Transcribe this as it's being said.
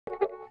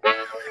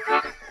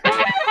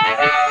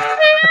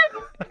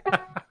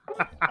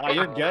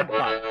you're good,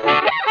 bud.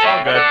 It's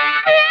all good.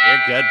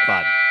 You're good,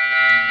 bud.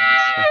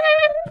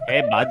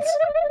 Hey, buds.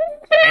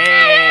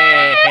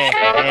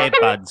 Hey,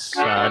 buds.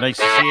 Nice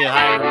to see you.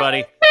 Hi,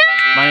 everybody.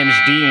 My name is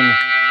Dean.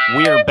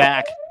 We are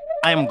back.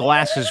 I am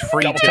glasses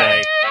free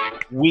today.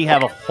 We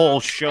have a whole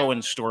show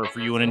in store for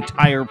you, an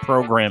entire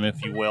program,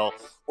 if you will.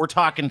 We're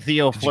talking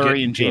Theo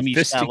Fleury and Jamie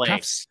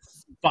Salé.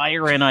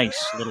 Fire and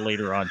Ice a little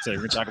later on today.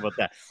 We're going to talk about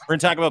that. We're going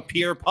to talk about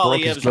Pierre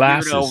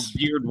Poilievre's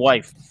weird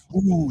wife.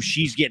 Ooh,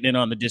 she's getting in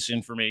on the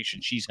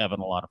disinformation. She's having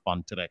a lot of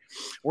fun today.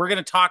 We're going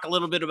to talk a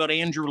little bit about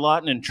Andrew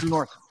Lawton and True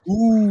North.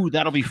 Ooh,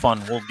 that'll be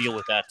fun. We'll deal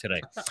with that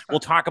today. We'll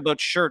talk about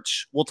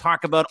shirts. We'll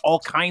talk about all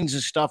kinds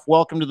of stuff.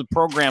 Welcome to the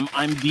program.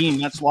 I'm Dean.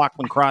 That's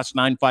Lachlan Cross,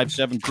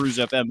 957 Cruise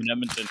FM in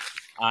Edmonton,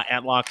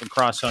 at Lachlan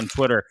Cross on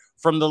Twitter.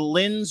 From the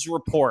Lens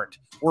Report,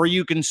 where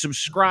you can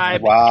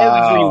subscribe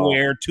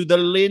everywhere to the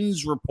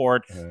Lens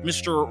Report.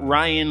 Mr.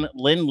 Ryan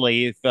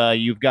Lindley, if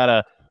you've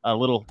got a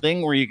little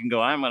thing where you can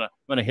go, I'm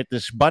gonna hit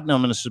this button.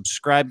 I'm gonna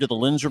subscribe to the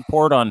Lens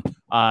Report on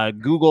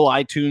Google,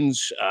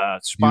 iTunes,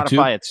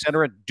 Spotify,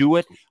 etc. Do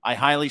it. I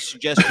highly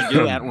suggest you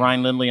do. At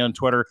Ryan Lindley on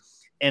Twitter.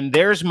 And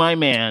there's my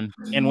man.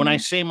 And when I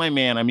say my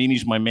man, I mean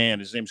he's my man.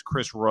 His name's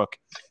Chris Rook.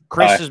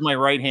 Chris is my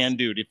right-hand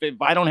dude.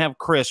 If I don't have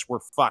Chris, we're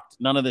fucked.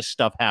 None of this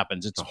stuff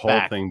happens. It's the whole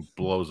thing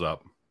blows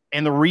up.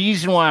 And the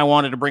reason why I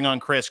wanted to bring on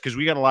Chris, because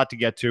we got a lot to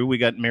get to. We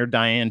got Mayor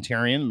Diane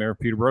Therrien, Mayor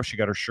Peterborough. She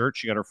got her shirt.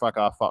 She got her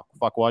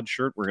fuckwad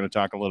shirt. We're going to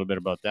talk a little bit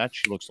about that.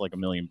 She looks like $1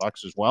 million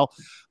as well.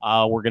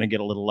 We're going to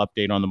get a little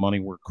update on the money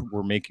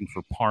we're making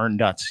for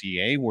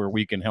PARN.CA, where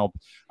we can help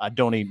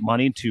donate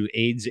money to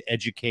AIDS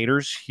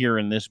educators here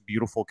in this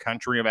beautiful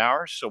country of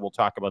ours. So we'll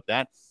talk about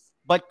that.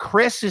 But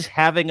Chris is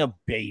having a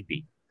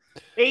baby.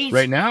 He's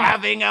right now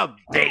having a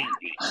baby.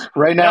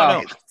 Right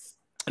now.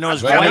 No,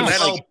 his wife's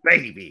like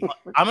baby.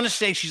 I'm gonna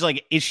say is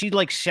she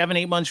like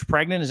 7-8 months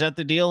pregnant? Is that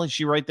the deal? Is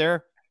she right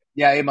there?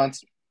 Yeah, 8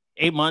 months.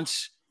 8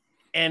 months.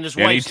 And his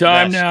wife's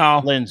time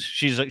now. Linz.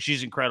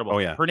 She's incredible. Oh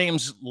yeah. Her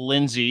name's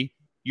Lindsay.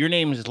 Your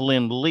name is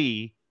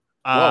Lindley.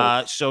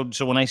 So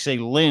when I say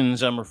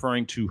Linz, I'm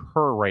referring to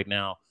her right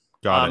now.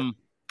 Got it.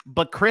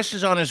 But Chris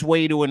is on his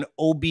way to an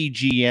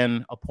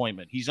OBGYN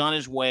appointment. He's on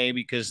his way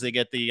because they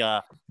get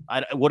the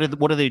what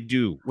do they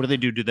do? What do they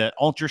do? Do the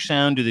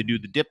ultrasound? Do they do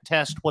the dip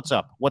test? What's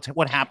up?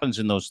 What happens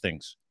in those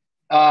things?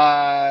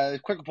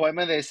 Quick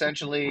appointment. They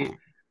essentially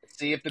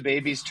see if the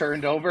baby's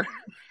turned over.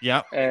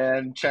 Yeah.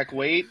 And check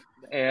weight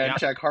and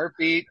check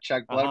heartbeat,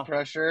 check blood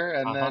pressure,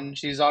 and then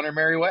she's on her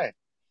merry way.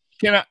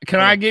 Can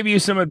I give you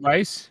some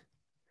advice?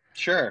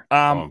 Sure.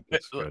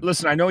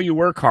 Listen, I know you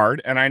work hard,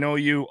 and I know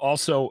you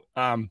also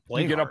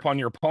you get up on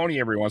your pony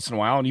every once in a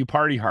while, and you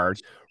party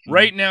hard.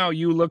 Right now,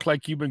 you look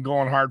like you've been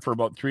going hard for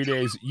about 3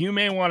 days. You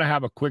may want to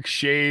have a quick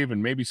shave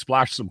and maybe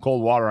splash some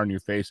cold water on your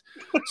face,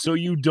 so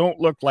you don't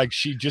look like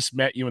she just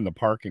met you in the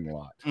parking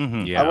lot.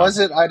 Yeah,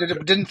 I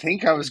didn't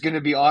think I was going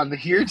to be on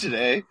here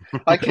today.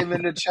 I came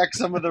in to check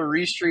some of the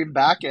restream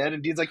back end,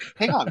 and Dean's like,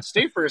 "Hang on,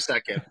 stay for a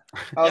second."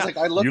 I was like,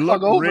 "I look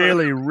hungover."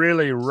 Really,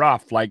 really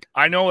rough. Like,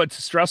 I know it's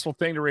a stressful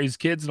thing to raise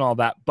kids and all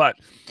that, but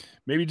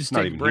maybe just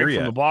take a break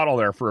from the bottle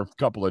there for a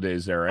couple of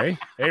days there, eh?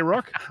 Hey,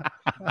 Rook?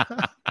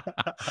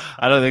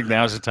 I don't think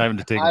now's the time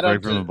to take a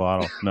break from the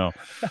bottle. No.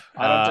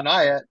 I don't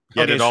deny it.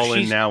 Get it all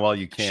in now while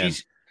you can.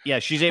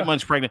 She's 8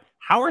 months pregnant.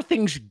 How are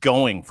things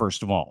going,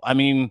 first of all? I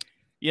mean,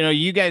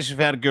 you guys have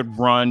had a good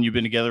run. You've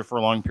been together for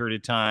a long period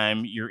of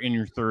time. You're in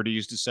your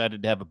 30s,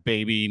 decided to have a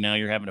baby. Now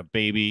you're having a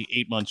baby,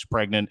 8 months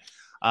pregnant.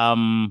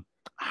 How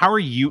are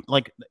you?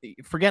 Like,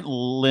 forget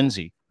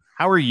Lindsay.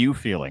 How are you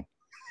feeling?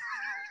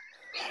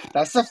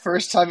 That's the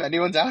first time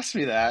anyone's asked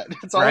me that.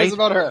 It's always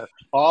about her.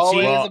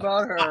 Always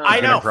about her. I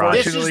know.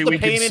 This is the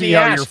pain in the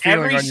ass.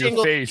 Every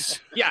single face.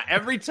 Yeah,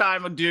 every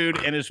time a dude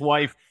and his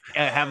wife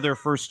have their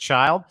first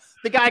child,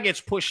 the guy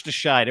gets pushed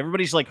aside.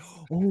 Everybody's like,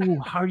 "Oh,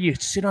 how are you?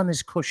 Sit on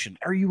this cushion.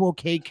 Are you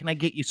okay? Can I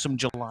get you some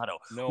gelato?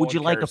 Would you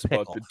like a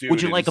pickle?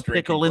 Would you like a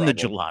pickle in the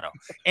gelato?"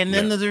 And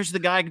then there's the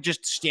guy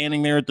just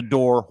standing there at the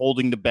door,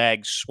 holding the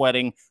bag,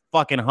 sweating,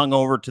 fucking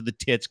hungover to the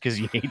tits because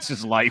he hates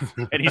his life.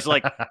 And he's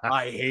like,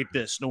 "I hate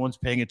this. No one's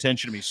paying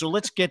attention to me." So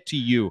let's get to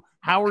you.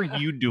 How are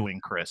you doing,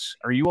 Chris?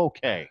 Are you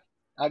okay?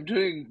 I'm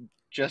doing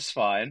just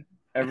fine.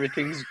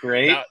 Everything's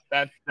great.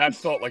 That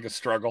felt like a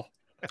struggle.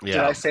 Yeah.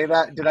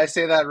 Did I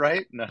say that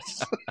right? No.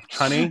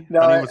 Honey?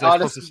 No, Honey, was I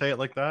supposed to say it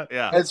like that?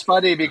 Yeah. It's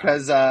funny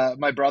because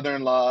my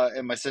brother-in-law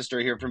and my sister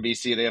are here from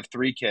BC. They have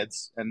 3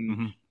 kids.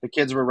 And the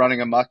kids were running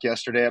amok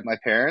yesterday at my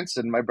parents'.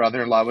 And my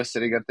brother-in-law was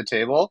sitting at the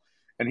table.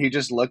 And he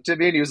just looked at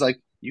me and he was like,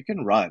 "You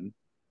can run.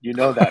 You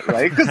know that,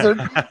 right?" Because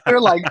they're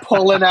like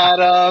pulling at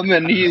him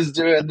and he's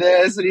doing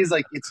this. And he's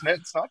like, it's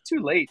not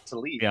too late to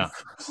leave. Yeah.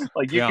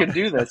 Like, you can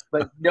do this.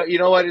 But you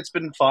know what? It's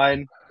been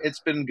fine. It's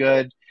been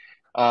good.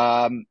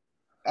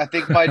 I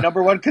think my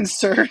number one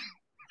concern.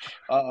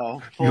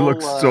 You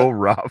look so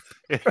rough.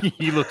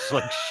 He looks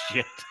like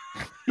shit.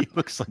 He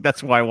looks like,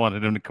 that's why I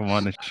wanted him to come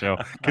on the show,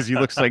 because he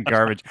looks like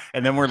garbage.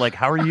 And then we're like,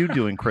 "How are you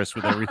doing, Chris,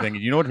 with everything?"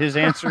 And you know what his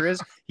answer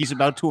is? He's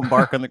about to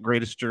embark on the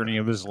greatest journey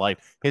of his life.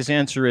 His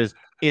answer is,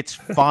 "It's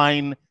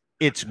fine.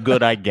 It's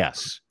good, I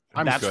guess."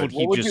 That's what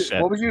he just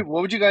said. What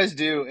would you guys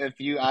do if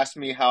you asked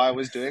me how I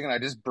was doing and I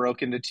just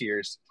broke into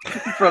tears in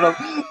front of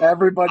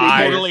everybody?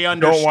 I totally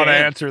don't want to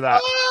answer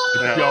that.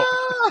 Ah!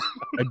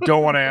 I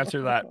don't want to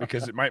answer that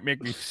because it might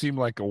make me seem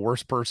like a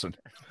worse person.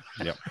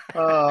 Yep.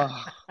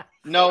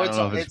 No,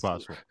 it's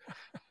possible.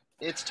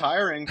 It's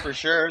tiring for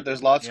sure.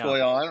 There's lots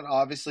going on.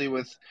 Obviously,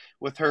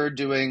 with her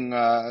doing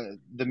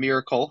the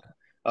miracle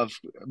of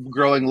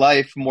growing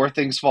life, more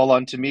things fall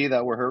onto me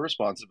that were her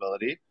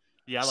responsibility.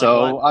 Yeah. Like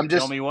so what? I'm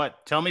just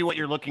Tell me what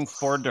you're looking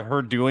forward to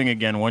her doing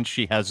again once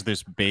she has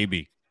this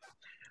baby.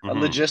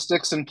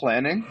 Logistics and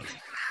planning.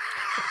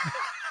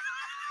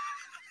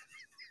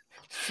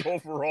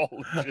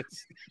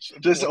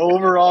 Just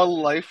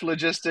overall life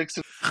logistics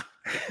and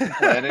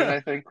planning, I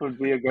think, would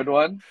be a good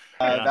one.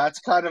 That's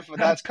kind of fallen.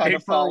 That's kind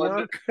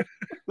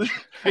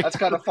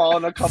of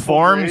fallen a couple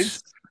forms.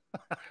 Grades.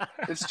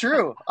 It's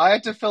true. I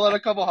had to fill out a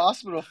couple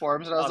hospital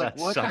forms, and I was like,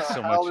 "What the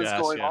hell is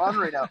going on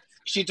right now?"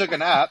 She took a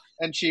nap,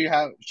 and she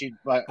had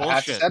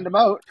to send him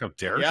out. How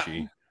dare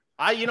she?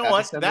 You know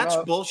what? That's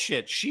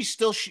bullshit. She's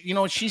still,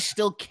 she's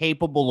still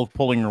capable of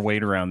pulling her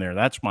weight around there.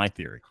 That's my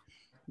theory.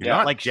 You're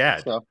not like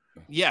Jed. So.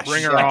 Yeah,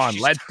 bring her on.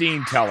 Let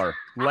Dean tell her.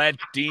 Let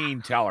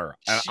Dean tell her.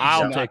 And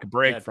I'll take a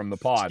break from the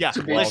pod. Yeah,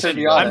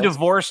 listen, I'm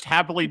divorced,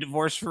 happily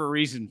divorced for a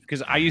reason,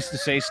 because I used to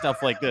say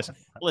stuff like this.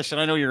 Listen,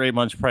 I know you're 8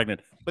 months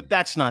pregnant, but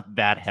that's not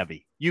that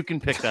heavy. You can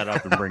pick that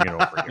up and bring it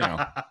over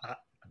here.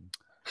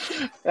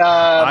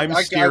 I'm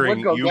steering, I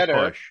would go you get push.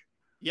 her.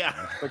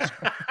 Yeah.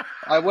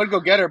 I would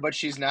go get her, but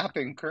she's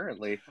napping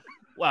currently.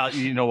 Well,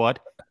 you know what?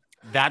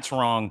 That's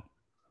wrong.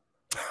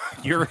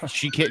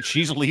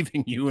 She's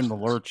leaving you in the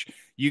lurch.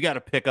 You got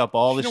to pick up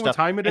all this stuff. What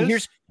time it and is?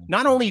 Here's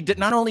not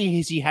only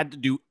has he had to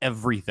do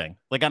everything,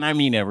 like, and I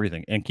mean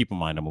everything, and keep in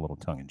mind I'm a little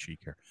tongue in cheek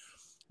here.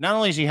 Not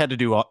only has he had to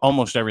do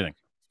almost everything,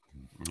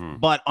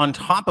 but on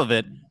top of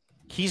it,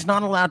 he's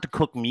not allowed to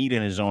cook meat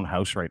in his own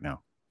house right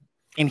now.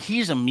 And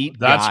he's a meat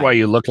guy. That's why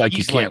you look like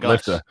you can't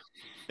lift a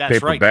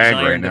paper bag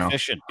right now.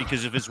 Deficient,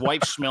 because if his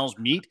wife smells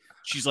meat,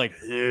 she's like,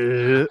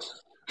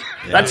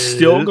 that's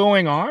still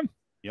going on.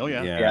 Oh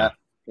yeah.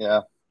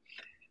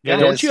 Yeah,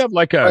 don't you have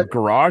like a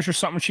garage or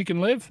something she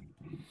can live?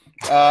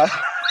 I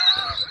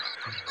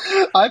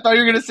thought you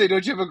were going to say,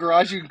 don't you have a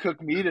garage you can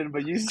cook meat in,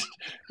 but you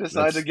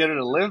decided to get her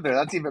to live there.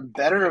 That's even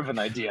better of an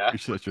idea. You're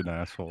such an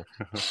asshole.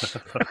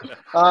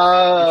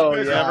 Oh,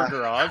 yeah. Have a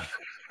garage?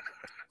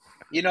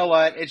 You know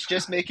what? It's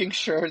just making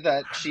sure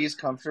that she's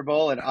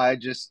comfortable, and I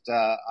just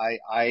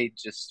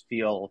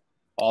feel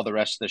all the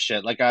rest of the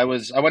shit. Like I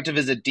went to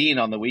visit Dean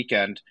on the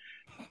weekend,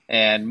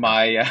 and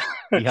my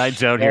he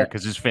hides out here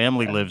because his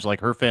family lives,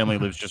 like, her family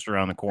lives just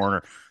around the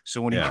corner.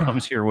 So when he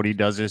comes here, what he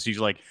does is he's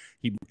like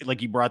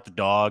he brought the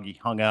dog. He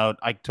hung out.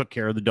 I took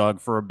care of the dog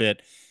for a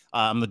bit.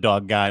 I'm the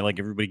dog guy. Like,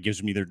 everybody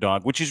gives me their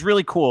dog, which is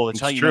really cool.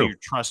 It's how you know you're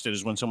trusted,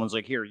 is when someone's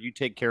like, here, you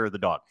take care of the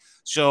dog.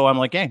 So I'm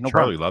like, hey, no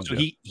Charlie problem. Loves so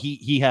it.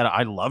 he had,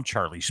 I love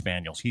Charlie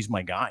Spaniels. He's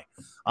my guy.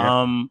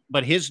 Yeah.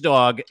 But his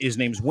dog, his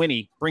name's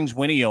Winnie, brings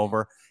Winnie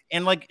over.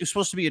 And, like, it's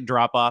supposed to be a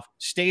drop-off,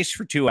 stays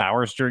for 2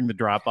 hours during the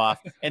drop-off,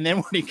 and then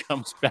when he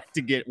comes back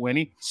to get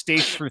Winnie,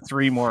 stays for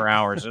 3 more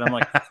hours. And I'm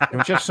like,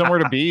 don't you have somewhere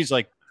to be? He's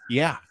like,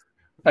 yeah.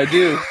 I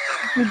do.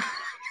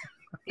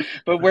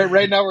 But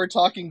right now we're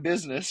talking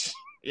business.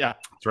 Yeah.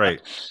 That's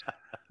right.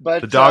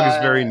 But the dog is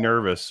very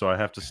nervous, so I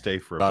have to stay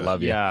for a bit. I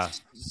love you. Yeah.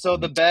 So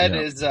the bed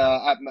is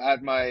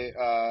at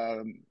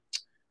my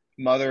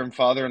mother and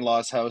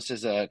father-in-law's house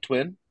is a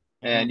twin.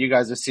 And you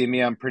guys have seen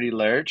me, I'm pretty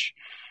large.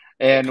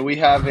 And we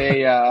have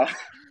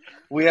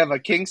a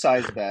king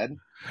size bed.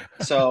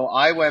 So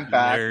I went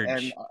back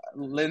and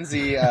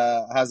Lindsay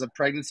has a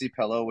pregnancy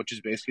pillow, which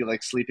is basically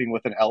like sleeping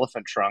with an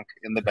elephant trunk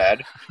in the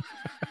bed.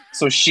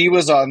 So she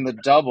was on the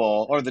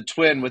double or the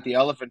twin with the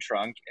elephant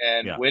trunk,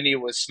 and Winnie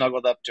was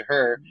snuggled up to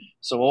her.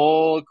 So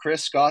old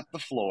Chris got the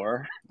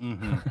floor for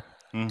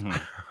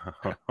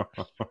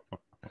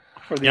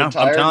the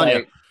entire night.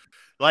 You,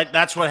 like,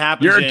 that's what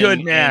happens. You're a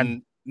good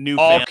man. New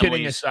all families,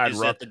 kidding aside,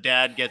 that the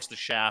dad gets the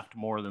shaft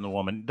more than the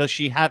woman.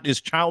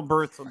 Is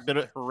childbirth a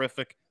bit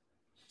horrific?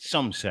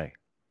 Some say.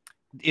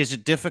 Is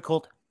it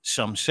difficult?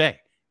 Some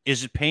say.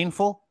 Is it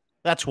painful?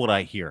 That's what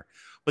I hear.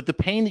 But the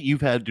pain that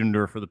you've had to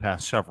endure for the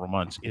past several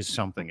months is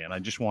something, and I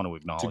just want to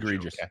acknowledge it's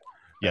egregious. Okay?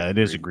 Yeah, it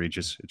is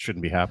egregious. It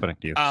shouldn't be happening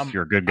to you.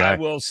 You're a good guy. I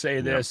will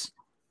say this.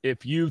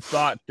 If you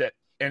thought that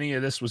any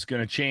of this was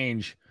going to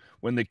change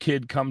when the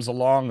kid comes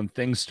along and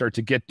things start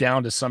to get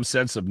down to some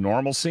sense of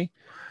normalcy,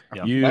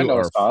 you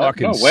are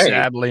fucking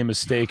sadly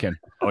mistaken.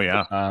 Oh,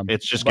 yeah.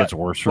 It just gets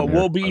worse from here. But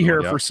we'll be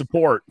here for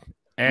support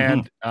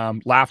and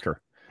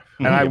laughter.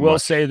 And I will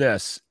say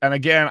this, and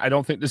again, I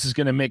don't think this is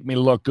going to make me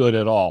look good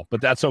at all,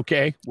 but that's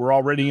okay. We're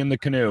already in the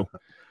canoe.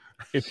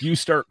 If you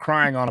start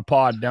crying on a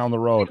pod down the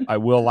road, I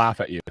will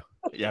laugh at you.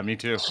 Yeah, me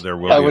too. There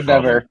will. I would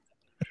never.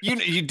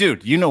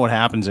 Dude, you know what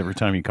happens every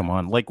time you come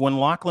on. Like, when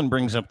Lachlan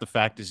brings up the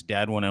fact his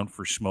dad went out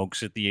for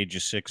smokes at the age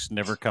of 6,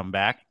 never come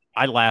back,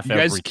 I laugh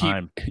every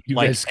time. You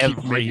guys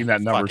keep making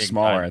that number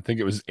smaller. Time. I think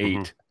it was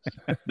 8.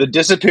 The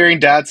Disappearing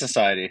Dad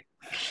Society.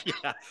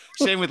 Yeah.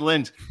 Same with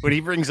Lynn's. When he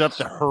brings up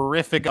the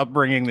horrific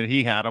upbringing that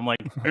he had, I'm like,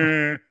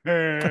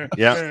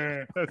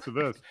 yeah, that's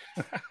this.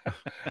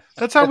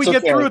 That's how we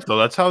get through it, though.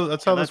 That's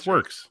how this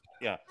works.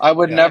 Yeah. I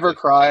would never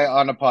cry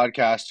on a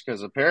podcast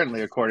because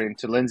apparently, according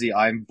to Lindsay,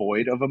 I'm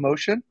void of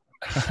emotion.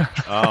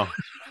 Oh.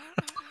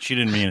 She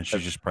didn't mean it.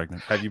 She's just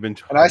pregnant. Have you been?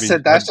 And I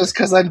said that's just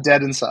because I'm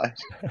dead inside.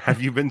 Have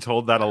you been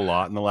told that a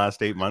lot in the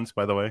last 8 months?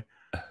 By the way.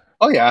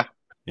 Oh yeah.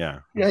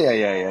 Yeah.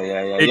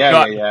 It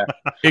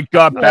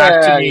got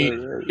back to me.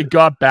 It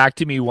got back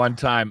to me one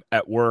time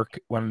at work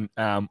when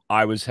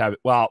I was having.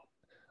 Well,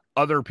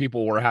 other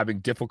people were having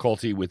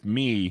difficulty with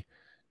me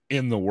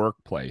in the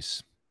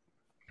workplace,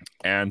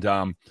 and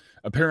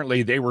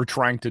apparently they were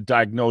trying to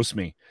diagnose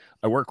me.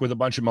 I work with a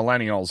bunch of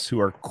millennials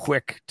who are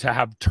quick to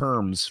have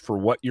terms for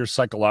what your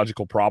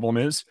psychological problem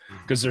is,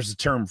 because there's a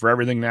term for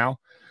everything now.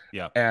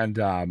 Yeah.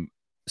 And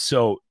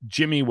so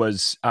Jimmy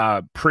was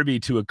privy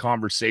to a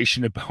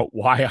conversation about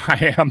why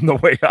I am the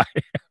way I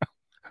am.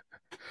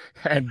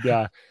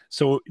 And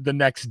so the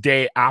next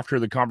day after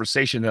the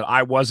conversation that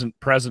I wasn't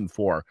present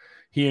for,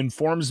 he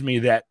informs me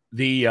that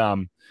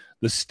the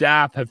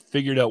staff have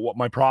figured out what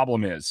my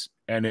problem is.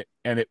 And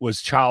it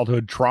was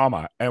childhood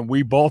trauma. And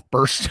we both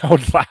burst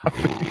out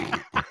laughing.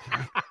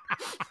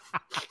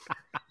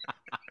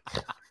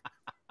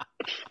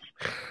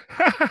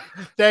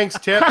 Thanks,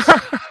 Tips.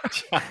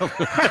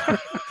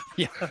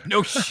 Yeah,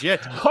 no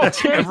shit.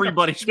 That's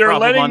everybody's They're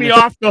problem. letting me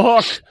off the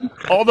hook.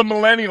 All the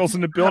millennials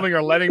in the building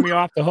are letting me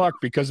off the hook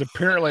because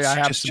apparently I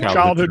have some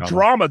childhood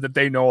trauma that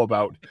they know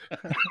about.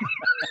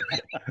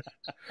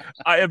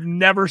 I have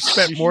never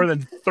spent more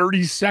than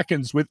 30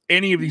 seconds with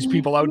any of these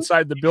people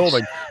outside the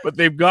building, but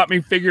they've got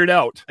me figured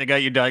out. They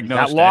got you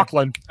diagnosed. At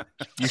Lachlan,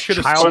 you should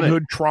have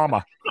childhood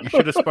trauma. You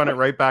should have spun it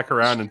right back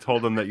around and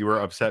told them that you were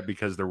upset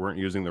because they weren't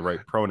using the right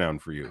pronoun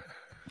for you.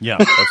 Yeah,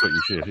 that's what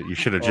you should. You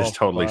should have just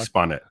totally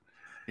spun it.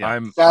 Yeah.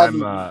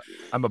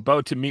 I'm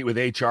about to meet with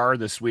HR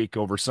this week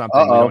over something.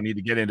 We don't need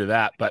to get into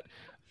that, but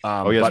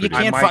you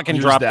can't fucking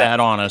drop that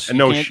on us. And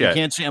no shit. You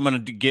can't say I'm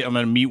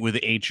gonna meet with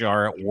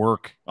HR at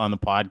work on the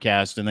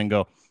podcast and then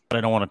go, but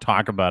I don't want to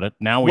talk about it.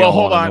 Now we all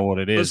want to know what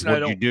it is.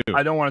 Listen, what you do?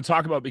 I don't want to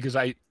talk about it because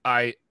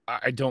I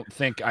don't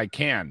think I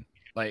can.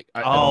 Like,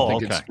 I don't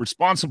think it's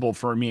responsible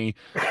for me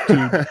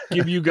to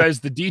give you guys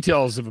the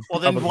details of. Well,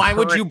 then why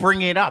would you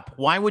bring it up?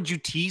 Why would you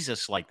tease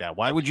us like that?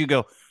 Why would you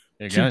go?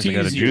 Hey guys, I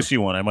got a juicy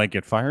one. I might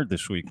get fired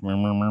this week.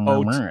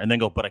 And then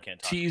go, but I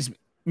can't talk. Tease me.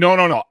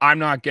 No. I'm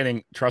not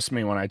getting. Trust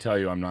me when I tell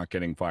you, I'm not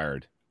getting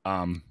fired. They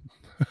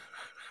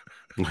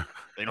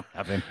don't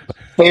have him.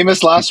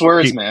 Famous last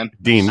words, man.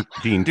 Dean,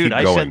 dude,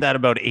 I said that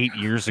about 8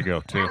 years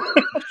ago too.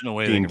 There's no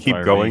way. Dean, keep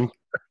going.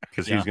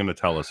 Because he's going to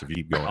tell us if you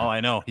keep going. Oh,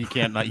 I know. He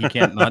can't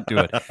not do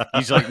it.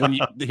 He's like,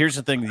 here's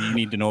the thing that you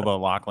need to know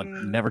about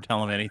Lachlan. Never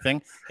tell him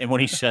anything. And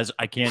when he says,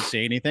 I can't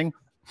say anything,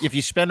 if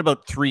you spend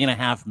about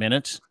 3.5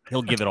 minutes,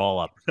 he'll give it all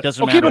up.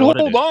 Doesn't matter.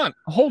 But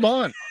hold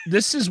on.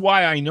 This is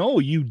why I know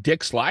you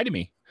dicks lie to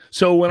me.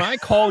 So when I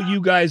call you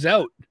guys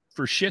out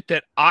for shit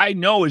that I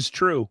know is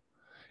true,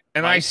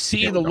 and I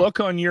see the look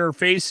on your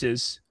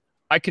faces,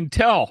 I can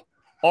tell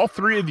all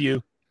three of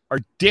you are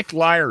dick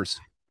liars.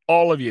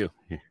 All of you.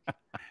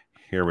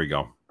 Here we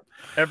go.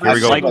 Every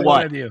single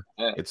one of you.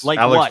 It's like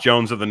Alex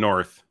Jones of the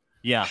North.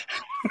 Yeah.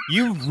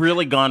 You've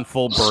really gone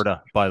full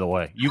Berta, by the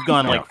way. You've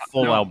gone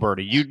full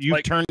Alberta.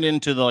 You've turned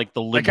into the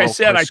liberal. Like I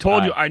said, I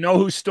told you, I know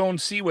who Stone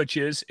Sea Witch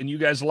is, and you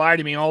guys lie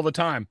to me all the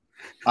time.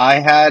 I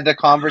had a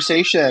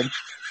conversation.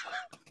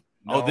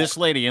 Oh, this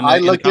lady in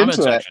the comment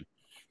section.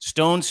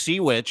 Stone Sea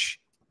Witch,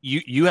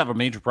 you have a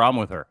major problem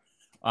with her.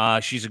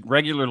 She's a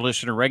regular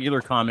listener,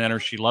 regular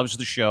commenter. She loves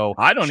the show.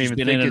 I don't even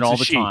think in it it's all a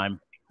the time.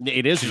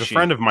 It is. She's a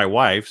friend of my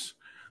wife's.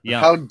 Yeah.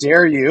 How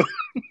dare you?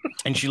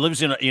 And she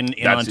lives in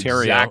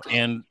Ontario,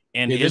 and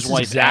his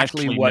wife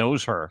actually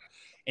knows her,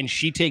 and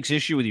she takes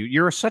issue with you.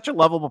 You're such a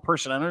lovable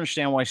person. I don't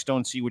understand why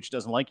Stone Sea Witch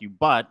doesn't like you,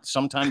 but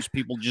sometimes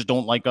people just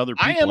don't like other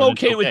people. I am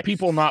okay with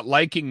people not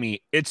liking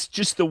me. It's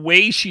just the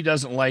way she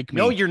doesn't like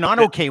me. No, you're not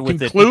okay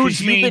with it.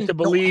 Concludes me to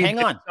believe hang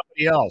on.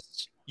 Somebody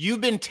else.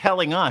 You've been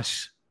telling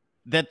us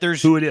that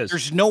there's who it is.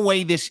 There's no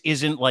way this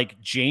isn't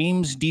like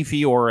James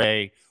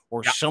DiFiore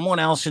or someone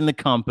else in the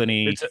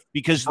company,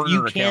 because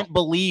you can't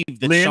believe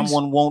that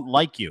someone won't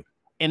like you.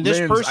 And this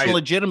person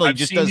legitimately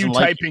just doesn't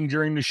like you. Typing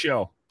during the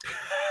show.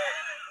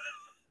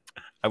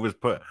 I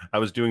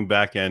was doing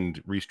back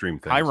end restream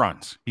things.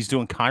 Chirons. He's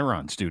doing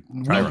chirons, dude.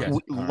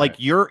 Like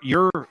your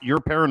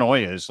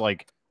paranoia is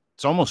like,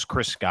 it's almost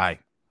Chris Sky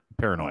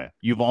paranoia.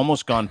 You've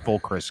almost gone full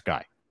Chris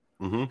Sky.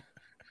 Mm-hmm.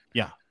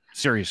 Yeah,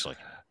 seriously.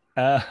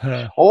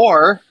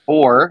 Or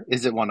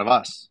is it one of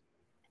us?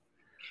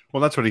 Well,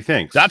 that's what he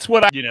thinks. That's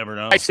what you never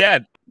know. I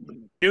said.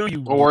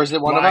 Or is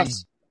it one of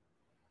us?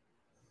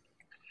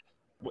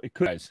 It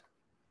could.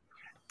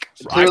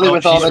 Clearly,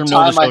 with all the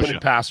time I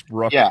pass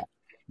Brooke.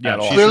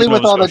 Clearly,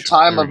 with all the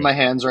time of my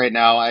hands right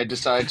now, I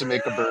decided to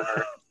make a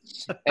burger.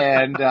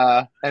 and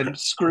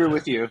screw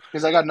with you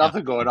because I got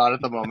nothing going on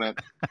at the moment.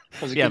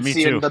 Because you can me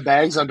see too. in the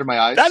bags under my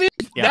eyes.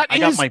 I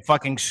got my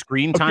fucking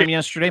screen time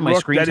yesterday. My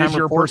screen time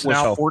report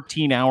was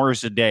 14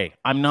 hours a day.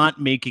 I'm not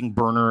making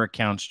burner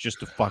accounts just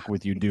to fuck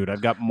with you, dude.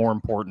 I've got more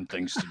important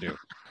things to do.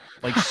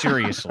 Like,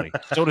 seriously.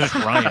 So does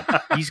Ryan.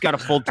 He's got a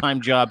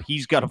full-time job.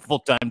 He's got a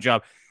full-time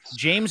job.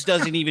 James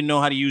doesn't even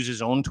know how to use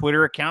his own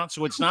Twitter account,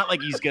 so it's not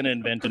like he's going to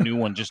invent a new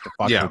one just to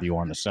fuck with you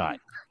on the side.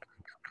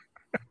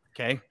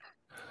 Okay?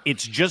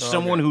 It's just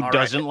someone who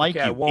doesn't like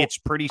you. It's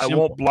pretty simple. I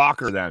won't block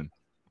her then.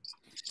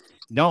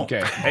 No.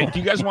 Okay. Hey, do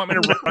you guys want me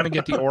to run and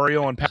get the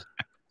Oreo and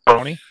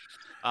pepperoni?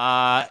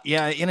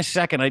 Yeah, in a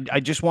second.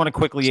 I just want to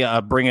quickly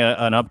bring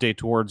an update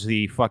towards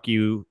the fuck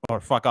you or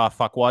fuck off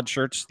fuckwad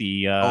shirts,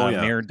 the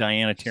Mayor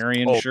Diane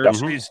Therrien shirts.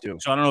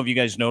 So I don't know if you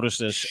guys noticed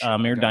this.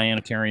 Mayor Diane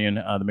Therrien,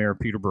 the mayor of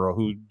Peterborough,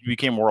 who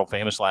became world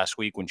famous last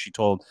week when she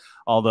told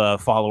all the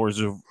followers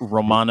of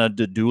Romana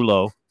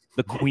Didulo,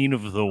 the queen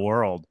of the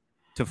world,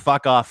 to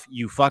fuck off,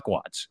 you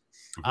fuckwads.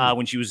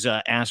 When she was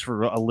asked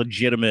for a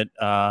legitimate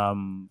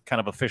kind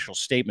of official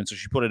statement. So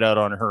she put it out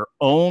on her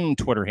own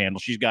Twitter handle.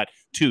 She's got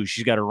two.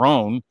 She's got her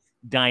own,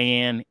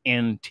 Diane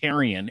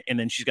Therrien, and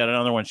then she's got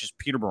another one, she's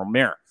Peterborough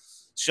Mayor.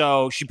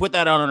 So she put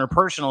that out on her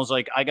personal. It's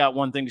like, I got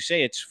one thing to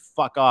say. It's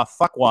fuck off,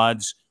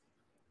 fuckwads.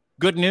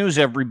 Good news,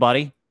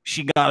 everybody.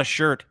 She got a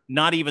shirt,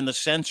 not even the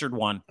censored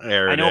one.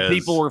 I know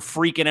people were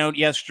freaking out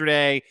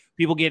yesterday.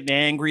 People getting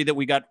angry that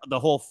we got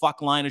the whole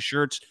fuck line of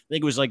shirts. I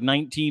think it was like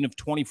 19 of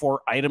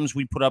 24 items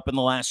we put up in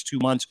the last 2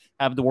 months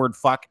have the word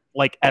fuck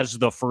like as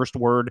the first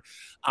word.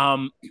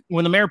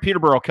 When the mayor of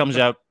Peterborough comes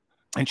out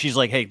and she's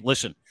like, hey,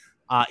 listen,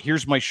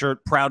 here's my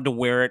shirt. Proud to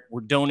wear it.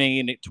 We're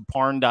donating it to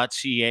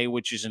PARN.CA,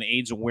 which is an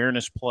AIDS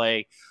awareness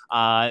play.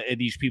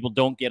 These people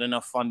don't get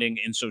enough funding.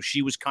 And so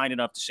she was kind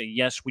enough to say,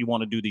 yes, we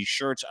want to do these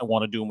shirts. I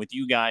want to do them with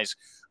you guys.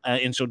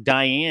 And so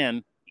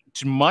Diane,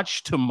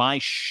 much to my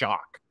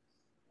shock,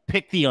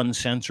 picked the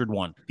uncensored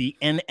one, the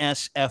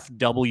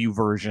NSFW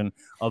version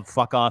of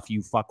fuck off,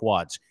 you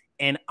fuckwads.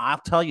 And I'll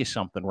tell you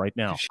something right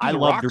now. I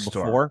loved her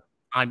before.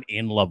 I'm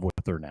in love with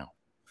her now.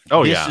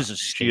 Oh,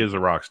 she is a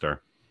rock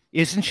star.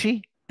 Isn't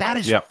she? That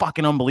is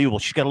fucking unbelievable.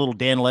 She's got a little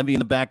Dan Levy in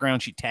the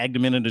background. She tagged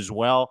him in it as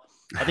well.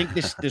 I think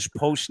this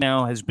post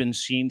now has been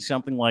seen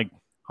something like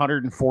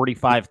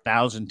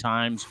 145,000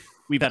 times.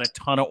 We've had a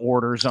ton of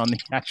orders on the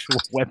actual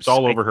website. It's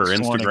all over her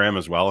Instagram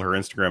as well. Her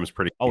Instagram is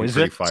pretty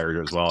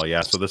fired as well.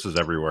 Yeah, so this is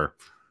everywhere.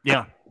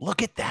 Yeah.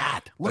 Look at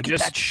that. Look at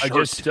that shirt. I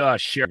just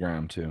shared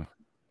Instagram too.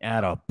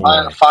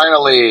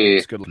 Finally.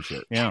 It's good looking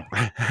shirt. Yeah.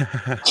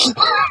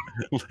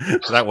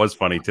 That was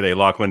funny today.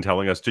 Lachlan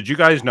telling us, did you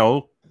guys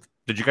know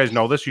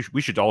this?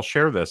 We should all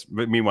share this.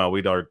 But meanwhile,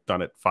 we'd already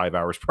done it 5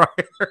 hours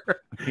prior.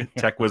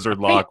 Tech Wizard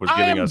Locke was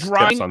giving us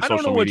tips on social media. I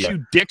don't know what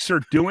you dicks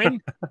are doing.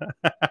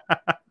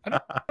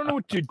 I don't know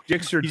what you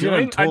dicks are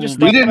doing.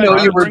 We didn't know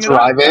you were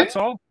driving. That's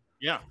all.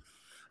 Yeah.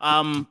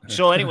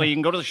 So anyway, you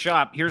can go to the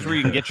shop. Here's where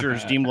you can get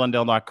yours,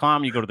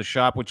 deanblundell.com. You go to the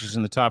shop, which is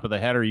in the top of the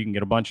header. You can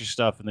get a bunch of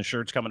stuff, and the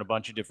shirts come in a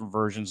bunch of different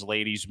versions: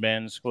 ladies,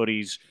 men's,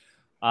 hoodies,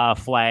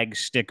 flags,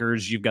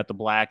 stickers. You've got the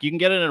black. You can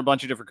get it in a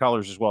bunch of different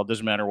colors as well. It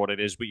doesn't matter what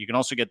it is, but you can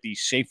also get the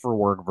safe for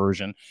work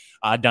version.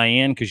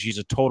 Diane, because she's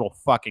a total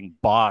fucking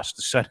boss,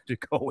 decided to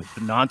go with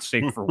the not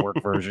safe for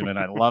work version, and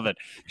I love it.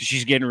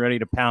 She's getting ready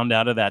to pound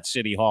out of that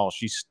city hall.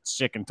 She's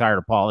sick and tired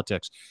of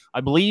politics.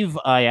 I believe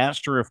I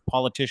asked her if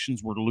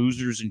politicians were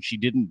losers, and she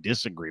didn't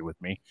disagree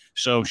with me.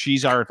 So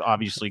she's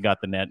obviously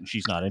got the net, and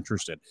she's not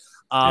interested.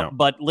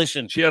 But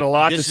listen, she had a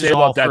lot to say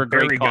about that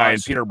Barry guy in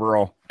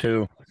Peterborough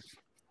too.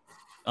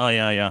 Oh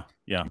yeah.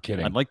 I'm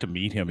kidding. I'd like to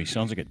meet him. He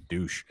sounds like a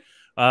douche.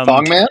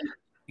 Thong man?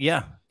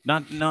 Yeah,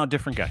 no,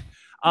 different guy.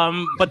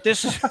 But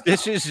this is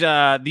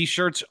these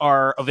shirts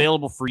are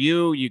available for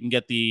you. You can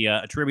get the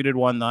attributed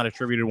one, not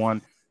attributed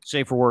one,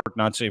 safe for work,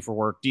 not safe for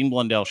work. Dean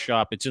Blundell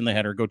shop. It's in the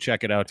header. Go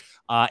check it out.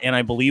 And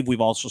I believe we've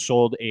also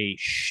sold a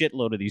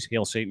shitload of these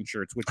Hail Satan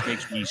shirts, which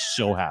makes me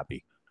so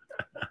happy.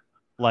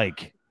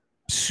 Like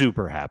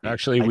super happy.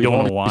 Actually, we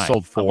only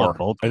sold 4.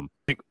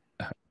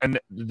 And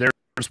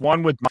there's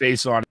one with my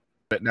face on it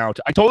now.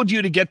 I told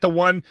you to get the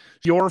one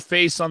your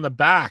face on the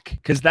back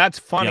because that's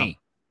funny.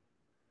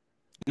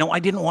 Yeah. No, I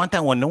didn't want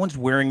that one. No one's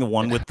wearing the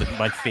one with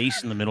my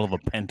face in the middle of a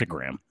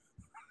pentagram.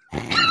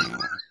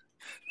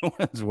 No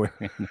one's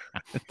wearing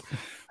that.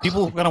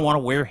 People are going to want to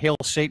wear Hail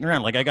Satan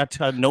around. Like I got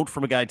a note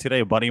from a guy today,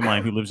 a buddy of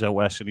mine who lives out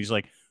west, and he's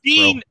like,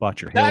 Dean, bought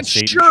your Hail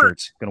Satan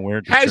shirt gonna wear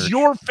it to has church.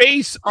 Your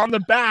face on the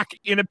back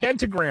in a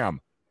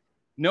pentagram.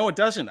 No, it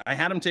doesn't. I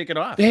had him take it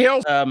off.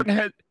 Hail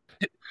Satan.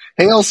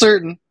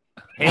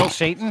 Hail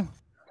Satan?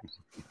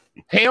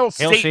 Hail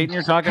Satan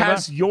you're talking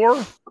has about?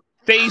 Your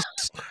face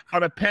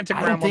on a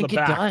pentagram on the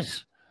back.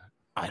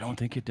 I don't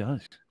think it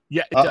does.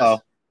 Yeah, it does.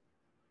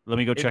 Let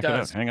me go check it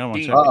out. Hang on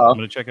one second. I'm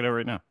going to check it out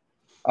right now.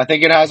 I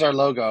think it has our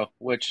logo,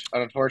 which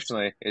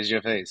unfortunately is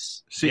your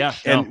face. See,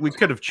 and we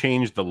could have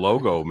changed the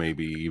logo,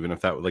 maybe even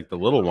if that was like the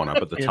little one up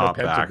at the top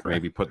back.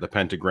 Maybe put the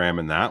pentagram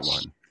in that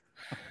one.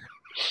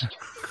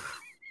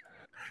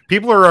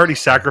 People are already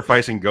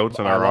sacrificing goats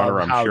in our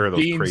honor. I'm sure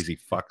those crazy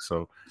fucks.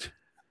 So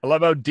I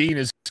love how Dean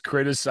is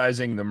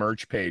criticizing the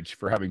merch page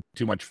for having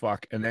too much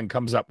fuck, and then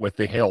comes up with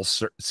the Hail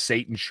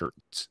Satan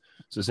shirts.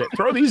 So say,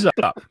 throw these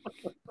up.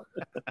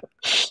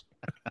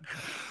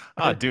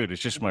 Dude,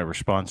 it's just my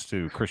response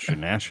to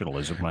Christian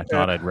nationalism. I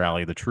thought I'd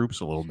rally the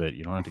troops a little bit.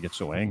 You don't have to get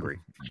so angry.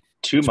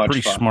 Too much.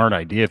 Pretty smart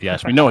idea, if you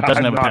ask me. No, it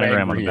doesn't have a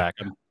pentagram on the back.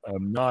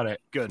 I'm not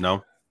it. Good.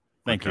 No.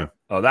 Thank you.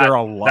 Oh, there are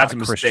a lot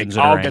of Christians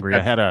that are angry.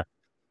 I had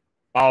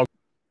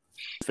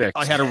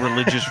a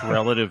religious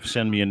relative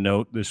send me a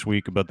note this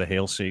week about the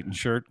Hail Satan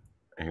shirt.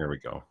 Here we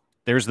go.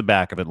 There's the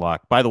back of it,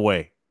 Locke. By the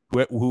way,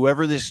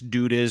 whoever this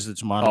dude is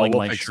that's modeling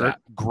my shirt,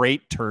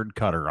 great turd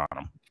cutter on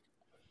him.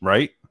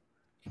 Right?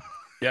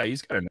 Yeah,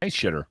 he's got a nice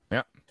shitter.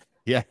 Yeah.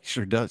 Yeah, he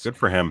sure does. Good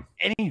for him.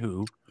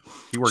 Anywho,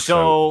 he works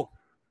out.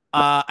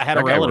 I had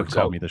a relative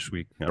call me this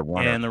week,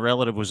 and the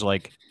relative was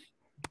like,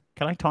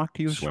 "Can I talk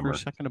to you for a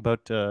second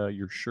about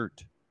your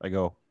shirt?" I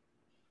go,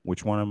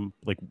 "Which one?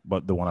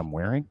 But the one I'm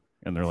wearing?"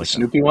 And they're like, "The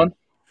Snoopy one."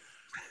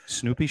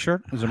 Snoopy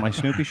shirt? Is it my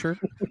Snoopy shirt?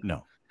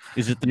 No.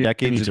 Is it the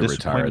Decades of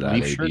Disappointed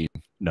Leaf shirt?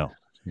 No.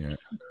 Yeah,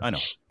 I know.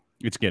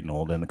 It's getting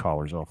old, and the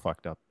collar's all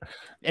fucked up.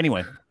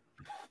 Anyway,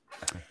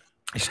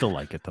 I still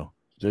like it though.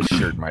 This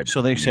shirt might.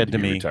 So they said to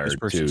me, this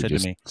person said to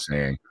me,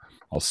 saying,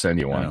 "I'll send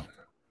you one."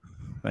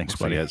 Thanks,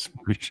 buddy. I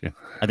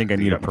think I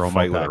need a promo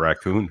fight with a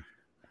raccoon.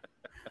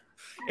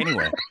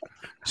 Anyway,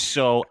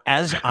 so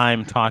as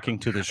I'm talking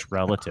to this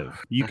relative,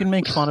 you can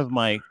make fun of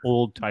my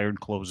old tired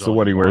clothes. So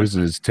what he wears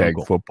is tag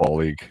football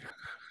league.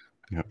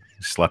 Yeah,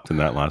 he slept in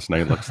that last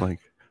night. Looks like.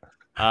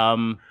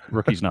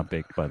 Rookie's not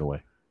baked, by the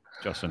way,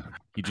 Justin.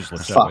 He just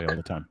looks that way all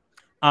the time.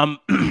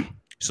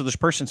 So this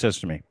person says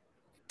to me,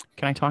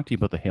 "Can I talk to you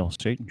about the Hail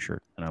Satan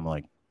shirt?" And I'm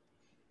like,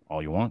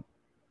 "All you want,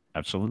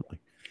 absolutely."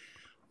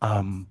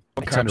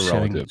 What kind of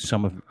relative?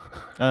 Some of,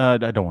 I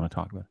don't want to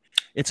talk about it.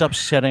 It's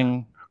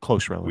upsetting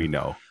close relatives. We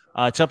know.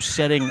 It's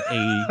upsetting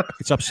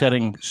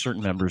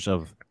certain members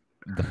of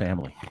the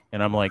family,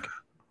 and I'm like,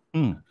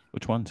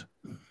 which ones?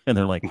 And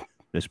they're like,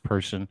 this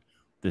person,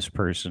 this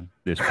person,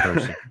 this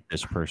person,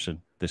 this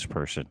person, this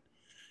person,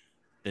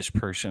 this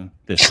person,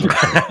 this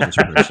person, this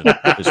person,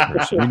 this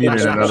person. We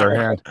needed another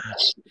hand.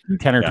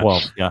 10 or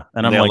 12, yeah.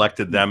 And they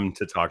elected them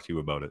to talk to you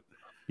about it.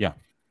 Yeah.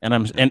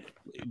 And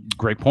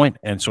great point.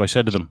 And so I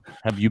said to them,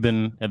 have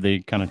they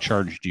kind of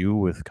charged you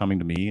with coming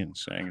to me and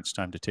saying it's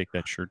time to take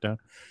that shirt down?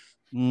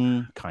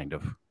 Kind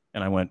of.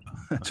 And I went,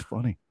 that's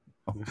funny.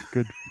 Oh,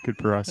 good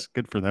for us.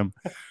 Good for them.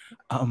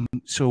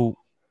 So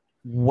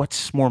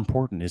what's more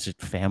important? Is it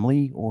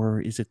family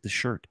or is it the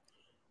shirt?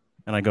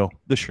 And I go,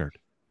 the shirt.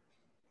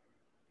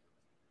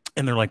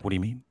 And they're like, what do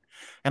you mean?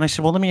 And I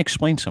said, well, let me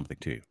explain something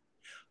to you.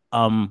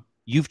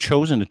 You've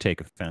chosen to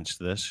take offense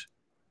to this.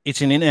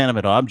 It's an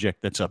inanimate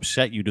object that's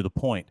upset you to the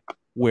point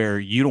where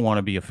you don't want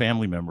to be a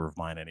family member of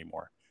mine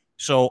anymore.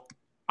 So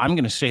I'm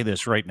going to say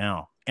this right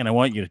now, and I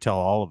want you to tell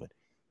all of it.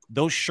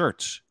 Those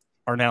shirts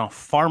are now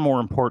far more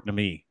important to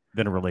me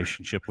than a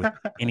relationship with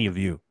any of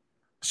you.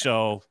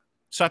 So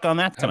suck on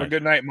that tonight. Have a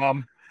good night,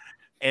 Mom.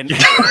 And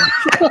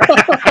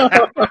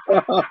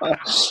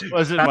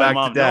wasn't my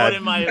mom, not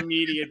in my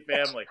immediate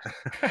family.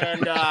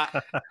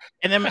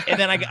 And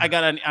then I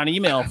got an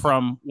email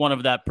from one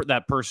of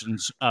that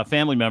person's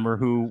family member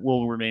who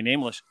will remain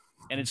nameless,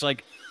 and it's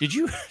like, did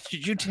you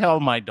tell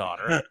my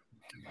daughter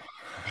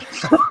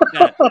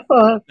that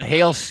the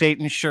Hail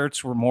Satan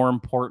shirts were more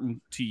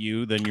important to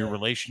you than your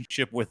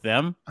relationship with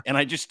them? And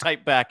I just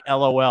typed back,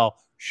 LOL,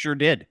 sure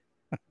did.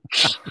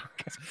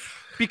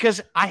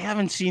 Because I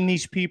haven't seen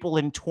these people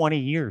in 20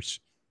 years,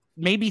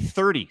 maybe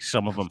 30,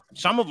 some of them.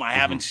 Some of them I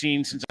haven't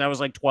seen since I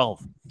was like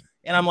 12.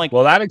 And I'm like,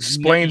 well, that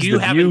explains you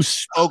haven't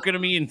spoken to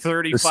me in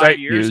 35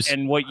 years.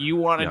 And what you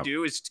want to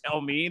do is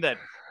tell me that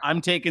I'm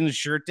taking the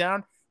shirt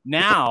down.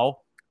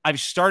 Now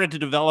I've started to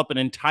develop an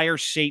entire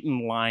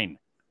Satan line.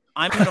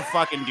 I'm going to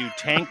fucking do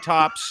tank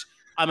tops.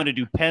 I'm going to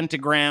do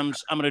pentagrams.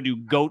 I'm going to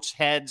do goats'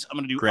 heads. I'm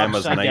going to do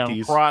upside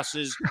down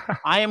crosses.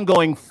 I am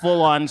going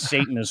full on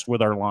Satanist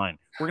with our line.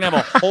 We're going to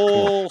have a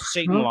whole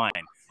Satan line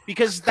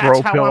because that's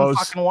how I'm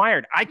fucking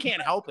wired. I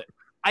can't help it.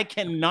 I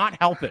cannot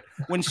help it.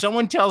 When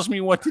someone tells me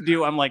what to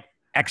do, I'm like,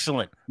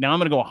 excellent. Now I'm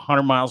going to go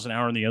 100 miles an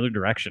hour in the other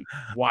direction.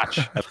 Watch.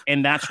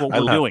 And that's what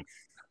we're doing.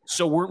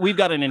 So we've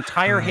got an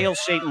entire Hail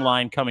Satan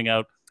line coming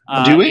out.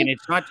 Do we? And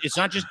it's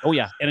not just, oh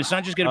yeah. And it's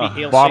not just going to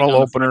be Hail bottle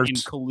Satan openers in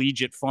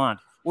collegiate font.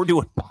 We're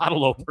doing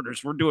bottle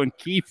openers. We're doing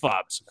key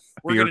fobs.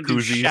 We're going to do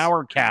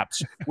shower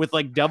caps with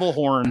like devil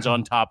horns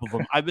on top of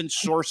them. I've been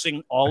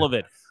sourcing all of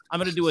it. I'm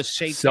going to do a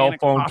satanic cell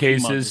phone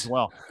cases as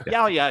well.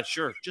 Yeah,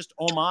 sure. Just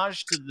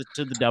homage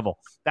to the devil.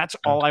 That's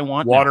all I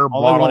want. Water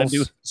all bottles. I want to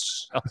do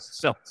is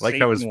sell like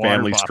how his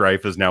family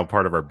strife is now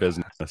part of our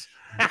business.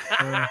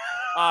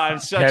 I'm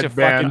such a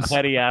fucking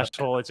petty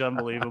asshole. It's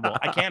unbelievable.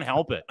 I can't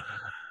help it.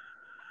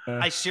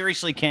 I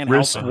seriously can't help it.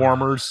 Wrist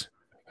warmers.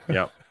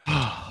 Yep.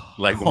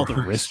 Like all the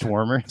wrist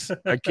warmers.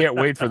 I can't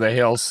wait for the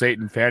Hail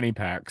Satan fanny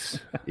packs.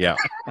 Yeah.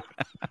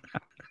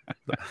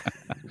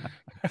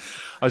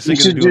 I was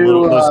thinking of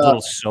doing those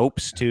little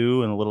soaps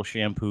too, and little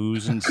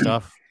shampoos and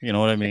stuff. You know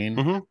what I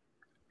mean?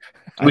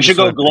 We should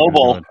go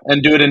global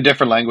and do it in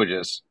different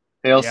languages.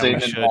 Hail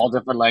Satan in all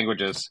different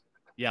languages.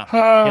 Yeah.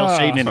 Hail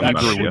Satan in that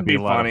Hebrew should would be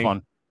a lot funny. of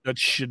fun. That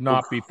should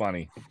not be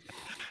funny.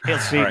 Hail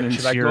Satan in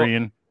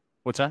Syrian.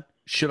 What's that?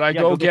 Should I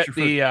go get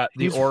the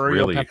Oreo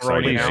really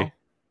pepperoni now?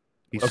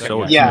 He's Okay,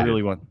 so yeah, excited.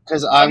 really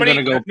because I'm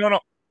gonna go. No.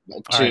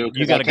 Too, right,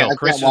 you gotta go.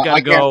 Chris has gotta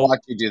I can't go. watch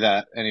you do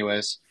that,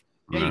 anyways.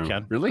 Yeah, you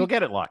can. Really? Go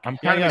get it, Locke. I'm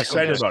kind of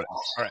excited about it.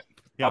 All right.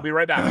 Yeah. I'll be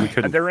right back.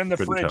 They're in the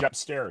fridge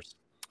upstairs.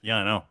 Yeah,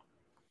 I know.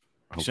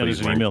 He sent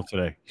us an email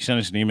today. He sent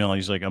us an email.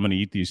 He's like, I'm going to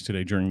eat these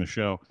today during the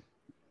show.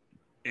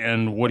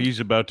 And what he's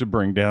about to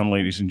bring down,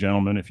 ladies and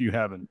gentlemen, if you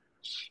haven't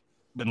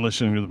been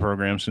listening to the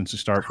program since the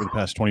start for the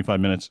past 25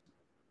 minutes,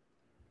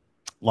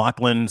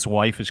 Lachlan's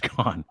wife is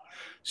gone.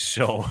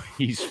 So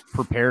he's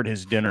prepared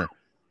his dinner.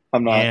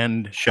 I'm not.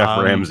 And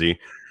Chef Ramsay.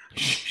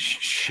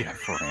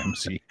 Chef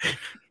Ramsay.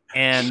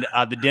 And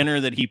the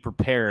dinner that he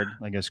prepared,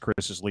 I guess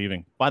Chris is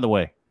leaving. By the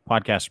way,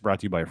 podcast is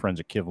brought to you by our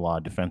friends at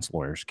Kivlaw Defense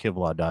Lawyers,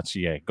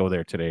 kivlaw.ca. Go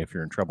there today if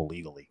you're in trouble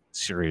legally.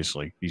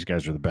 Seriously, these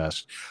guys are the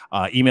best.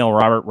 Email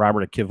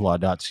Robert at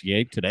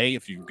kivlaw.ca today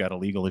if you've got a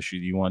legal issue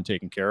that you want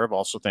taken care of.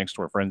 Also, thanks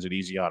to our friends at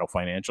Easy Auto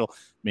Financial,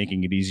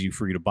 making it easy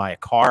for you to buy a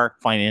car.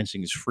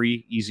 Financing is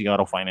free.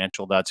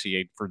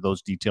 EasyAutoFinancial.ca for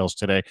those details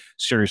today.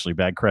 Seriously,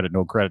 bad credit,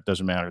 no credit,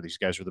 doesn't matter. These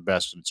guys are the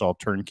best, and it's all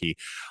turnkey.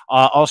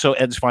 Also,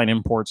 Ed's Fine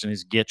Imports and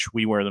his Gitch.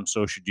 We wear them,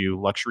 so should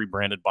you. Luxury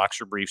branded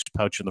boxer briefs,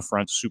 pouch in the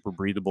front, super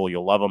breathable.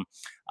 You'll love them.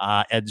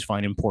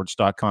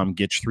 EdsFineImports.com.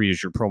 Gitch3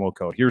 is your promo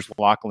code. Here's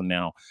Lachlan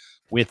now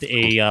with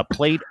a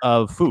plate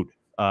of food.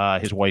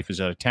 His wife is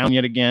out of town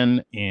yet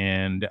again,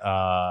 and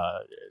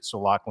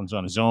so Lachlan's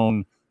on his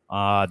own.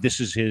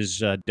 This is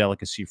his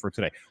delicacy for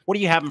today. What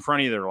do you have in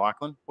front of you there,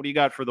 Lachlan? What do you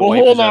got for the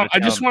wife? Hold on. I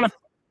just want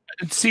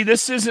to see,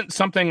 this isn't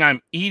something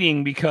I'm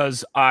eating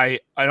because I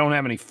don't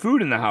have any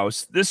food in the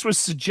house. This was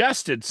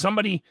suggested.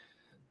 Somebody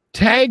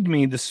tagged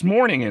me this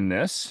morning in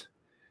this,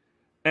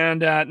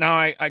 and now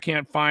I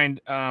can't find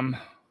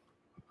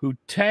who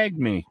tagged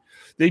me.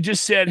 They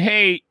just said,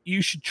 hey,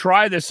 you should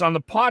try this on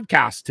the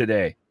podcast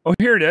today. Oh,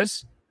 here it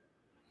is.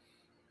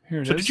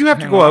 Here it is. Did you have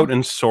to go out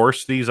and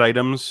source these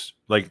items,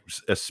 like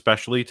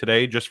especially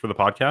today, just for the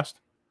podcast?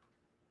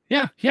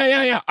 Yeah.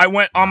 I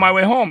went on my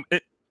way home.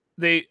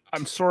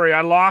 I'm sorry,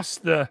 I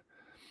lost the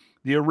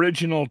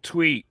original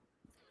tweet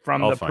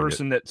from the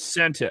person that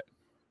sent it.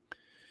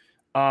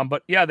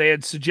 But yeah, they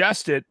had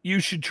suggested you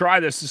should try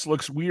this. This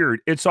looks weird.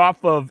 It's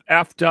off of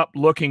effed up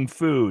looking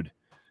food.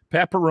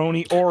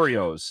 Pepperoni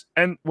Oreos.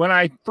 And when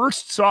I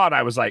first saw it,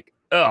 I was like,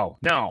 oh,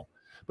 no.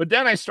 But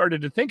then I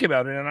started to think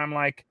about it, and I'm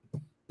like,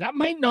 that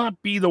might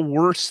not be the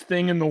worst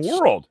thing in the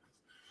world.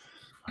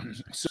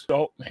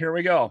 So here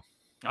we go. All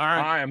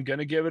right. I am going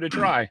to give it a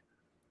try.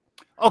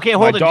 Okay,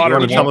 hold it. You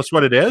want to tell us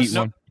what it is?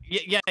 No,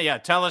 yeah.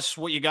 Tell us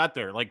what you got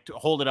there. Like,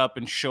 hold it up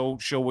and show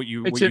what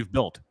you've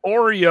built.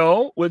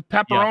 Oreo with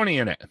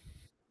pepperoni in it.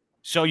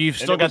 So you've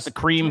still got the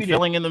cream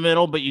filling in the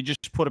middle, but you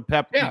just put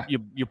a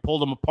you pull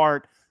them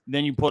apart.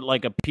 Then you put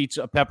like a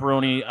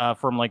pepperoni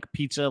from like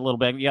pizza, a little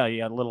bag. Yeah,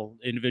 a little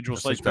individual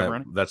sliced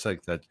pepperoni. That's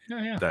like that.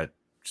 That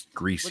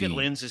greasy Look at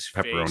Linz's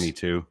pepperoni face.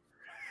 Too.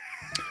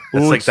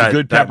 It's like that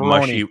good pepperoni.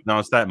 Mushy, no,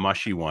 it's that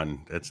mushy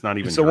one. It's not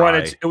even. It's the one.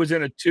 It was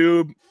in a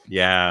tube.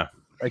 Yeah,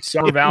 like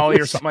Summer Valley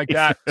or something like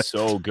that.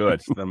 So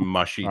good. The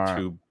mushy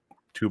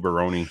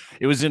tuberoni.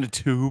 It was in a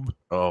tube.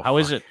 Oh, how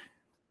is it?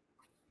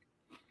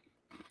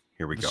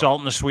 Here we go. The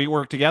salt and the sweet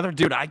work together,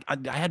 dude. I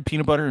had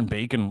peanut butter and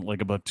bacon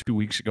like about 2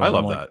 weeks ago. I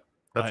love that.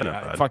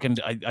 That's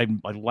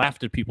I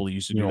laughed at people that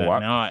used to do that. What?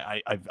 Now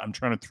I'm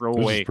trying to throw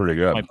away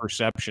my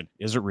perception.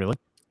 Is it really?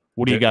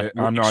 What do you got?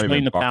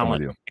 Explain the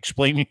palate.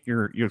 Explain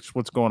your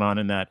what's going on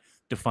in that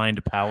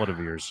defined palate of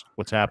yours.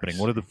 What's happening?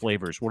 What are the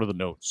flavors? What are the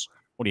notes?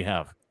 What do you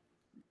have?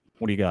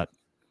 What do you got?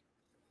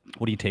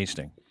 What are you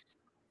tasting?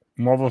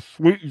 Well, the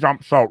sweet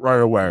jumps out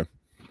right away.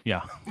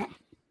 Yeah.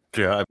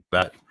 Yeah, I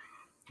bet.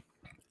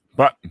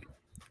 But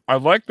I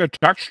like the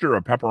texture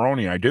of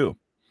pepperoni. I do.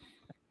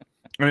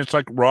 And it's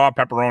like raw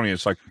pepperoni.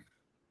 It's like,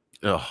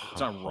 it's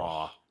not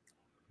raw.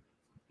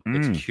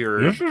 It's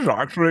cured. This is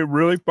actually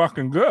really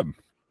fucking good.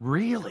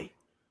 Really?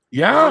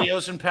 Yeah.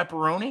 Oreos and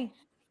pepperoni?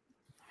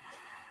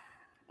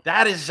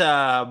 That is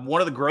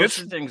one of the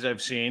grosser things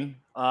I've seen.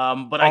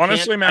 But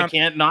honestly, I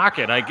can't knock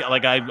it.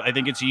 I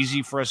think it's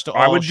easy for us to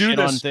all shit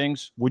on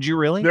things. Would you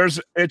really?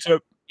 It's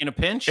in a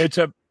pinch? It's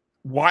a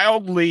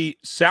wildly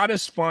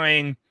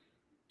satisfying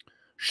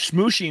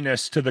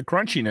smooshiness to the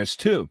crunchiness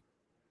too.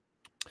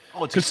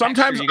 Oh, it's because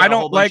sometimes I don't a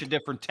whole like bunch of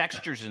different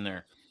textures in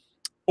there.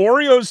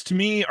 Oreos to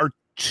me are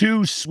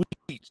too sweet.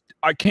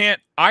 I can't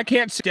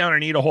sit down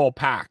and eat a whole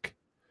pack,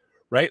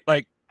 right?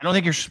 Like I don't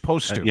think you're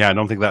supposed to. Yeah, I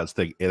don't think that's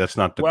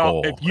not the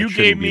goal. If you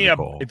gave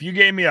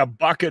me a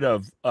bucket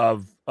of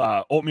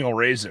oatmeal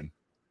raisin,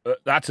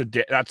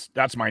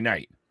 that's my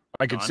night.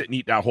 I could sit and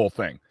eat that whole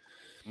thing.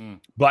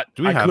 But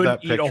do we have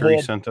that picture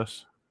he sent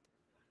us?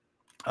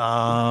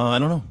 I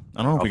don't know.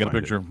 I don't know if we got a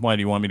picture. Why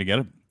do you want me to get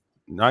it?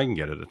 No, I can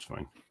get it. It's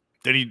fine.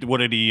 Did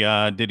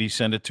he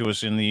send it to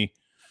us in the?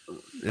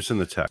 It's in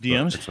the text.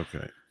 DMs. It's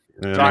okay.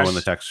 No, in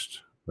the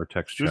text or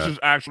text chat. This is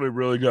actually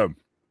really good.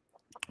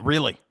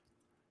 Really?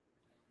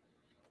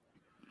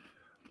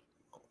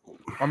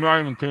 I'm not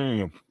even kidding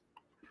you.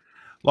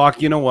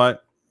 Locke, you know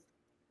what?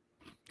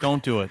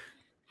 Don't do it.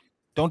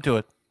 Don't do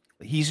it.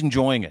 He's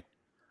enjoying it.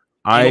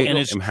 And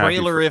as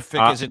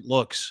trailerific as it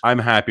looks. I'm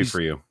happy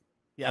for you.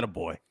 Yeah,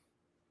 boy.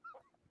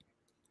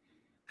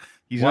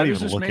 He's Why not does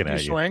even this looking make you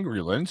at so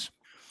angry, Linz?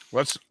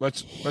 Let's.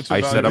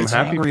 I said I'm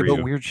happy angry for about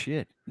you. weird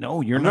shit.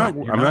 No, you're I'm not.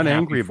 not. You're I'm not happy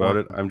angry for about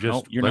it. I'm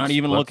just. you're not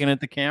even looking at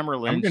the camera,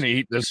 Linz. I'm going to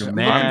eat this. You're I'm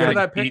mad. going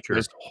that to eat picture.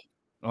 this.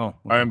 Oh,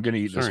 I'm going to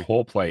eat this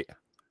whole plate.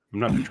 I'm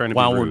not trying to.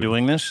 While be we're rude.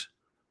 doing this,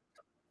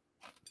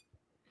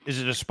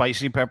 is it a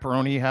spicy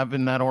pepperoni you have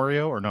in that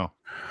Oreo or no?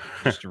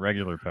 Just a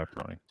regular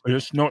pepperoni.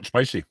 It's not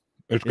spicy.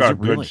 It's Is got it a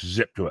good really?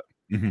 zip to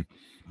it.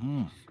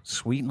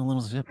 Sweet and a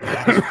little zip.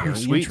 That is very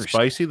Sweet, interesting.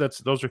 spicy.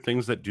 Those are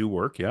things that do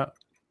work. Yeah.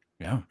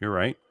 Yeah. You're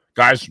right.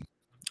 Guys,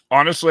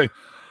 honestly,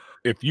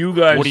 if you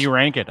guys... What do you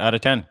rank it out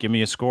of 10? Give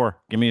me a score.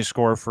 Give me a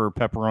score for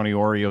pepperoni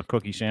Oreo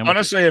cookie sandwich.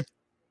 Honestly,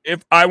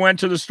 if I went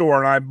to the store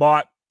and I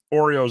bought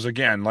Oreos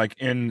again, like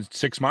in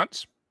 6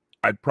 months,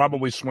 I'd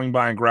probably swing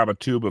by and grab a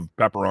tube of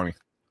pepperoni.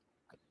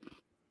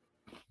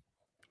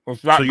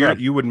 So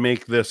you would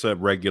make this a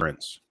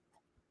regularance.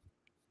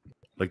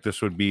 Like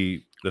this would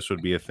be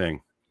a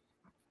thing.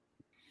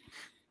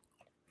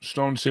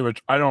 Stone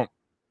Sewage, I don't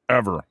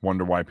ever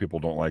wonder why people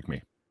don't like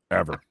me.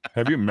 Ever.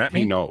 Have you met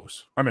me? He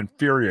knows. I'm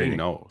infuriating. He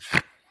knows.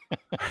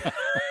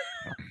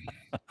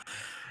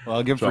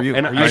 Well, good for you.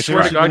 And Are you I swear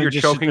to seriously God, gonna you're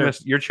just sit choking there-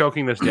 this. You're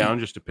choking this down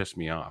just to piss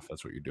me off.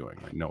 That's what you're doing.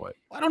 I know it.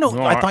 I don't know.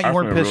 No, I thought you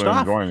weren't actually pissed really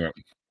off. enjoying it.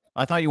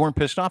 I thought you weren't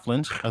pissed off,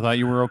 Linz. I thought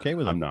you were okay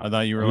with it. I'm not. I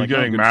thought you were You're like,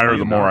 getting good madder for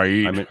the you. more I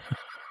eat.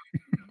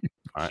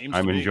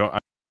 I'm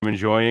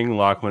enjoying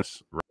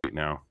Lachlan's right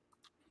now.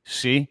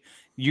 See,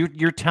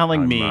 you're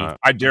telling me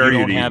I dare you you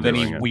don't to have eat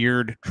any doing it.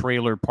 weird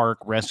trailer park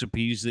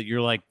recipes that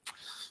you're like,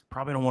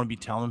 probably don't want to be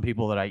telling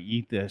people that I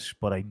eat this,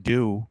 but I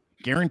do.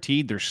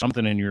 Guaranteed, there's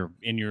something in your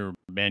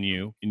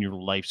menu, in your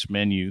life's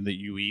menu that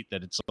you eat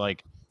that it's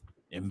like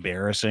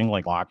embarrassing,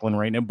 like Lachlan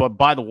right now. But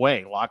by the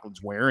way,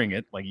 Lachlan's wearing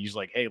it. Like he's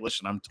like, hey,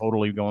 listen, I'm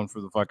totally going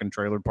for the fucking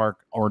trailer park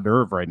hors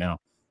d'oeuvre right now.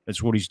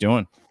 That's what he's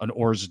doing. An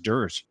hors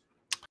d'oeuvres.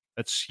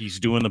 He's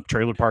doing the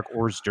trailer park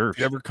hors d'oeuvres. If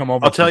you ever come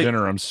over I'll for tell you,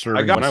 dinner, I'm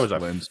serving when I was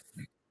Linz.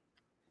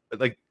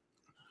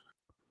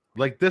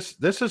 like this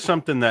is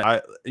something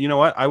that you know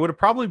what, I would have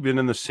probably been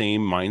in the same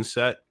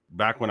mindset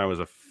back when I was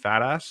a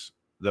fat ass,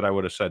 that I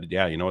would have said,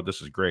 yeah, you know what,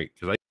 this is great,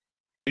 because I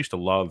used to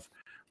love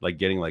like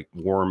getting like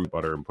warm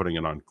butter and putting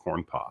it on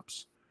corn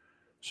pops.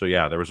 So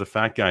yeah, there was a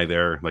fat guy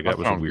there. Like that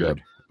was a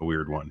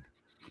weird one.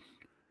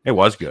 It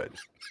was good,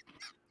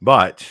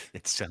 but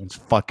it sounds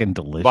fucking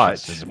delicious.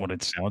 But is what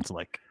it sounds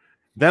like.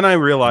 Then I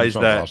realized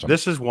that awesome.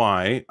 this is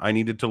why I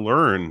needed to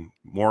learn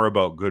more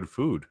about good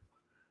food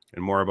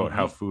and more about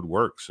how food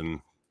works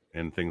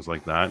and things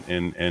like that,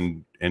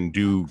 and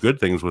do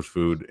good things with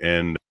food,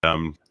 and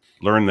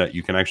learn that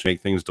you can actually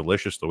make things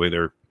delicious the way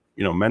they're,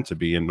 you know, meant to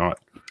be, and not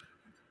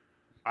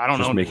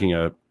just making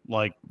a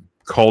like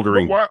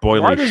cauldering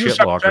boiling why does shit this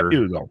upset locker.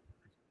 you, though?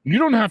 You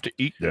don't have to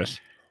eat this.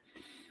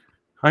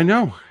 I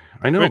know,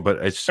 Wait, but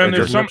it's. and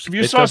It if doesn't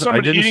you saw someone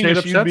I didn't eating say it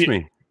this, you'd upsets be-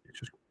 me.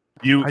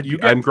 I'm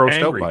I'm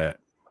grossed out by it.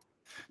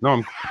 No,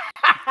 I'm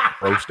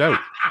grossed out.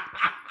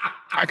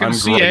 I can I'm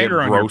see it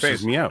anger on your grosses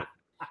face. me out.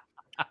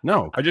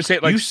 No, I just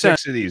ate like You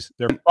 6 of these.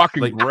 They're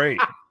fucking like- great.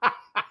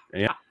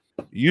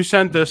 you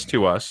sent this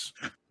to us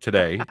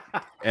today,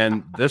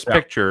 and this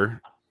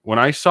picture, when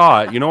I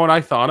saw it, you know what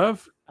I thought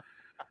of?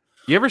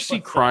 You ever see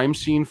crime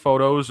scene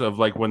photos of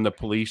like when the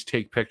police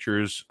take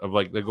pictures of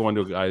like they go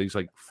into a guy, he's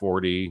like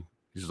 40,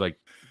 he's like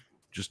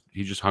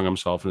he just hung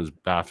himself in his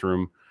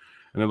bathroom,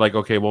 and they're like,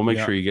 okay, well, make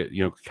sure you get,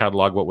 you know,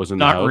 catalog what was in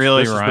the not house.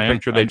 really, This is Ryan. the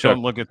picture they took.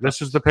 Look at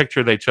This is the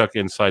picture they took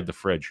inside the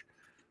fridge.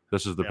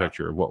 This is the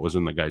picture of what was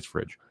in the guy's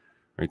fridge,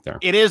 right there.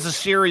 It is a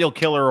serial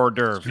killer hors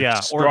d'oeuvre, yeah,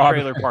 or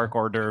Strawberry. trailer park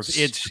hors d'oeuvre.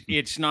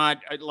 It's not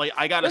like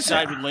I got to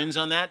side with Linz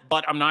on that,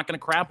 but I'm not going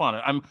to crap on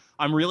it.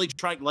 I'm really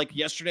trying. Like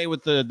yesterday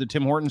with the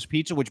Tim Hortons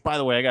pizza, which by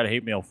the way I got a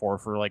hate mail for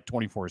like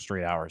 24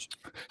 straight hours.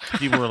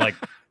 People were like,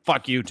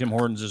 "Fuck you, Tim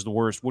Hortons is the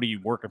worst. What are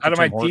you working for?" How do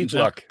Tim my Hortons teeth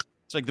now?" look?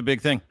 It's like the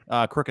big thing,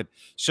 crooked.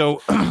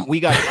 So we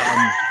got.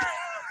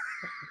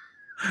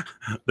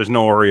 There's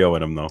no Oreo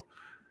in them though.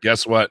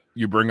 Guess what?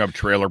 You bring up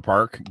trailer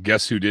park.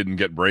 Guess who didn't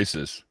get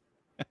braces?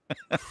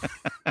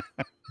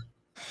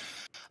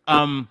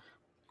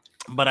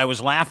 But I was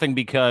laughing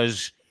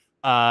because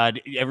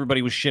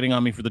everybody was shitting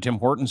on me for the Tim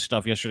Hortons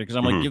stuff yesterday, because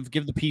I'm like,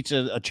 give the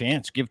pizza a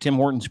chance. Give Tim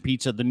Hortons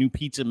pizza, the new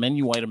pizza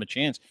menu item, a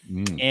chance.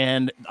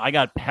 And I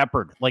got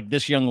peppered. Like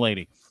this young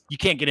lady, you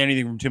can't get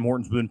anything from Tim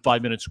Hortons within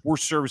 5 minutes.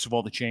 Worst service of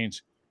all the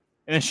chains.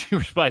 And then she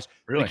replies,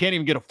 Really? They can't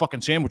even get a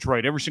fucking sandwich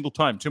right every single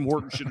time. Tim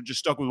Hortons should have just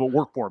stuck with what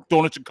worked for them.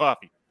 Donuts and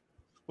coffee.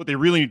 What they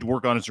really need to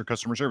work on is their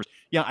customer service.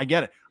 Yeah, I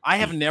get it. I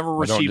have never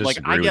received, like,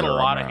 I get a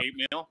lot of hate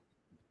mail.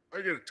 I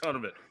get a ton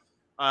of it.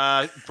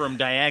 From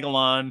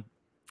Diagolon,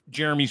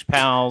 Jeremy's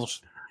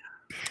pals.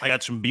 I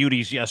got some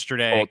beauties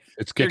yesterday. Oh,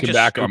 it's kicking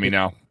back on me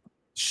now.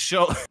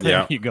 So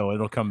there you go.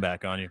 It'll come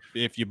back on you.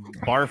 If you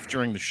barf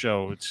during the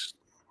show,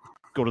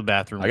 go to the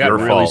bathroom. I got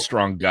really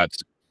strong guts.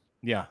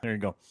 Yeah, there you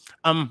go.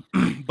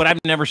 But I've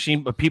never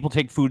seen people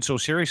take food so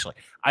seriously.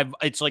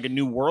 It's like a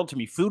new world to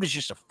me. Food is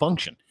just a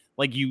function.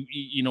 Like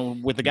you know,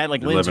 with a guy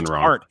like Lynn's, it's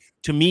art.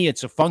 To me,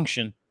 it's a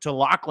function. To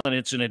Lachlan,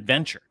 it's an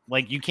adventure.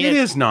 Like you can't. It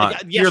is not.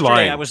 Like, You're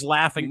lying. I was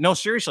laughing. No,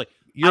 seriously.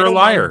 You're a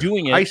liar.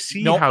 Doing it. I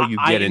see how you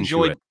get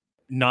into it.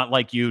 Not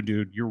like you,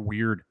 dude. You're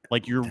weird.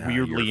 Like you're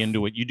weirdly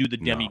into it. You do the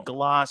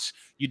demi-glace,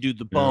 you do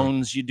the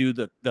bones, you do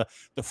the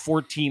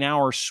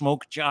 14-hour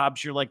smoke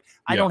jobs. You're like,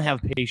 I don't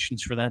have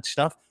patience for that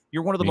stuff.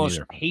 You're one of the most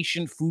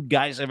patient food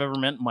guys I've ever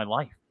met in my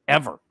life.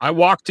 Ever. I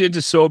walked into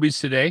Sobeys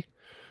today,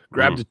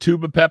 grabbed a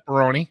tube of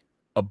pepperoni,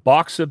 a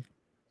box of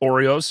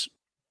Oreos,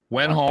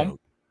 went home,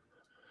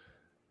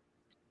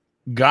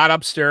 got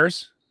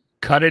upstairs,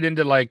 cut it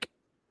into like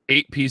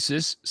 8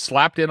 pieces,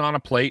 slapped it on a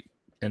plate,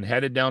 and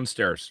headed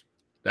downstairs.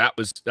 That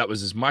was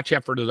as much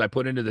effort as I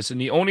put into this.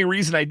 And the only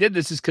reason I did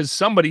this is because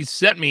somebody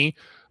sent me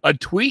a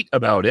tweet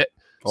about it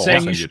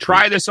saying you should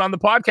try this on the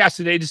podcast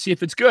today to see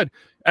if it's good.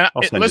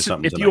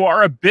 Listen, if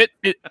you're a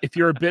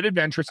bit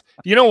adventurous,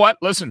 you know what?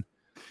 Listen,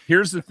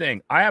 here's the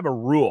thing. I have a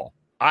rule.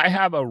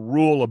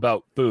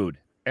 About food,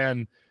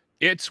 and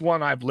it's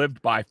one I've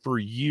lived by for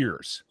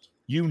years.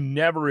 You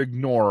never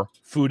ignore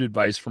food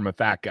advice from a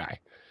fat guy.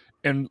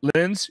 And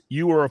Linz,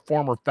 you are a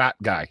former fat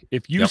guy.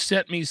 If you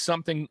sent me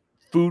something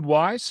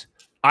food-wise,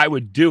 I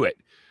would do it.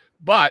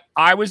 But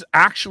I was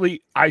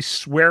actually, I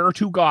swear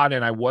to God,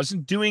 and I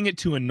wasn't doing it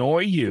to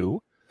annoy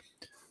you,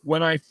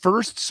 when I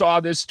first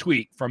saw this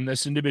tweet from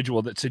this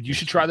individual that said, you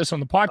should try this on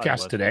the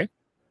podcast today,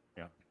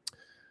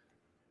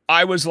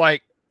 I was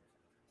like,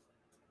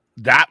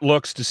 that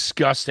looks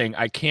disgusting.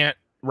 I can't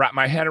wrap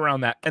my head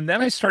around that. And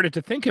then I started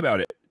to think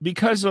about it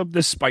because of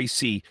the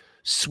spicy,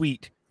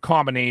 sweet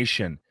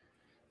combination.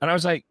 And I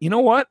was like, you know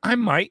what? I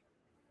might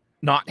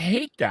not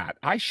hate that.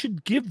 I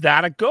should give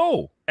that a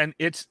go. And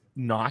it's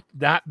not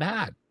that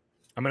bad.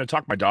 I'm going to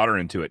talk my daughter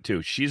into it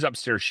too. She's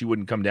upstairs. She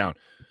wouldn't come down.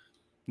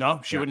 No,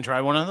 she wouldn't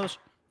try one of those.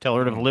 Tell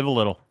her to live a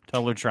little.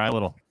 Tell her to try a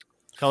little.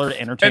 Tell her to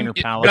entertain her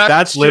palate.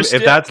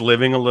 If that's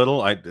living a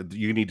little,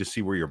 you need to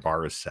see where your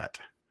bar is set.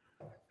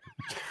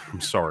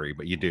 I'm sorry,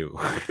 but you do.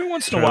 Every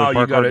once in a while,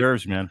 you got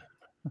nerves, man.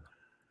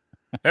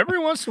 Every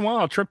once in a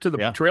while, a trip to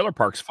the trailer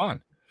park's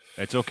fun.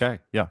 It's okay.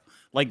 Yeah.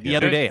 Like the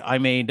other day, I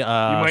made you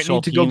might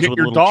need to go get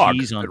your dog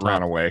cheese on that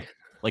ran away.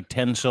 Like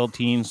 10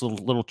 saltines,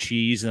 little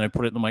cheese, and I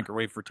put it in the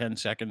microwave for 10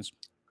 seconds,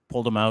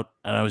 pulled them out,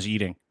 and I was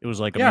eating. It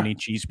was like a mini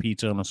cheese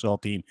pizza on a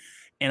saltine.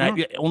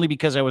 And only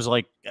because I was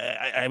like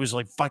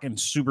fucking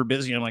super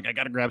busy. I'm like, I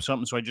got to grab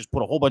something. So I just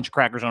put a whole bunch of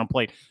crackers on a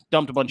plate,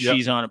 dumped a bunch of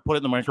cheese on it, put it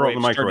in the microwave. Throw it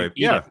in the microwave.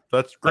 Yeah,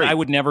 that's great. But I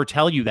would never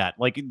tell you that.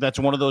 Like, that's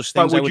one of those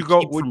things I would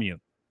keep from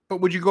you.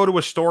 But would you go to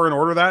a store and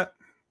order that?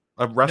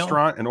 A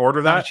restaurant and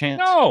order that?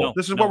 No.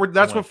 This is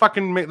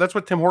that's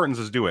what Tim Hortons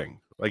is doing.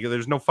 Like,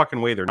 there's no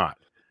fucking way they're not.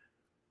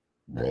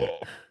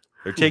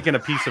 They're taking a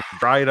piece of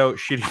dried out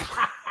shitty.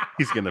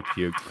 He's gonna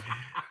puke.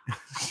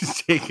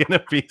 He's taking a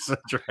piece of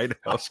dried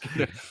out.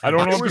 I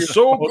don't know if you're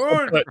so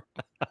good.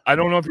 I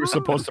don't know if you're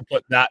supposed to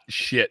put that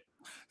shit,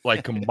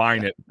 like,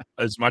 combine it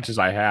as much as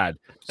I had.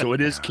 So it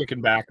is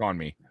kicking back on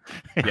me.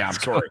 Yeah, I'm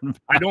sorry.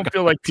 I don't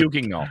feel like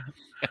puking though.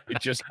 It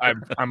just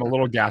I'm a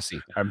little gassy.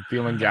 I'm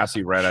feeling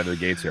gassy right out of the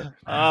gates here.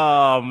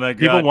 Oh my god!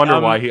 People wonder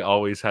why he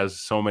always has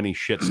so many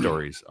shit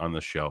stories on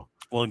the show.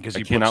 Well, because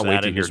he cannot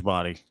wait to hear his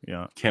body.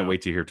 Yeah, can't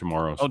wait to hear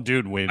tomorrow's. Oh,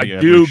 dude,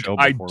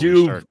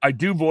 I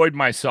do void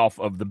myself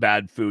of the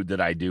bad food that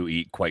I do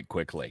eat quite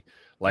quickly.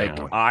 Like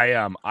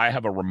I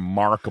have a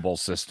remarkable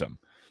system.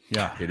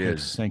 Yeah, it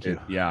is. Thank you.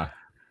 Yeah.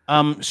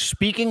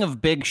 Speaking of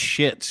big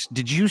shits,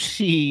 did you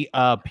see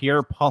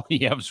Pierre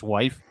Poilievre's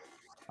wife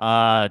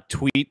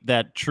tweet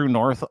that True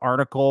North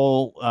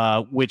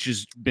article, which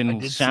has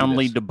been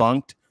soundly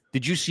debunked?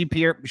 Did you see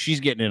Pierre? She's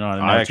getting in on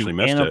it. I actually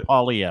missed Ana it.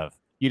 Poilievre.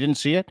 You didn't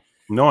see it?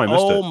 No, I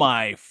missed it. Oh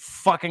my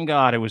fucking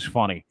god, it was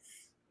funny.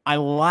 I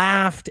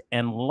laughed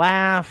and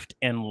laughed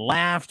and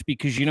laughed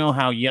because you know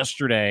how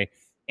yesterday,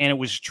 and it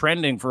was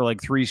trending for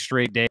like 3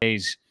 straight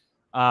days.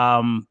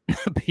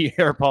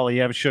 Pierre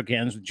Poilievre shook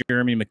hands with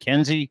Jeremy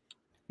Mackenzie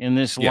in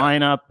this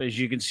lineup. As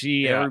you can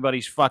see,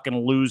 everybody's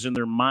fucking losing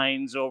their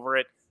minds over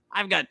it.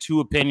 I've got 2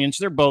 opinions.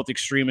 They're both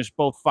extremists,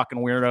 both fucking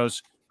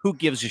weirdos. Who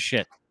gives a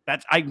shit?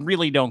 I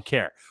really don't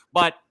care.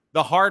 But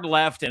the hard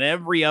left and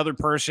every other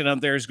person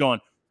out there is going,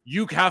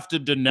 you have to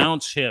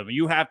denounce him.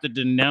 You have to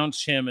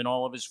denounce him and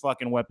all of his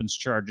fucking weapons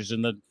charges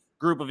and the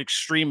group of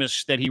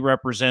extremists that he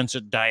represents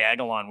at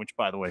Diagolon, which,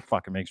 by the way,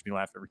 fucking makes me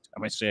laugh every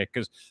time I say it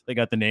because they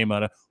got the name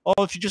out of,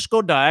 if you just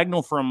go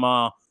diagonal from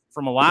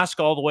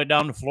Alaska all the way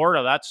down to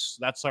Florida,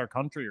 that's our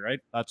country, right?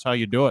 That's how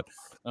you do it.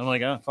 I'm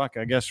like, oh, fuck,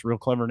 I guess, real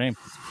clever name.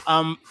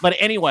 But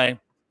anyway,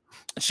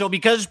 so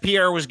because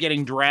Pierre was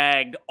getting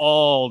dragged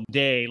all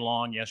day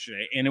long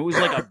yesterday, and it was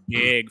like a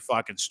big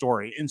fucking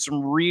story, and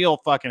some real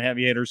fucking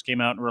heavy hitters came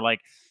out and were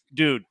like,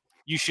 dude,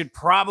 you should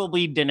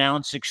probably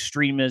denounce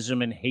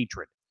extremism and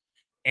hatred.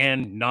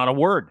 And not a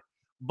word.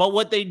 But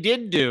what they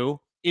did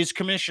do is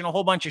commission a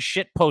whole bunch of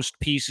shit post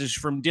pieces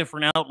from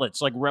different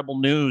outlets like Rebel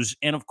News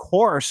and, of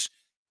course,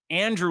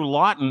 Andrew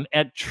Lawton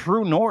at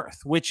True North,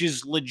 which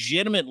is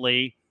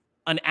legitimately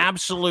an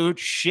absolute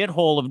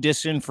shithole of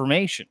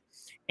disinformation.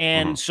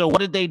 And so what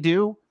did they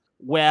do?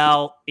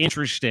 Well,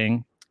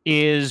 interesting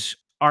is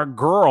our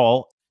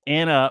girl,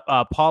 Ana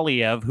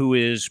Poilievre, who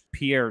is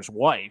Pierre's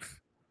wife.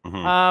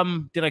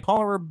 Did I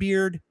call her a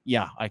beard?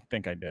 Yeah, I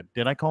think I did.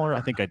 Did I call her?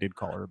 I think I did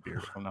call her a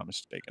beard, if I'm not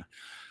mistaken.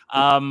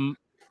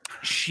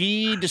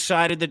 She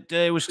decided that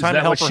it was time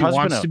to help her husband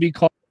wants out. to be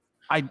called?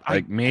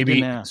 I maybe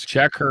didn't ask.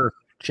 check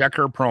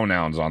her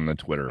pronouns on the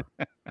Twitter.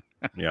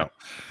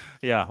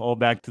 Yeah. All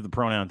back to the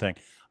pronoun thing.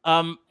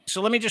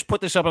 So let me just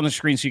put this up on the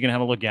screen so you can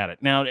have a look at it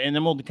now, and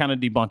then we'll kind of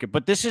debunk it.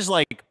 But this is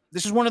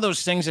one of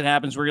those things that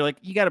happens where you're like,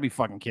 you got to be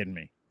fucking kidding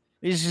me.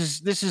 This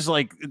is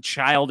like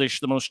childish,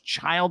 the most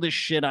childish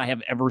shit I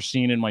have ever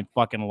seen in my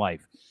fucking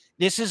life.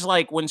 This is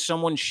like when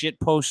someone shit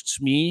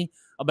posts me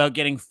about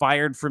getting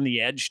fired from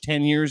The Edge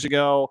 10 years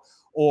ago,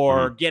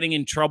 or getting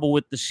in trouble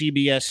with the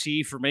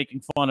CBSC for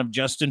making fun of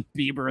Justin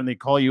Bieber and they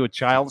call you a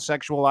child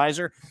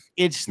sexualizer.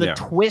 It's the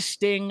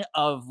twisting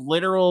of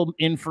literal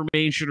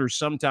information, or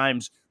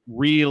sometimes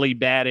really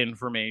bad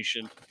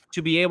information,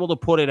 to be able to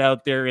put it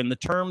out there in the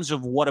terms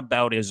of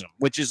whataboutism,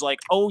 which is like,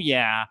 oh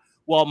yeah,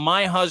 well,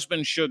 my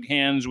husband shook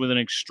hands with an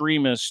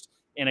extremist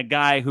and a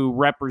guy who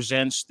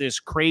represents this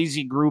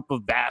crazy group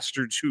of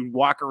bastards who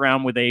walk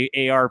around with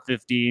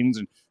AR-15s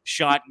and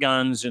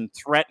shotguns and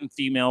threaten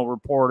female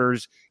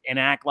reporters and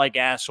act like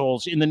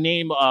assholes in the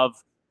name of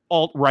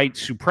alt-right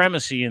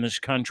supremacy in this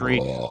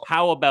country.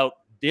 How about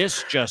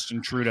this,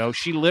 Justin Trudeau?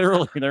 She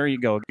literally, there you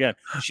go again.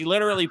 She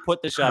literally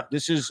put this up.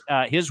 This is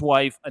his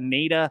wife,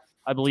 Anita,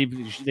 I believe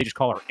they just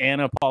call her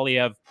Ana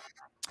Poilievre.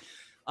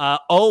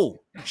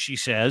 She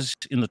says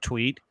in the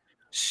tweet,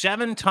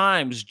 7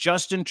 times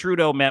Justin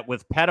Trudeau met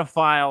with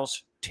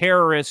pedophiles,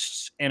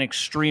 terrorists, and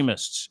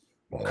extremists,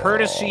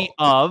 courtesy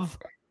of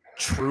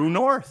True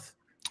North.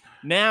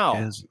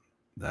 Now,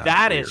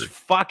 that is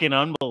fucking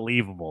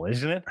unbelievable,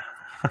 isn't it?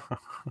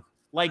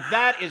 Like,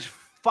 that is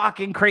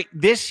fucking crazy.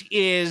 This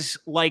is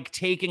like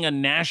taking a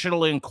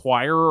National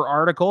Enquirer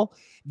article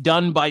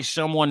done by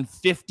someone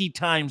 50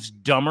 times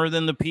dumber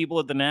than the people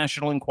at the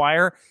National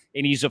Enquirer,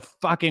 and he's a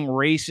fucking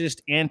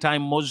racist,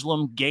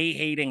 anti-Muslim,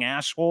 gay-hating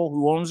asshole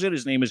who owns it.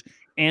 His name is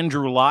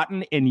Andrew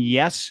Lawton, and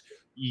yes,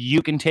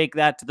 you can take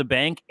that to the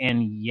bank,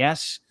 and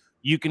yes,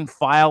 you can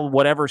file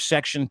whatever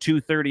section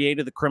 238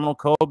 of the criminal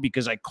code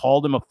because I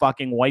called him a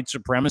fucking white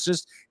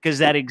supremacist, because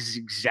that is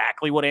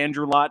exactly what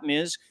Andrew Lawton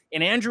is.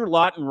 And Andrew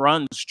Lawton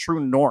runs True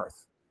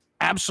North,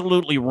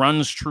 absolutely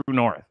runs True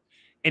North.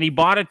 And he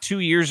bought it 2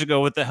 years ago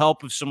with the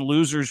help of some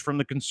losers from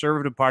the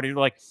Conservative Party. They're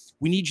like,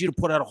 we need you to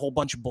put out a whole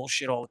bunch of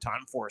bullshit all the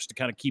time for us to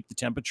kind of keep the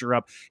temperature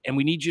up. And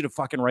we need you to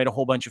fucking write a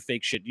whole bunch of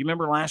fake shit. Do you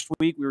remember last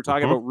week we were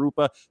talking about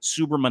Rupa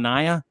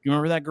Subramanian? Do you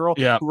remember that girl?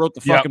 Yeah. Who wrote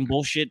the fucking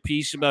bullshit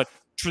piece about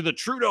the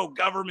Trudeau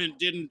government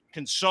didn't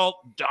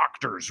consult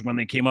doctors when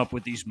they came up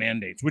with these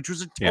mandates, which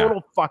was a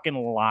total fucking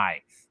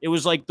lie. It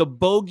was like the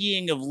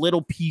bogeying of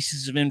little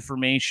pieces of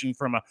information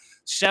from a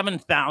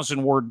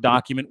 7,000 word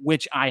document,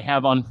 which I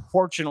have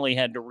unfortunately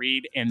had to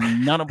read,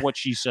 and none of what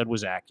she said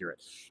was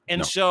accurate.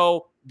 And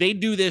so they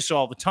do this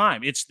all the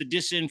time. It's the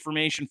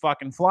disinformation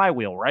fucking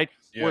flywheel, right?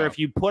 Yeah. Where if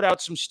you put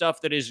out some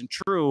stuff that isn't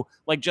true,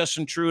 like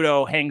Justin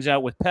Trudeau hangs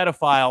out with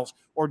pedophiles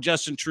or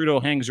Justin Trudeau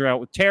hangs out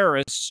with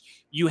terrorists,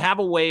 you have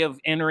a way of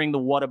entering the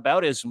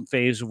whataboutism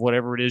phase of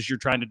whatever it is you're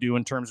trying to do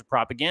in terms of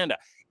propaganda.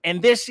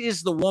 And this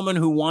is the woman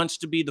who wants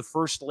to be the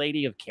first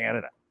lady of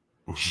Canada.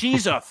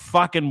 She's a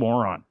fucking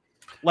moron,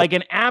 like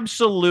an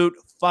absolute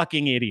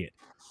fucking idiot.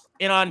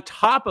 And on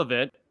top of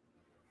it,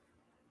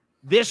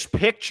 this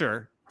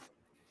picture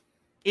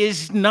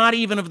is not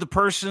even of the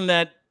person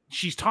that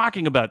she's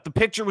talking about. The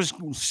picture was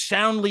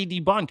soundly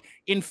debunked.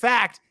 In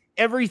fact,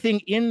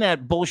 everything in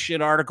that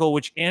bullshit article,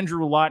 which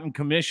Andrew Lawton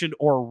commissioned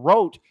or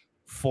wrote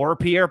for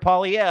Pierre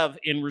Poilievre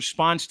in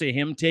response to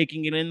him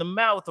taking it in the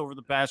mouth over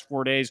the past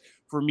 4 days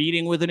for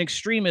meeting with an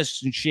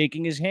extremist and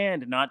shaking his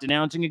hand and not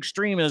denouncing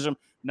extremism,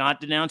 not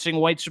denouncing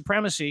white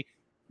supremacy,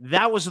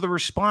 that was the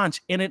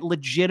response. And it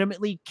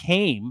legitimately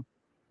came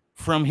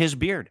from his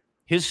beard,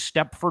 his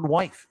Stepford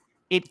wife.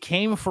 It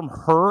came from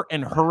her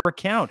and her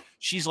account.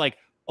 She's like,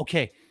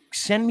 okay,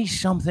 send me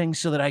something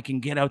so that I can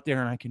get out there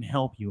and I can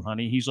help you,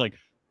 honey. He's like,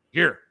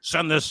 here,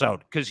 send this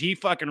out. Because he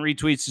fucking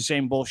retweets the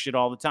same bullshit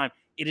all the time.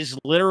 It is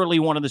literally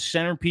one of the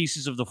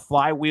centerpieces of the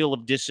flywheel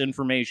of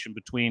disinformation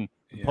between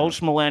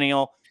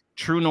Post-Millennial,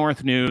 True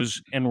North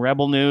News, and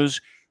Rebel News.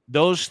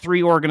 Those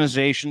 3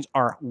 organizations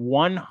are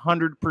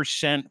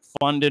 100%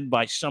 funded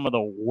by some of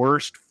the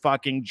worst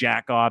fucking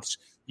jackoffs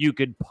you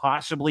could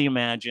possibly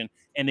imagine.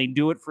 And they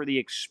do it for the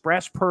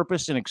express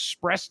purpose and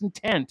express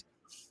intent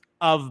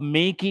of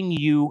making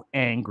you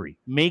angry,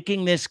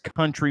 making this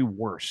country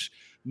worse,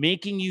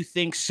 making you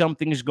think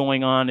something's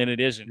going on and it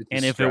isn't.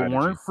 And if it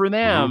weren't for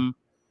them,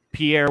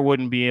 Pierre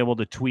wouldn't be able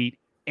to tweet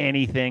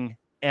anything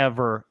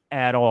ever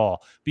at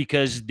all,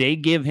 because they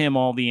give him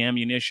all the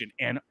ammunition,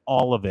 and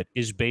all of it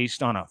is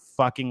based on a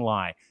fucking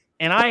lie.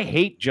 And I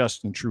hate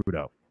Justin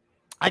Trudeau.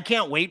 I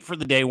can't wait for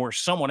the day where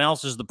someone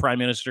else is the prime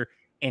minister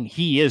and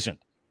he isn't.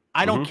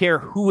 I don't care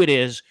who it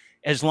is,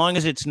 as long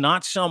as it's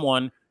not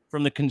someone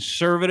from the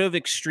conservative,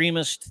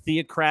 extremist,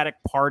 theocratic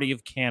party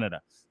of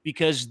Canada,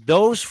 because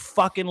those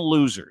fucking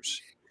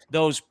losers,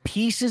 those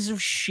pieces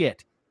of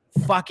shit,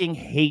 fucking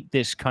hate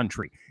this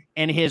country.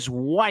 And his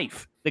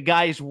wife, the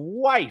guy's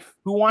wife,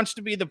 who wants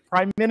to be the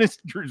prime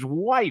minister's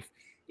wife,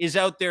 is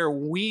out there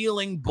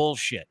wheeling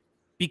bullshit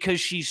because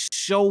she's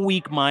so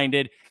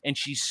weak-minded and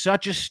she's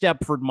such a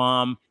Stepford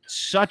mom,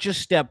 such a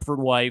Stepford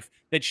wife,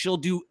 that she'll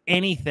do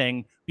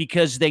anything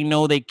because they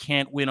know they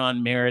can't win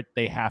on merit.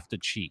 They have to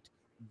cheat.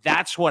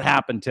 That's what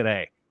happened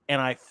today.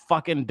 And I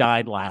fucking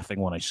died laughing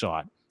when I saw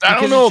it. I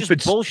don't know if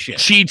it's bullshit.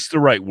 Cheat's the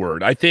right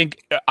word. I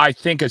think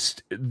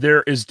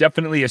there is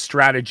definitely a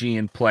strategy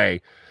in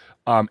play,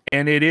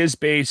 and it is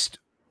based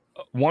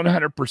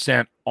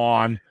 100%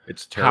 on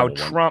how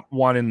Trump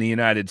won in the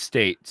United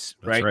States.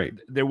 Right?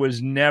 There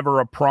was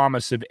never a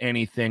promise of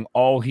anything.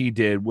 All he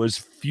did was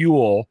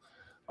fuel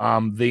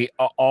the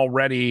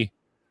already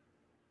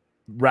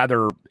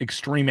rather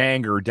extreme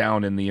anger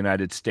down in the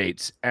United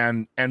States,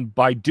 and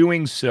by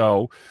doing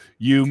so,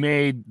 you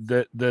made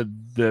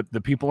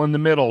the people in the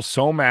middle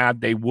so mad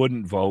they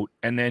wouldn't vote,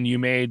 and then you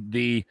made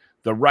the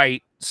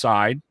right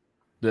side,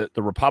 the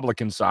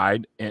Republican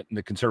side and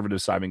the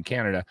conservative side in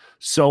Canada,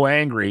 so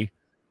angry,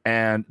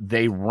 and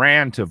they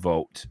ran to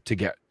vote to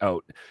get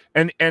out.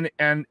 And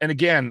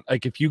again,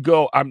 like, if you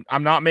go,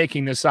 I'm not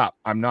making this up.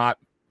 I'm not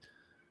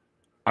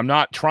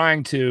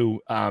trying to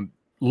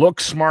look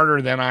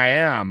smarter than I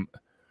am.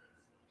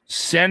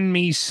 Send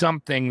me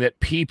something that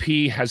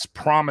PP has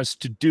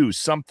promised to do,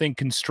 something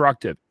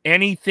constructive,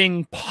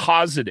 anything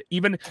positive,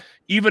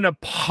 even a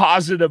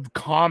positive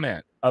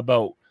comment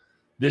about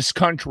this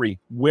country,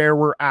 where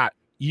we're at.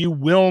 You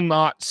will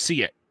not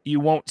see it. You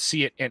won't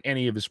see it in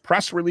any of his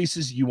press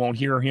releases. You won't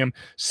hear him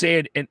say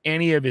it in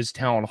any of his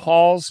town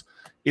halls.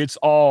 It's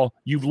all,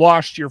 you've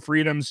lost your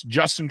freedoms.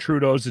 Justin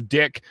Trudeau's a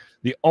dick.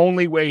 The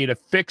only way to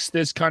fix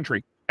this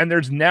country, and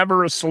there's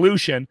never a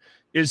solution,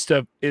 is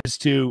to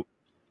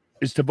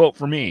vote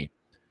for me.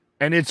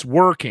 And it's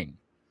working.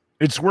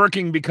 It's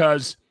working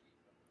because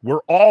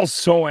we're all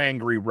so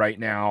angry right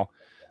now,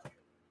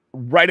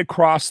 right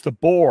across the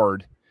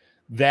board,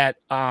 that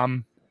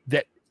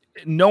that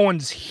no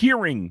one's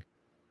hearing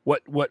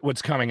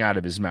what's coming out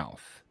of his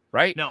mouth,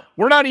 right? No.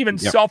 We're not even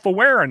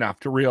self-aware enough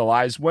to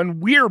realize when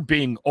we're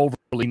being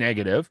overly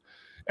negative,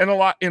 and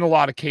in a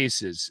lot of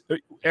cases.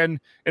 And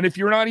if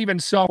you're not even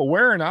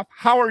self-aware enough,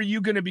 how are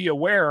you going to be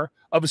aware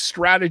of a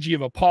strategy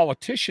of a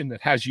politician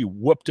that has you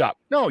whooped up?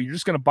 No, you're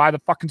just going to buy the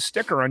fucking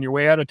sticker on your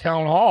way out of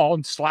town hall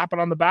and slap it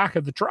on the back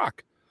of the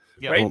truck.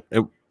 Yeah. Right?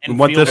 And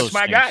what this, that's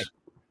my guy.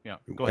 Yeah.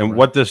 Go ahead, and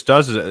what this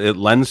does is it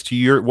lends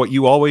to what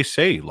you always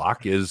say,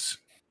 Locke, is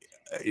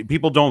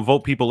people don't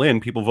vote people in,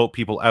 people vote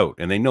people out.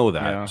 And they know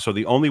that. Yeah. So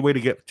the only way to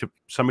get to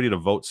somebody to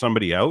vote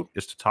somebody out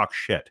is to talk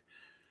shit.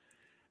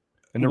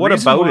 And what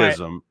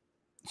aboutism?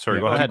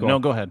 Sorry, go ahead. No,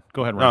 go ahead.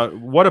 Go ahead.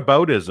 What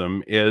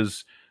aboutism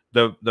is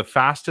the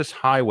fastest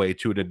highway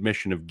to an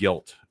admission of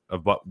guilt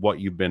of what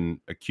you've been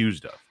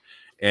accused of,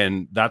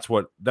 and that's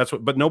what.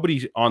 But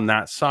nobody on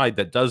that side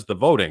that does the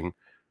voting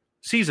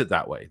sees it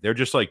that way. They're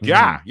just like,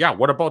 yeah.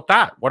 What about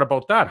that? What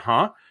about that?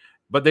 Huh?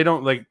 But they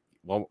don't like.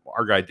 Well,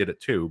 our guy did it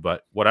too,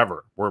 but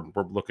whatever. We're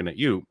looking at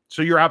you.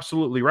 So you're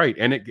absolutely right,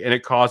 and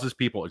it causes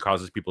people. It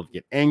causes people to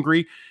get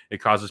angry. It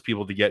causes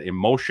people to get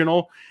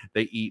emotional.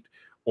 They eat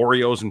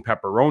Oreos and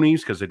pepperonis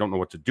because they don't know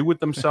what to do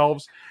with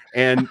themselves.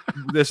 And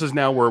this is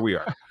now where we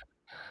are.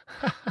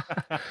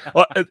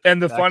 Well,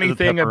 and the funny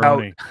thing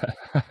about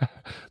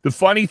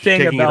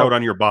taking it out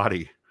on your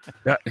body.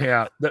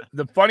 Yeah.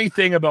 The funny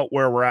thing about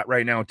where we're at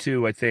right now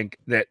too, I think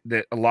that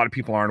a lot of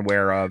people aren't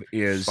aware of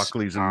is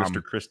Buckley's and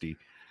Mr. Christie.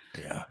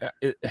 Yeah.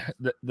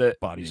 The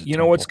body's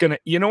what's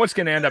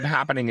gonna end up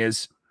happening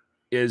is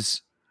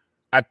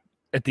at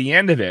the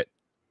end of it,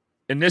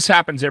 and this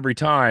happens every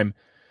time,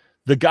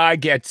 the guy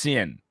gets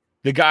in.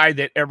 The guy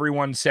that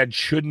everyone said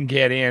shouldn't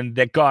get in,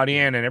 that got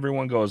in, and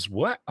everyone goes,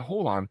 what?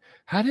 Hold on.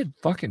 How did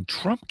fucking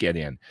Trump get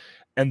in?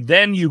 And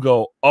then you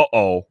go,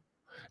 uh-oh.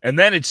 And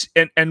then it's,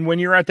 and when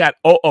you're at that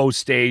uh-oh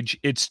stage,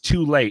 it's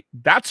too late.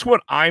 That's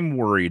what I'm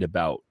worried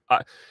about.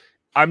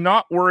 I'm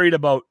not worried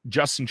about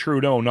Justin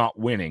Trudeau not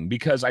winning,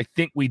 because I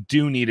think we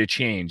do need a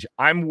change.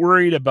 I'm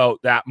worried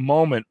about that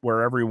moment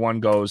where everyone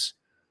goes,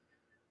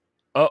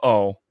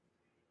 uh-oh.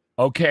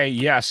 Okay,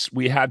 yes,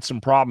 we had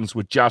some problems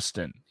with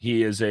Justin.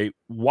 He is a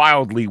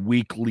wildly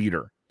weak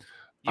leader.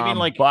 You mean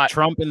like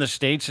Trump in the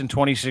States in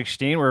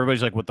 2016, where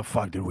everybody's like, what the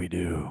fuck did we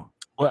do?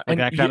 Well, like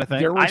that kind of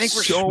thing. I think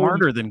we're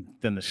smarter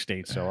than the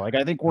States, though. Like,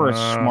 I think we're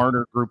a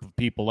smarter group of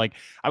people. Like,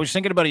 I was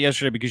thinking about it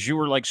yesterday because you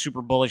were like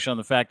super bullish on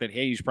the fact that,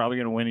 hey, he's probably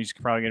going to win. He's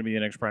probably going to be the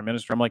next prime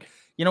minister. I'm like,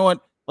 you know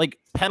what? Like,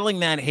 peddling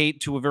that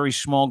hate to a very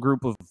small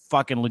group of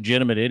fucking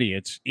legitimate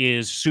idiots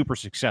is super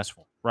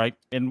successful, right?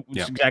 And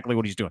it's exactly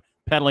what he's doing.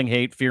 Peddling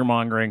hate,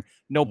 fear-mongering,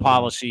 no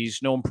policies,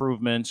 no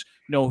improvements,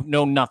 no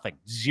nothing,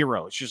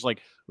 zero. It's just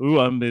like, ooh,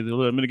 I'm going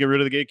to get rid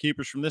of the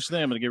gatekeepers from this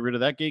thing. I'm going to get rid of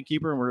that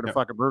gatekeeper, and we're going to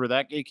fucking murder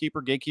that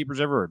gatekeeper. Gatekeepers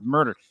everywhere.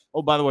 Murder.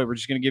 Oh, by the way, we're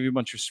just going to give you a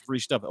bunch of free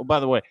stuff. Oh, by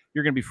the way,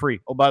 you're going to be free.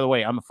 Oh, by the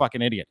way, I'm a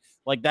fucking idiot.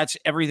 Like, that's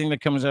everything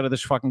that comes out of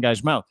this fucking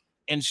guy's mouth.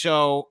 And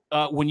so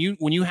when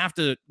you have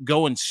to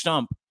go and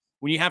stump,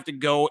 when you have to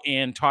go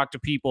and talk to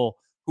people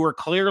who are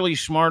clearly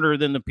smarter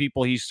than the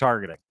people he's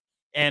targeting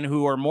and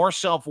who are more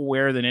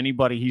self-aware than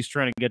anybody he's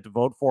trying to get to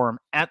vote for him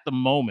at the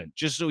moment,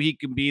 just so he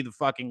can be the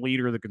fucking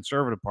leader of the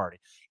Conservative Party,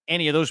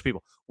 any of those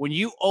people, when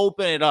you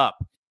open it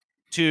up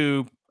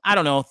to, I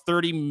don't know,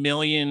 30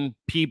 million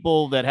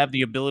people that have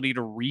the ability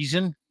to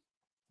reason,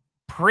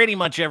 pretty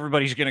much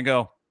everybody's going to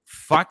go,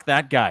 fuck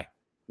that guy.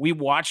 We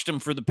watched him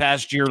for the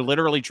past year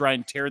literally try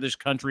and tear this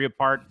country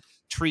apart,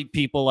 treat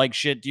people like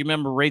shit. Do you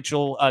remember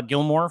Rachel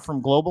Gilmore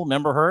from Global?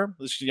 Remember her?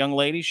 This young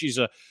lady. She's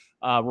a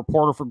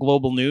reporter for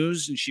Global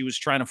News, and she was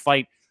trying to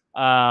fight,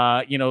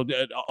 all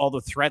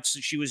the threats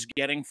that she was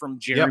getting from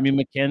Jeremy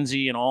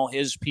Mackenzie and all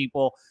his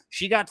people.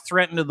 She got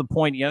threatened to the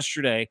point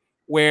yesterday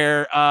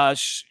where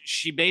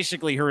she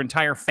basically, her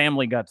entire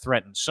family got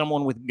threatened.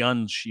 Someone with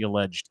guns, she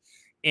alleged.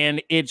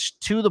 And it's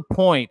to the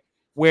point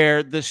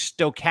where the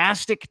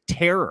stochastic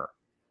terror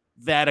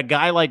that a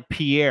guy like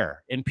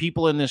Pierre and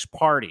people in this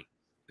party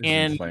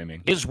and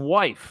his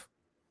wife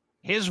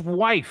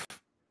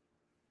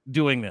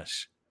doing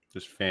this,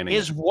 just fanning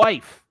his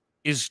wife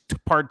is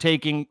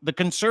partaking. The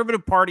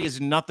Conservative Party is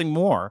nothing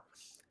more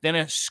than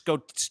a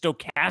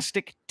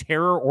stochastic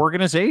terror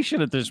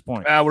organization at this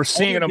point. We're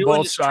seeing it on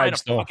both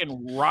sides, though.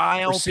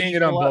 We're seeing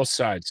it on both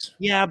sides.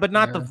 Yeah, but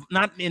not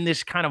in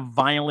this kind of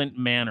violent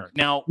manner.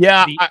 Now,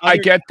 yeah, I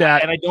get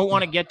that, and I don't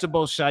want to get to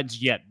both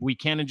sides yet. We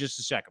can in just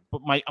a second.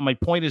 But my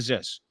point is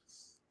this: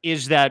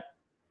 is that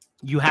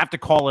you have to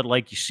call it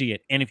like you see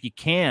it, and if you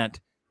can't,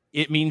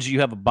 it means you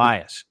have a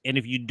bias. And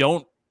if you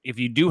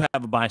do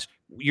have a bias,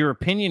 your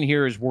opinion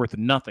here is worth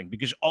nothing,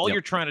 because all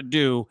you're trying to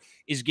do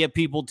is get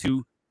people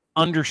to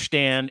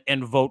understand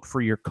and vote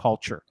for your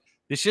culture.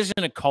 This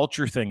isn't a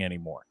culture thing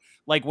anymore.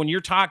 Like when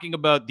you're talking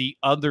about the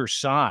other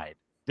side,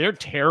 they're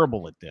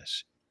terrible at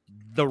this.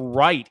 The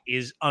right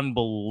is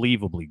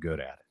unbelievably good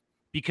at it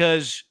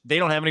because they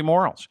don't have any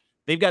morals.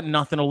 They've got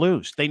nothing to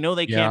lose. They know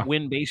they can't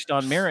win based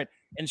on merit.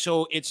 And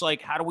so it's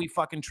like, how do we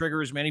fucking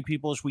trigger as many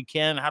people as we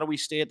can? How do we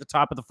stay at the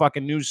top of the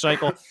fucking news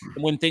cycle?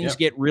 And when things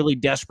get really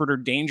desperate or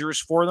dangerous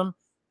for them,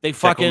 they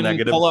fucking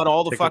pull out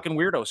all the fucking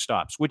weirdo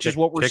stops, which is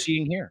what we're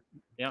seeing here.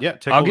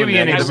 I'll give you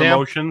an example.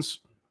 Emotions.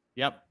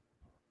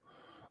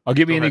 I'll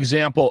give you an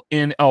example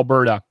in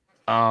Alberta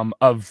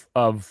of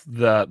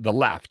the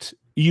left.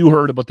 You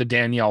heard about the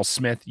Danielle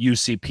Smith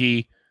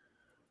UCP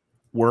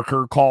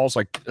worker calls,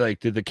 like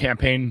the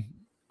campaign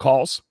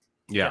calls.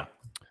 Yeah.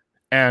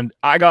 And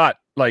I got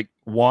like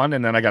one,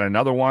 and then I got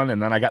another one,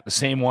 and then I got the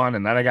same one,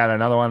 and then I got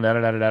another one,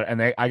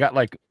 and I got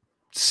like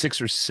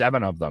 6 or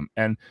 7 of them.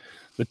 And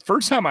the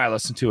first time I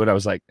listened to it, I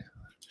was like,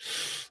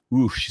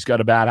 ooh, she's got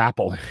a bad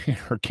apple in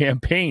her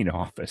campaign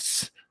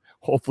office.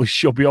 Hopefully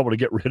she'll be able to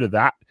get rid of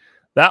that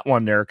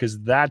one there, because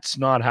that's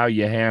not how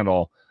you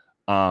handle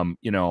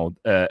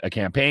a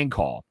campaign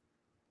call.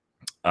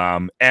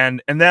 And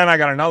then I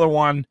got another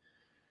one,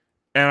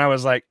 and I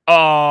was like,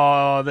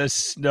 oh,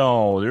 there's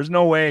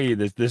no way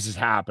that this is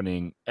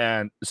happening.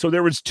 And so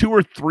there was 2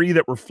 or 3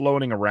 that were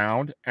floating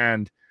around,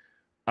 and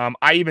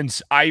I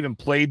even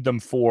played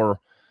them for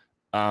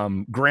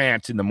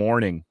Grant in the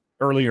morning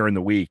earlier in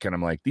the week, and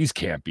I'm like, these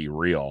can't be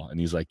real. And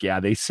he's like, yeah,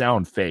 they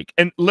sound fake.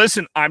 And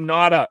listen, I'm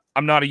not a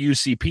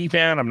UCP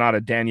fan. I'm not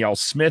a Danielle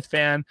Smith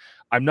fan.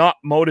 I'm not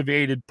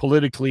motivated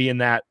politically in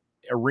that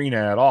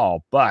arena at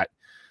all. But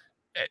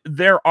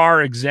there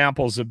are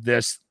examples of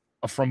this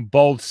from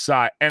both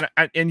sides.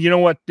 And you know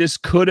what? This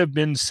could have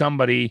been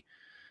somebody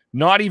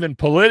not even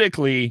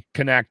politically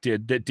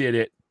connected that did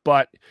it,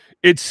 but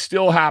it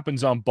still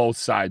happens on both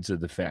sides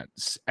of the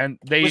fence. And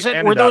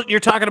you're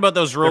talking about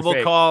those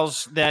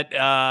robocalls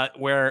that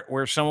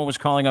where someone was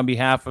calling on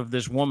behalf of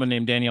this woman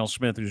named Danielle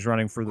Smith, who's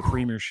running for the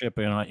premiership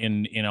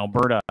in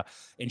Alberta,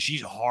 and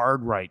she's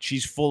hard right.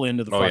 She's full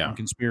into the fucking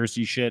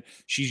conspiracy shit.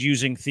 She's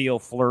using Theo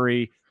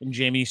Fleury and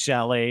Jamie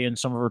Salé and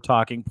some of her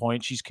talking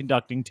points. She's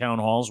conducting town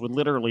halls with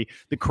literally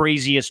the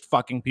craziest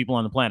fucking people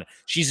on the planet.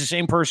 She's the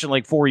same person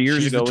like 4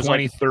 years ago.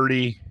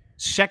 2030.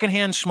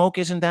 Secondhand smoke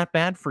isn't that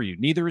bad for you.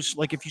 Neither is,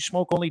 like, if you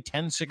smoke only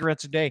 10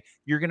 cigarettes a day,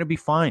 you're going to be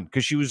fine,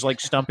 because she was like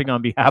stumping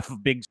on behalf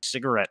of Big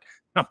Cigarette.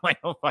 I'm like,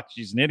 oh, fuck,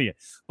 she's an idiot.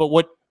 But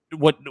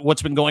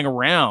what's been going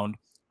around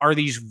are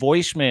these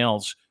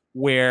voicemails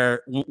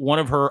where one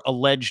of her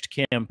alleged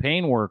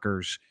campaign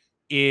workers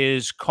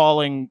is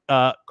calling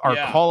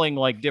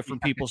like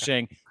different people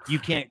saying, you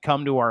can't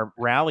come to our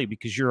rally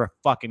because you're a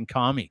fucking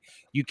commie.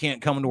 You can't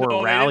come to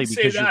our rally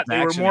because you're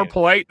vaccinated. They were more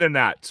polite than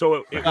that.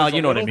 So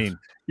you know what I mean.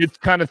 It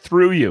kind of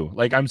threw you.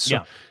 Like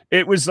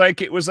it was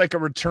like a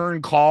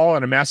return call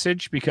and a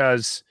message,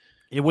 because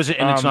it was,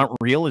 and it's not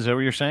real. Is that what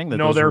you're saying? That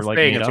no, they're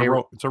fake. It's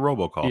a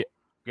robocall.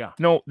 Yeah.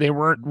 No, they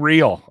weren't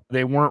real.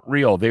 They weren't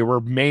real. They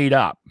were made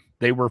up.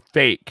 They were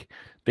fake.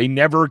 They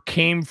never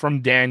came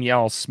from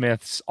Danielle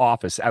Smith's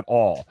office at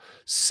all.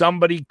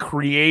 Somebody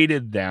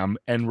created them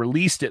and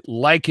released it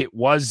like it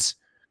was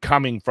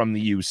coming from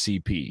the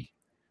UCP.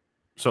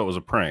 So it was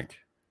a prank.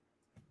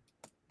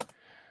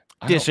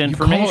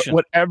 Disinformation.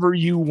 Whatever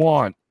you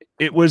want.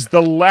 It was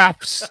the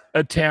left's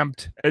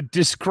attempt at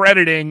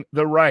discrediting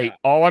the right.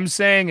 All I'm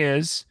saying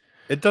is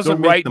It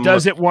doesn't the right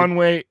does it one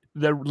way,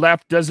 the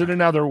left does it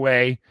another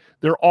way.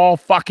 They're all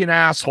fucking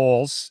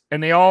assholes,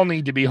 and they all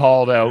need to be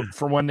hauled out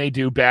for when they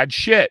do bad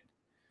shit.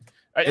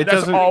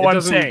 That's all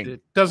I'm saying.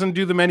 It doesn't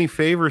do them any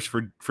favors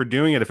for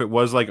doing it if it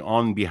was like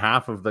on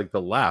behalf of like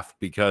the left,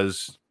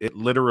 because it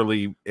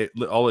literally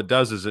all it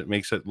does is it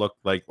makes it look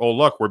like, oh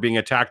look, we're being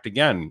attacked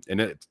again, and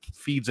it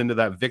feeds into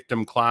that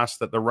victim class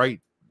that the right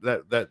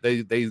that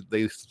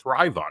they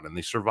thrive on and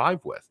they survive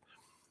with.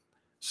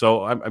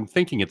 So I'm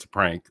thinking it's a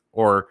prank,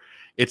 or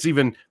it's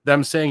even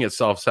them saying it's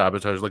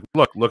self-sabotage. Like,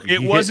 look,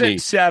 it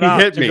wasn't set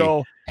up to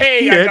go,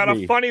 hey, I got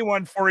a funny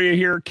one for you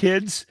here,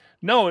 kids.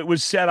 No, it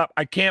was set up.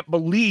 I can't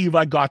believe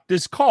I got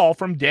this call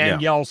from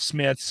Danielle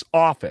Smith's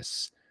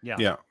office.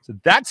 Yeah. So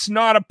that's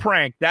not a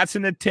prank. That's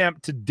an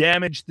attempt to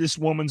damage this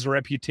woman's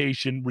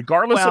reputation,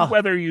 regardless of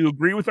whether you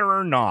agree with her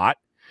or not.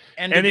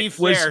 And to be it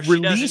fair, was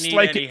released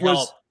like it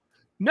was.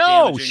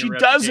 No, she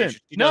doesn't.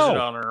 She does it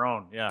on her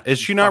own. Yeah. Is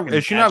she not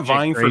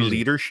vying for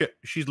leadership?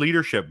 She's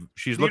leadership.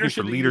 She's looking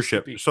for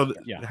leadership. So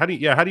how do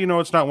you know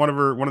it's not one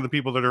of the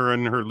people that are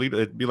in her lead?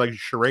 It'd be like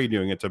Sheree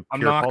doing it to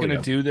I'm not going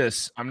to do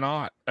this. I'm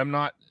not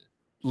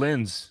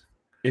Linz.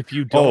 If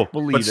you don't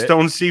believe it.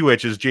 Stone Sea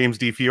Witch is James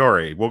D.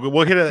 Fiore.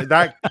 We'll hit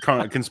that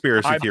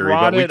conspiracy theory,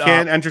 but we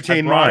can't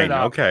entertain mine.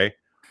 Okay.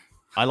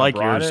 I like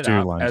yours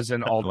too, as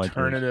an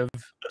alternative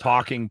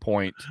talking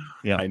point.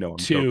 Yeah, I know.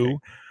 To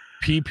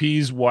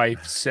PP's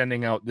wife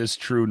sending out this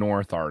True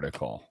North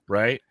article,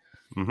 right?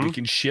 We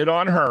can shit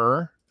on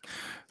her,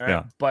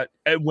 but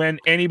when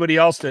anybody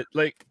else that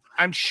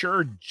I'm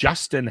sure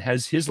Justin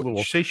has his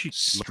little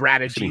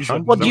strategies.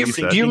 Well, do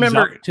you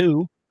remember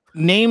too?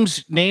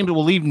 Names,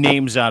 we'll leave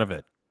names out of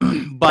it.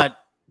 But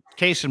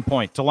case in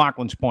point, to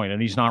Lachlan's point,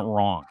 and he's not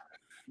wrong,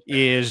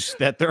 is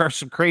that there are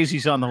some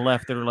crazies on the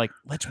left that are like,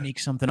 let's make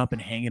something up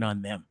and hang it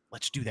on them.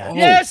 Let's do that.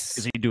 Yes,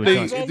 because they do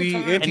it. The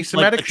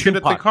anti-Semitic shit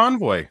at the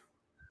convoy.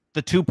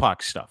 The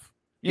Tupac stuff.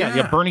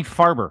 Yeah, Bernie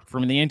Farber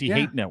from the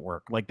Anti-Hate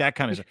Network, like that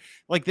kind of stuff.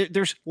 Like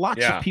there's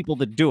lots of people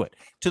that do it,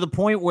 to the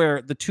point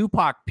where the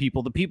Tupac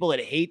people, the people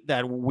that hate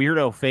that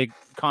weirdo fake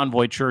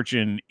convoy church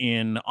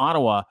in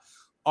Ottawa,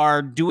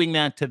 are doing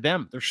that to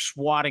them. They're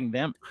swatting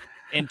them,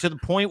 and to the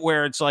point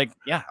where it's like,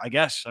 yeah, I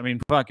guess. I mean,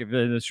 fuck, if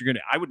you're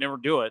gonna, I would never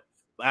do it.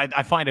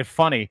 I find it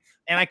funny,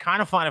 and I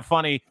kind of find it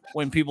funny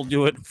when people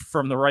do it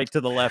from the right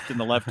to the left and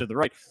the left to the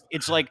right.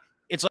 It's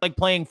like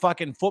playing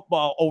fucking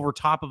football over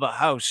top of a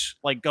house,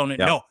 like going,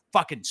 no,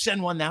 fucking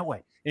send one that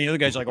way. And the other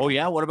guy's like, oh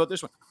yeah, what about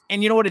this one?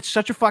 And you know what? It's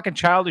such a fucking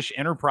childish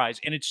enterprise,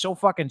 and it's so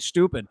fucking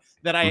stupid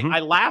that I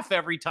laugh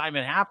every time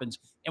it happens.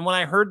 And when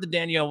I heard the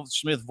Danielle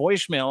Smith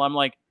voicemail, I'm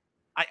like,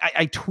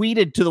 I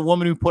tweeted to the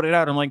woman who put it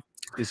out. I'm like,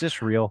 is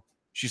this real?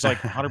 She's like,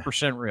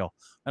 100% real.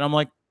 And I'm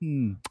like,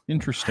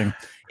 interesting.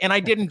 And I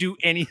didn't do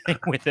anything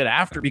with it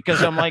after,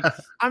 because I'm like,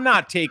 I'm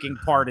not taking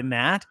part in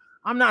that.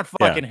 I'm not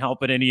fucking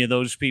helping any of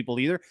those people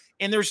either.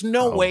 And there's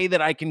no way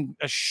that I can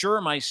assure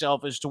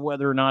myself as to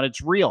whether or not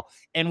it's real.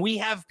 And we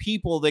have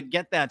people that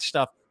get that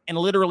stuff and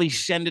literally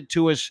send it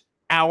to us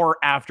hour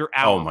after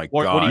hour. Oh my God.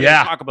 What do you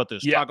talk about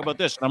this? Talk about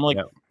this. And I'm like,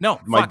 no,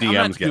 my fuck, DMs I'm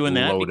not get doing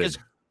that loaded.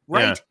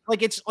 because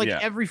like it's like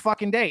every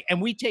fucking day.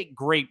 And we take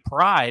great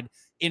pride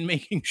in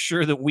making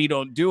sure that we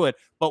don't do it,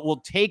 but we'll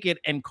take it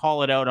and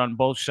call it out on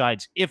both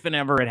sides. If and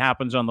ever it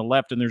happens on the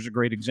left, and there's a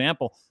great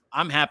example,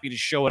 I'm happy to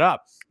show it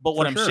up. But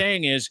what I'm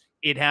saying is,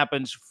 it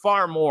happens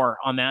far more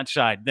on that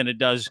side than it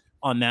does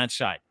on that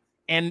side.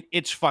 And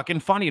it's fucking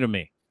funny to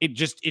me. It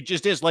just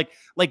is like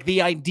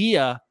the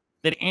idea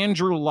that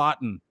Andrew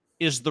Lawton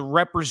is the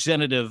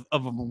representative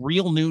of a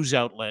real news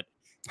outlet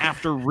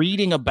after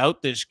reading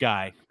about this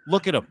guy.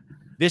 Look at him.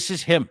 This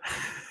is him.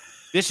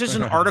 This is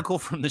an article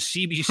from the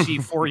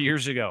CBC 4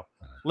 years ago.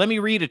 Let me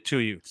read it to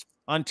you.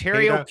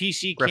 Ontario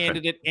PC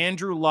candidate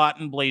Andrew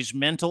Lawton blames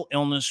mental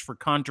illness for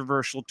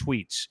controversial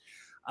tweets.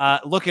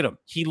 Look at him.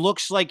 He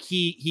looks like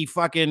he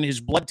fucking,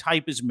 his blood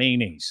type is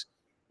mayonnaise.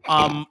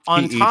 On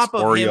top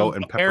of Oreo him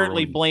and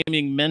apparently pepperoni.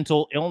 blaming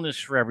mental illness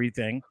for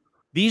everything,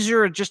 these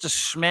are just a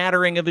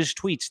smattering of his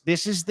tweets.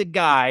 This is the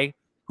guy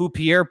who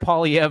Pierre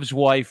Poilievre's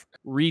wife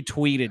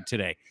retweeted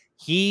today.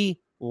 He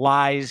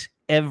lies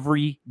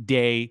every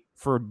day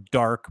for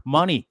dark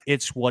money.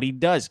 It's what he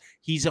does.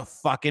 He's a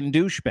fucking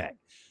douchebag.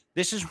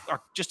 This is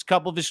just a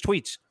couple of his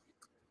tweets.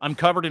 I'm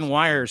covered in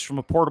wires from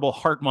a portable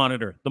heart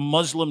monitor. The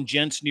Muslim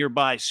gents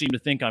nearby seem to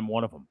think I'm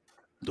one of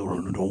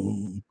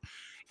them.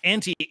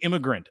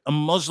 Anti-immigrant. A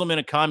Muslim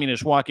and a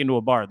communist walk into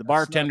a bar. The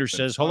bartender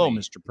says, hello,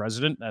 Mr.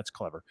 President. That's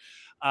clever.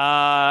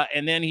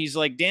 And then he's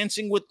like,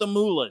 dancing with the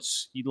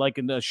mullahs. He'd like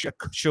a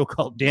show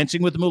called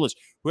Dancing with the Mullahs.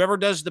 Whoever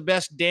does the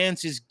best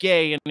dance is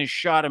gay and is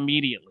shot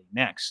immediately.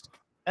 Next.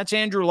 That's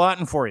Andrew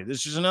Lawton for you.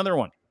 This is another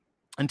one.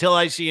 Until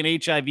I see an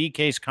HIV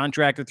case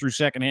contracted through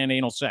secondhand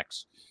anal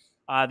sex.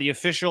 The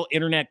official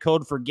internet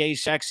code for gay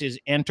sex is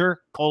enter, :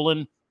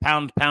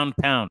 pound, pound,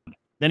 pound.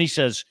 Then he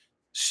says,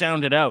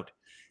 sound it out.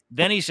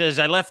 Then he says,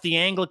 I left the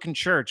Anglican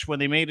church when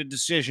they made a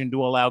decision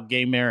to allow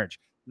gay marriage.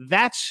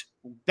 That's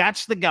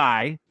the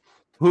guy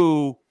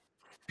who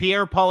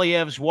Pierre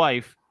Poilievre's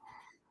wife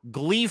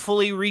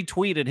gleefully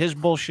retweeted his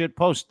bullshit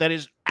post. That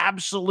is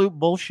absolute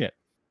bullshit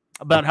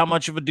about how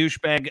much of a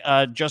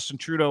douchebag Justin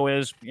Trudeau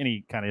is. And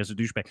he kind of is a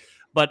douchebag.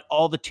 But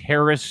all the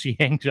terrorists he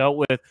hangs out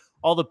with,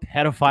 all the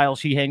pedophiles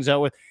he hangs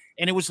out with.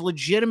 And it was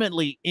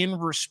legitimately in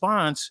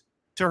response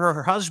to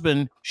her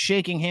husband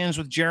shaking hands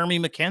with Jeremy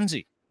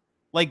Mackenzie.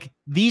 Like,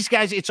 these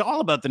guys, it's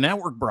all about the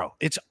network, bro.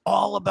 It's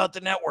all about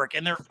the network.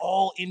 And they're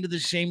all into the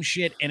same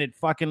shit. And it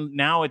fucking,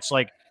 now it's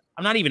like,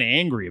 I'm not even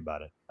angry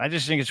about it. I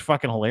just think it's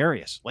fucking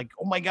hilarious. Like,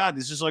 oh my God,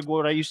 this is like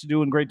what I used to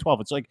do in grade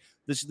 12. It's like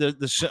this,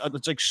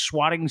 it's like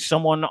swatting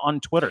someone on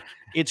Twitter.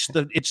 It's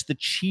the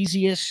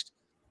cheesiest,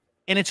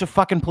 and it's a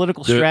fucking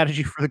political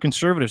strategy for the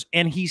conservatives.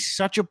 And he's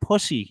such a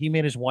pussy. He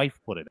made his wife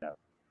put it out.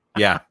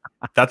 Yeah,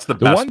 that's the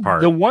best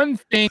part. The one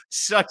thing,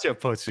 such a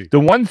pussy. The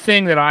one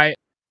thing that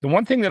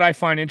I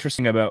find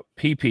interesting about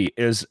PP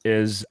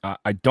is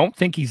I don't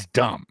think he's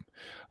dumb.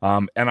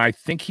 And I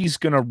think he's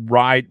going to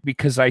ride,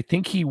 because I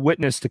think he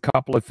witnessed a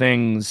couple of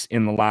things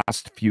in the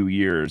last few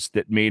years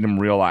that made him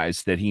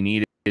realize that he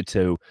needed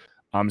to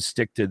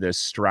stick to this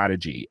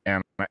strategy.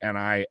 And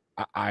I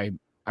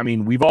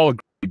mean, we've all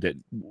agreed that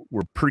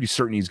we're pretty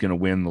certain he's going to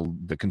win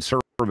the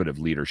conservative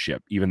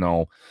leadership, even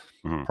though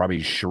probably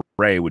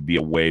Charest would be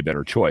a way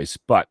better choice.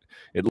 But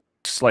it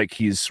looks like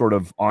he's sort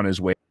of on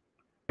his way to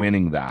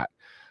winning that.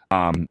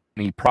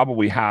 He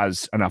probably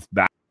has enough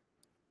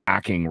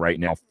backing right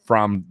now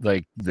from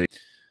the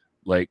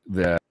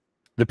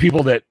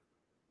people that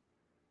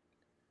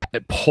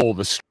pull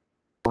the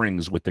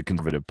strings with the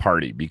Conservative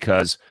Party,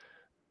 because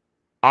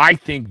I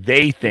think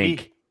they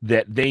think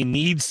that they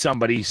need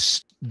somebody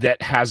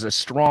that has a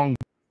strong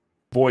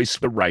voice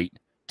to the right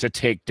to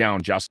take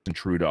down Justin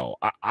Trudeau.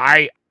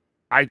 I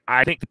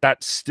think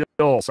that's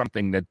still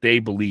something that they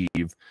believe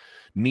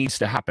needs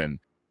to happen.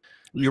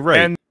 You're right.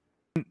 And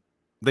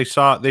they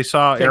saw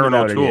Aaron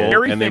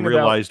O'Toole and they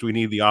realized we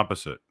need the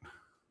opposite.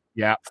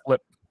 Yeah,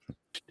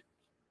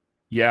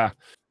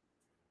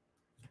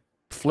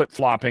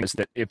 flip-flopping is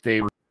that if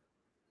they were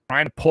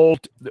trying to pull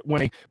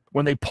when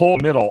they pull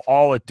middle,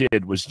 all it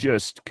did was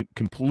just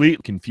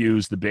completely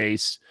confuse the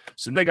base.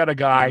 So they got a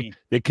guy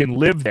that can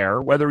live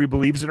there, whether he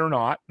believes it or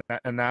not,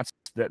 and that's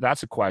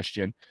a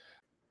question.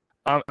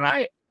 And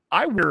I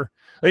wonder,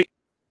 like,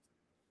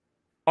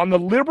 on the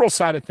liberal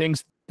side of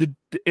things,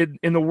 in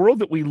the world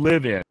that we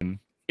live in,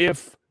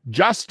 if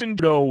Justin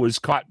Trudeau was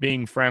caught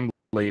being friendly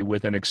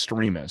with an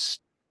extremist,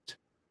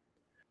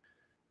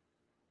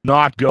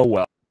 not go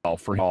well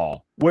for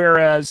all.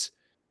 Whereas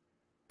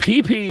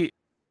PP,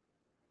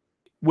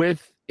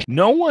 with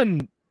no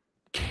one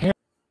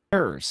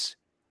cares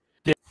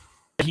that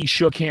he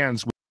shook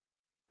hands with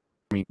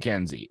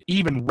Mackenzie,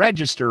 even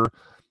register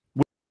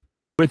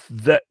with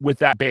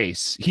that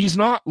base. He's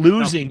not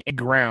losing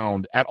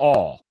ground at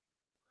all.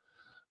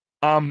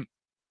 And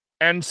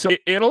so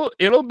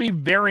it'll be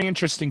very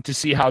interesting to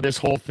see how this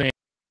whole thing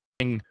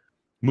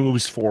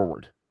moves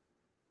forward.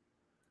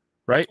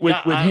 Right? With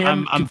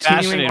him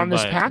continuing on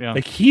this path.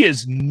 Like, he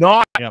is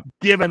not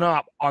given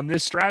up on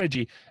this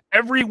strategy.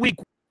 Every week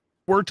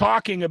we're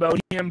talking about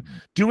him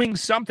doing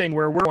something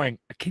where we're going,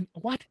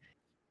 what?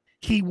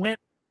 He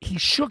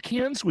shook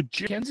hands with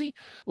Mackenzie?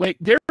 Like,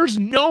 there's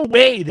no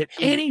way that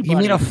anybody, he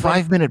made a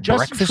 5-minute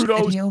breakfast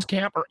Trudeau's video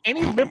camp or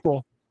any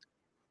liberal,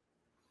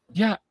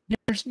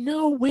 there's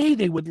no way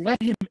they would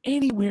let him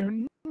anywhere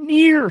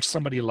near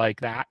somebody like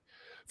that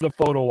for the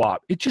photo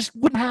op. It just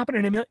wouldn't happen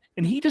in him,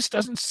 and he just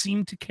doesn't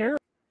seem to care.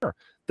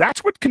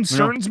 That's what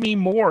concerns me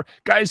more.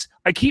 Guys,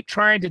 I keep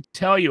trying to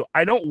tell you,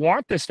 I don't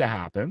want this to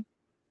happen.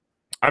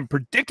 I'm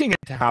predicting it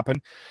to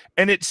happen,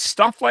 and it's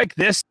stuff like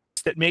this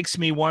that makes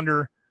me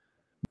wonder,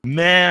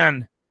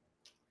 man,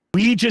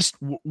 we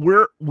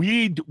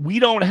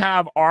don't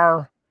have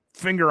our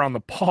finger on the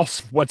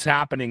pulse of what's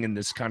happening in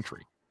this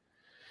country.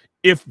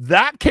 If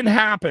that can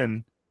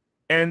happen,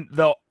 and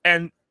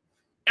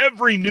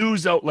every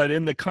news outlet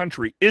in the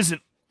country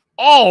isn't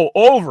all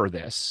over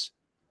this,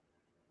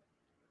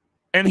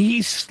 and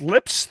he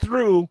slips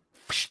through,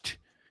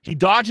 he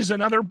dodges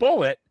another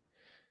bullet,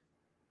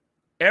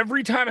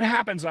 every time it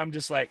happens, I'm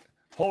just like,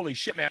 holy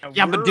shit, man.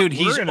 Yeah, but dude,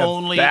 he's in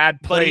only a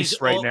bad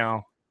place right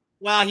now.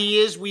 Well,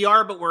 he is. We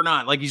are, but we're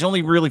not. Like, he's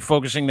only really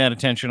focusing that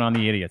attention on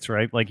the idiots,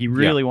 right? Like, he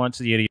really wants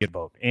the idiot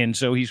vote. And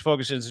so he's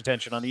focusing his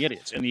attention on the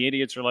idiots. And the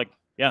idiots are like,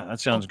 yeah, that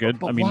sounds good.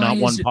 But I mean, not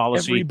one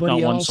policy,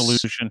 not one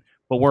solution,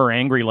 but we're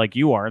angry like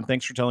you are. And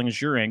thanks for telling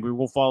us you're angry.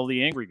 We'll follow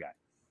the angry guy.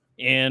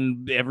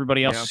 And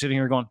everybody else is sitting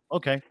here going,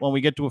 okay, when we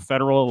get to a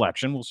federal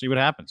election, we'll see what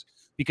happens.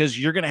 Because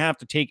you're going to have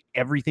to take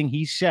everything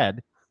he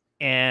said,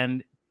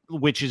 and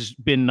which has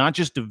been not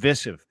just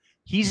divisive.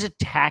 He's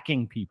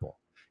attacking people.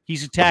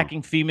 He's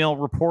attacking female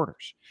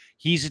reporters.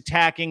 He's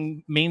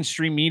attacking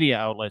mainstream media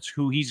outlets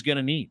who he's going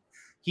to need.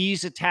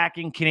 He's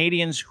attacking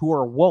Canadians who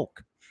are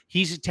woke.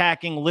 He's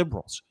attacking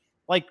liberals.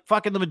 Like,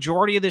 fucking the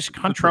majority of this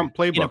country, Trump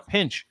playbook, in a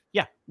pinch,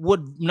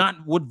 would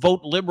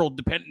vote liberal.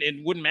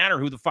 It wouldn't matter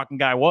who the fucking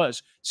guy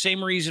was.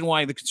 Same reason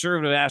why the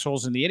conservative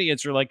assholes and the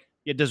idiots are like,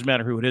 it doesn't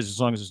matter who it is as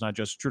long as it's not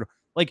Justin Trudeau.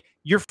 Like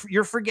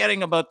you're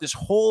forgetting about this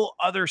whole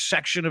other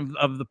section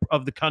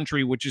of the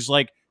country, which is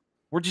like,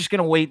 we're just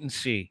gonna wait and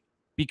see.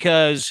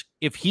 Because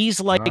if he's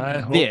like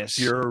this,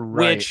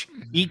 which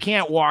he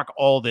can't walk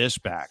all this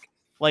back,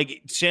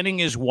 like sending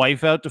his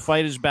wife out to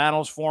fight his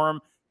battles for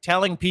him,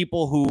 telling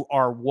people who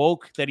are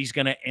woke that he's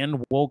going to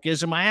end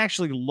wokeism. I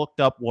actually looked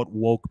up what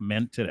woke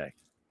meant today.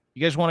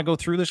 You guys want to go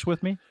through this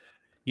with me?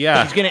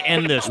 Yeah, he's going to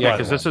end this. Yeah,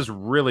 because this is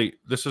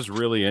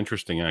really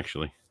interesting,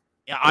 actually.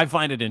 Yeah, I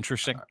find it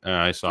interesting.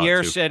 I saw. Pierre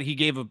it too. said he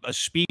gave a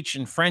speech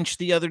in French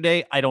the other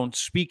day. I don't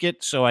speak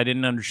it, so I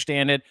didn't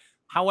understand it.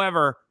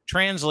 However,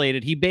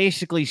 translated, he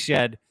basically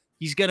said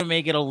he's going to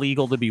make it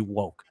illegal to be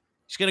woke.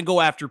 He's going to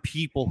go after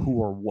people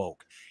who are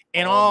woke.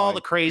 And all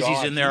the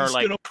crazies in there are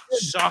like,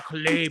 sacre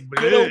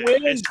bleu,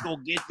 let's go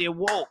get their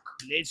woke.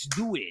 Let's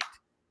do it.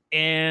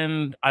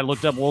 And I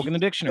looked up woke in the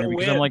dictionary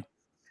because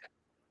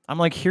I'm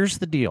like, here's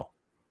the deal.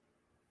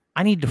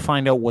 I need to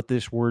find out what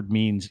this word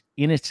means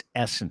in its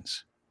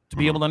essence to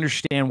be able to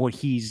understand what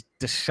he's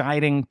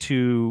deciding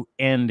to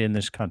end in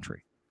this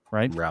country,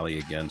 right? Rally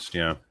against,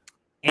 yeah.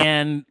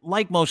 And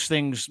like most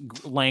things,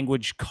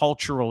 language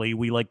culturally,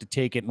 we like to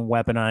take it and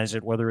weaponize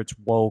it, whether it's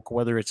woke,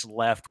 whether it's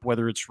left,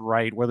 whether it's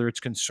right, whether it's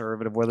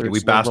conservative, whether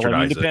it's liberal. I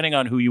mean, depending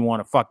on who you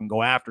want to fucking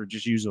go after,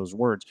 just use those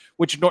words,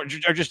 which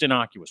are just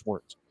innocuous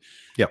words.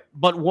 Yep.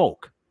 But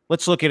woke,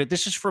 let's look at it.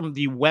 This is from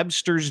the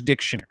Webster's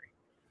Dictionary.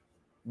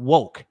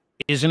 Woke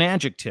is an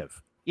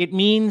adjective. It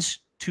means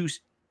to...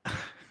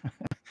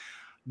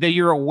 that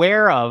you're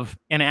aware of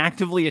and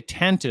actively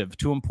attentive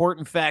to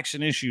important facts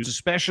and issues,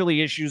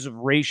 especially issues of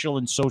racial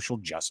and social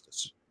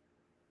justice.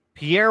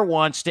 Pierre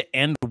wants to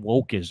end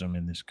wokeism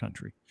in this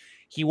country.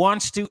 He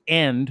wants to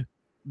end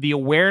the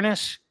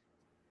awareness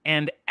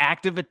and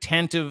active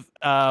attention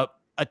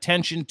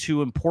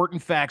to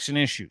important facts and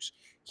issues.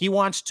 He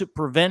wants to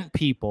prevent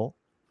people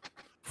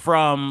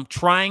from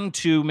trying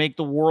to make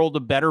the world a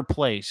better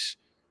place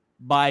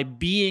by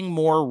being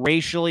more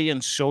racially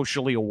and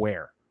socially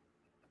aware.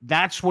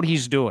 That's what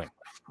he's doing.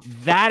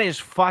 That is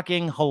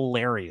fucking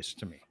hilarious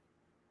to me.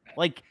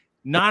 Like,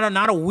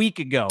 not a week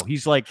ago,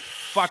 he's like,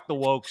 fuck the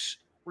wokes.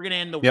 We're going to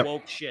end the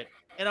woke shit.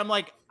 And I'm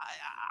like,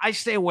 I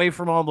stay away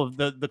from all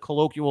the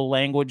colloquial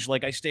language.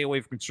 Like, I stay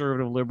away from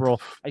conservative,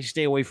 liberal. I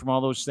stay away from all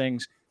those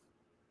things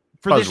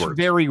for this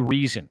very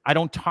reason. I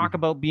don't talk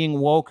about being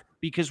woke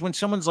because when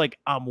someone's like,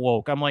 I'm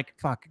woke, I'm like,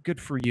 fuck,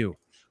 good for you.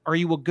 Are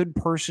you a good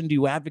person? Do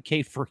you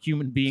advocate for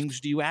human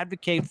beings? Do you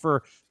advocate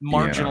for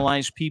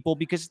marginalized people?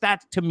 Because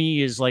that, to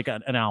me, is like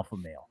an alpha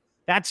male.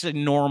 That's a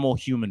normal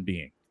human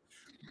being.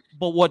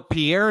 But what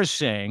Pierre is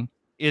saying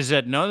is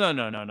that, no.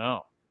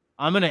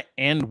 I'm going to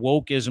end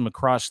wokeism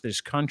across this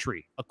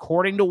country.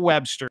 According to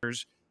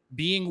Webster's,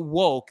 being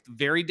woke, the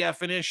very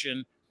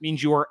definition,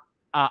 means you are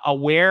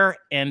aware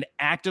and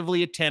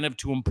actively attentive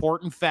to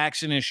important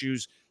facts and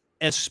issues,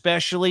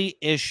 especially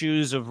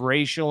issues of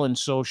racial and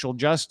social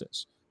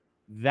justice.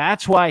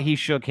 That's why he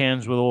shook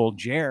hands with old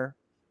Jer.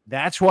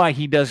 That's why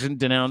he doesn't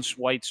denounce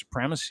white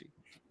supremacy.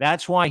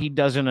 That's why he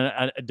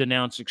doesn't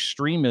denounce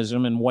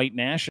extremism and white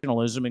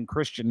nationalism and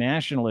Christian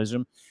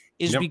nationalism,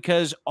 is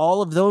because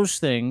all of those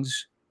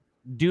things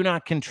do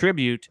not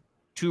contribute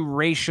to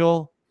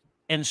racial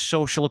and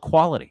social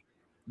equality.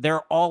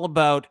 They're all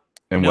about.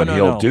 And what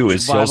he'll do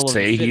is he'll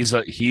say he's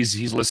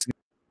listening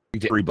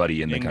to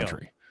everybody in the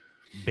country.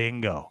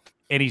 Bingo.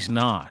 And he's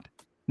not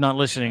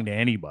listening to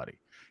anybody.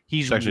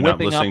 He's actually not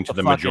listening to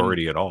the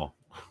majority at all.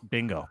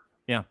 Bingo.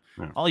 Yeah.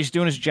 All he's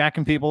doing is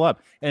jacking people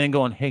up and then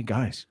going, hey,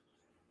 guys,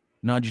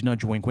 nudge,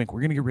 nudge, wink, wink. We're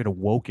going to get rid of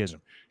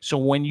wokeism. So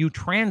when you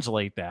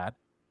translate that,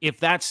 if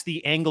that's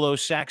the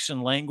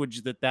Anglo-Saxon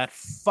language that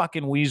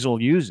fucking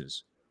weasel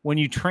uses, when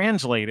you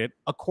translate it,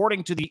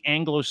 according to the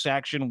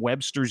Anglo-Saxon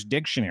Webster's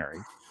Dictionary,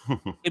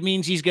 it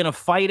means he's going to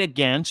fight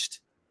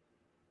against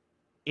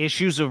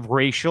issues of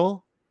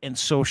racial and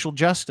social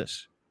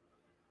justice.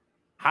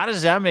 How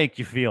does that make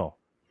you feel,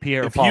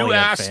 Pierre? If you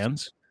asked,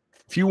 fans,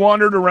 if you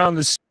wandered around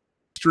the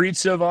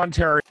streets of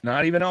Ontario,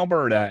 not even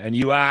Alberta, and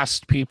you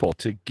asked people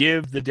to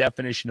give the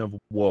definition of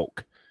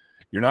woke,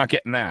 you're not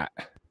getting that.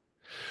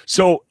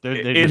 So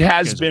it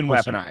has been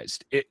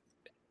weaponized.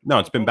 No,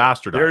 it's been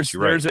bastardized.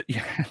 You're right.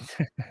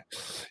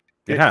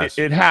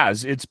 It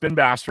has. It's been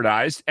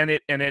bastardized, and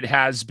it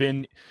has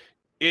been.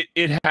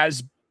 It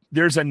has.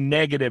 There's a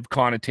negative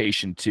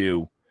connotation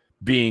to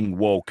being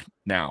woke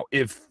now.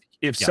 If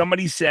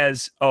somebody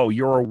says, "Oh,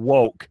 you're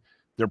woke,"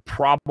 they're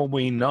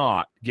probably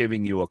not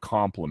giving you a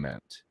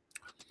compliment.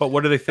 But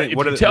what do they think?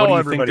 What do you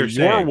think they're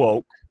saying?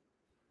 Woke.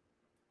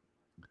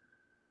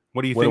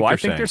 What do you think? I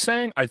think they're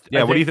saying? What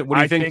do you think? What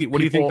do you think? What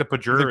do you think the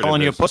pejorative? They're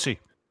calling is? you a pussy.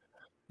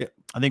 Yeah,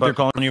 I think they're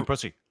calling you a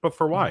pussy. But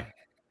for why?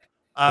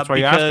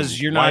 Because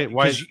you're not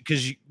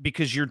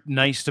because you're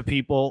nice to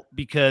people,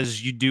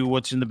 because you do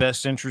what's in the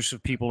best interest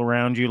of people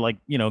around you, like,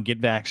 get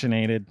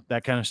vaccinated,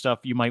 that kind of stuff.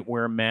 You might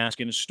wear a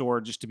mask in a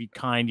store just to be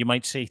kind. You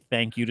might say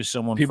thank you to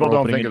someone. People for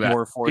don't opening think of a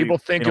door that. for People you.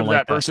 think of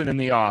that person in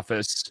the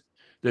office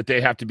that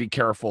they have to be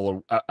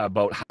careful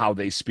about how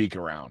they speak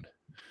around.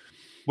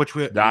 Which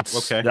we,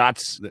 that's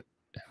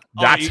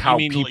That's how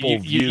people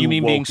view you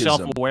mean being wokeism.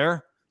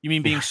 self-aware? You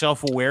mean being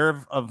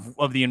self-aware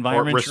of the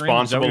environment? Or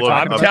responsible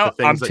of the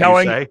things that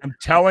you say? I'm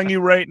telling you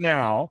right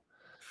now.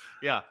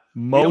 Yeah.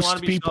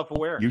 Most people,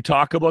 you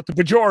talk about the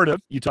pejorative,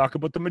 you talk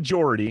about the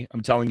majority.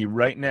 I'm telling you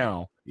right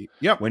now,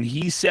 when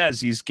he says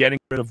he's getting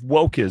rid of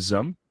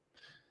wokeism,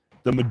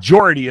 the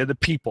majority of the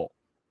people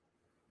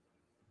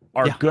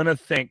are going to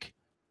think,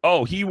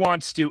 oh, he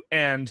wants to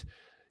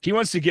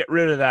get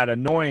rid of that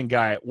annoying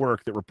guy at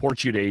work that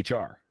reports you to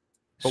HR.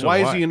 But why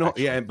is he annoying?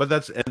 Yeah, but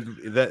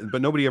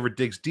but nobody ever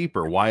digs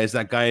deeper. Why is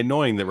that guy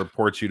annoying that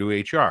reports you to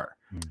HR?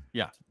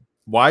 Yeah.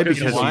 Why? Because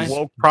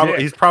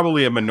he's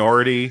probably a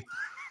minority,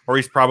 or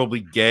he's probably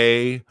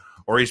gay,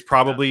 or he's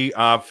probably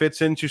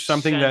fits into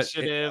something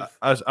sensitive.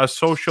 That a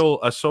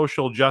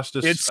social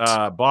justice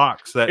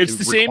box that it's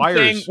the same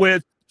thing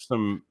with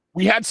some.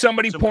 We had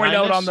somebody point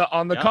out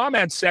on the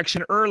comments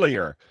section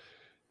earlier.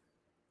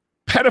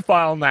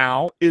 Pedophile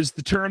now is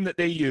the term that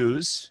they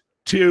use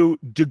to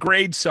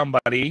degrade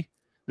somebody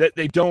that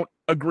they don't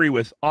agree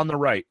with on the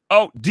right.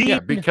 Oh,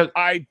 Dean, because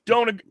I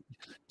don't agree.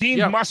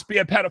 Dean must be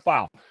a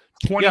pedophile.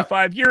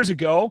 25 years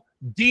ago,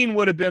 Dean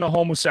would have been a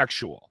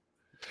homosexual.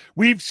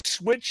 We've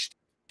switched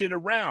it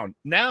around.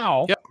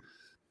 Now,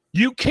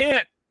 you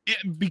can't,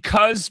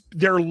 because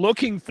they're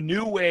looking for a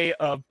new way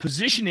of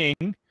positioning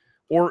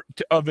or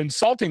of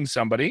insulting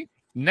somebody.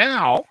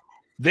 Now,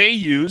 they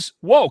use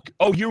woke.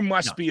 Oh, you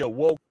must be a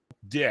woke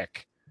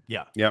dick.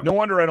 Yeah. No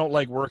wonder I don't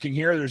like working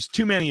here. There's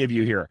too many of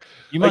you here.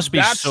 You must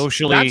be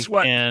socially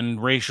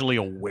and racially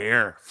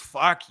aware.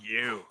 Fuck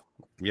you.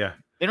 Yeah.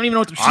 They don't even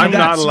know what they're saying. I'm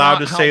not allowed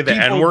to say the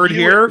N-word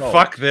here.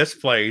 Fuck this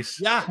place.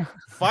 Yeah.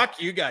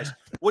 Fuck you guys.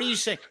 What do you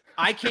say?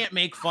 I can't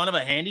make fun of a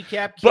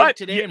handicapped kid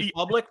today in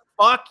public.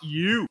 Fuck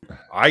you.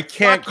 I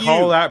can't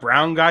call that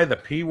brown guy the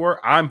P word.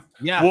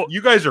 Well,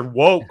 you guys are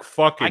woke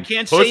fucking I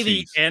can't pussies. say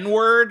the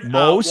N-word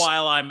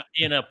while I'm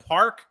in a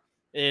park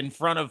in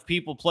front of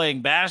people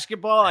playing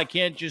basketball. I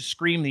can't just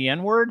scream the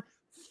N-word.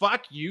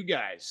 Fuck you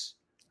guys.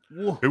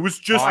 It was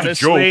just a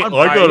joke.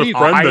 I got a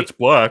friend that's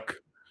black.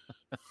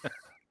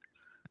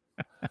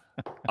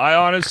 I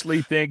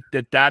honestly think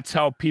that that's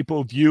how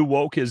people view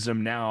wokeism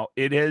now.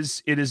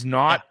 It's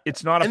not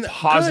a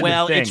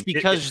positive thing. It's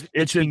because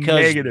it's a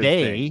negative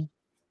thing.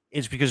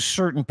 It's because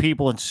certain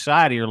people in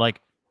society are like,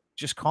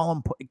 just call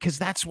them, because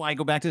that's why I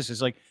go back to this.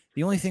 It's like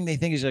the only thing they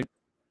think is like,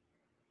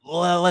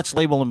 well, let's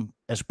label them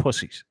as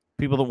pussies.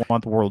 People that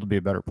want the world to be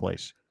a better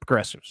place.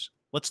 Progressives.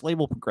 Let's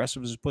label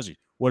progressives as pussies.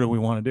 What do we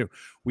want to do?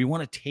 We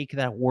want to take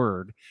that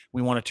word.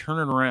 We want to turn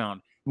it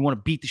around. We want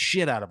to beat the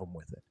shit out of them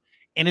with it.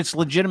 And it's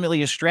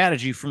legitimately a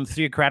strategy from the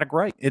theocratic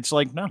right. It's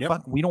like, no,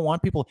 fuck, we don't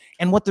want people.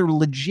 And what they're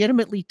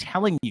legitimately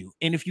telling you,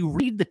 and if you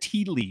read the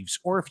tea leaves,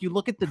 or if you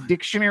look at the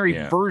dictionary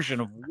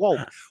version of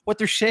woke, what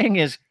they're saying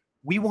is,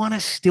 we want to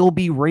still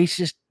be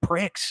racist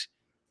pricks.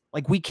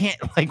 Like we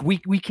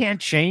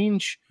can't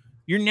change.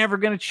 You're never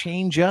going to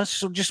change us.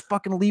 So just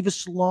fucking leave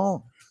us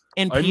alone.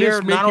 And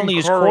Pierre not only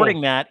is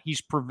courting that, he's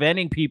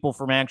preventing people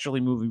from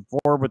actually moving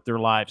forward with their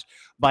lives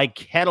by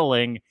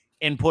kettling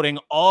and putting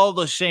all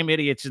the same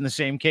idiots in the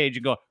same cage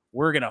and go,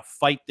 we're going to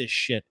fight this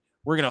shit.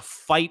 We're going to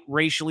fight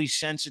racially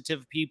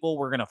sensitive people.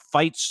 We're going to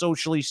fight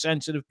socially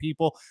sensitive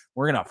people.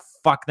 We're going to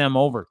fuck them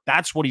over.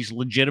 That's what he's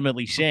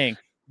legitimately saying.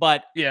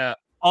 But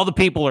all the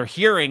people are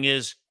hearing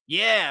is,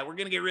 we're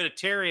going to get rid of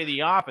Terry in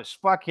the office.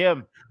 Fuck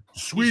him.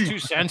 Sweet. He's too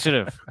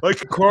sensitive. Like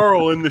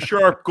Carl in the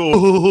Sharp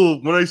go,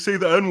 when I say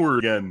the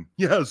N-word again.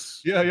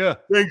 Yes. Yeah.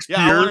 Thanks, Pierre.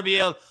 I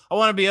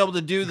want to be able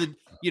to do the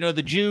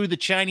Jew, the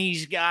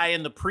Chinese guy,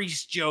 and the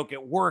priest joke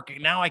at work.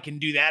 And now I can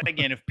do that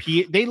again.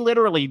 They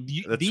literally,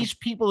 these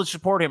people that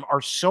support him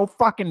are so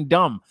fucking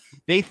dumb.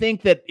 They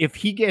think that if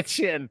he gets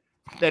in,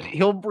 that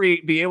he'll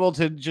be able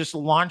to just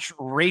launch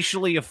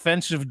racially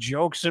offensive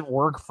jokes at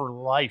work for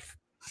life.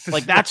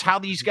 Like that's how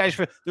these guys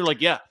feel. They're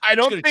like, I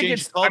don't think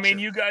it's. I mean,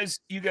 you guys.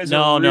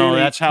 No,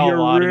 that's how you're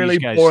a lot really of these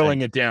guys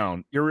boiling it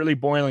down. You're really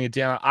boiling it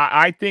down.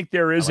 I think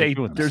there's a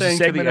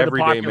segment of the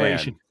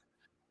population.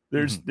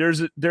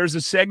 There's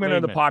a segment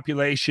of the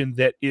population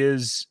that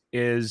is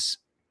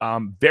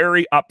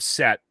very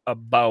upset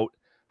about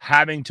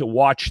having to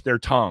watch their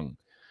tongue,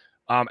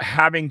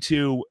 having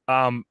to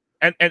and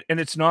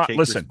it's not.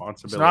 Listen,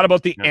 it's not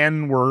about the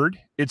N-word.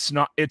 It's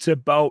not. It's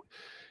about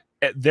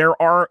there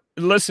are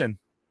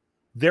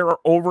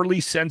overly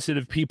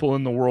sensitive people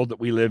in the world that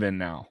we live in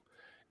now.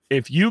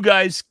 If you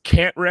guys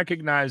can't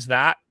recognize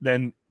that,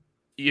 then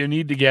you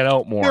need to get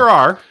out more. There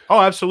are. Oh,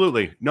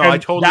 absolutely. No, I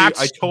totally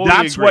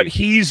that's agree. What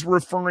he's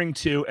referring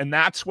to, and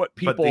that's what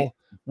people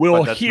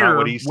will hear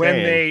when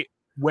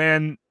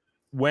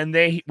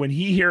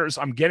he hears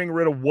I'm getting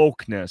rid of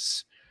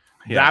wokeness.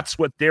 That's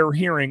what they're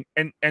hearing.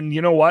 And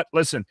you know what?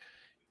 Listen,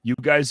 you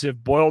guys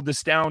have boiled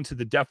this down to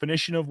the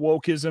definition of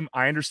wokeism.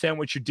 I understand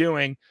what you're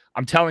doing.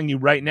 I'm telling you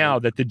right now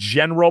that the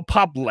general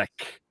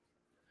public,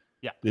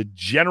 the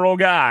general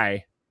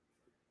guy,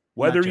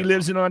 whether he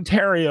lives in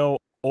Ontario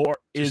or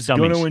is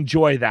going to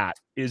enjoy that,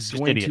 is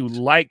going to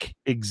like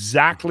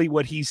exactly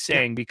what he's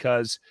saying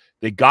because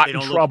they got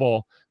in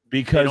trouble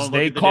because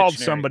they called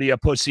somebody a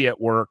pussy at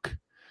work.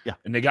 Yeah.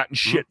 And they got in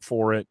shit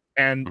for it.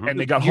 And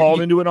they got You- hauled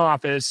you- into an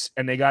office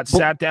and they got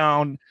sat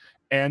down.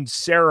 And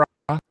Sarah,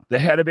 the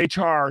head of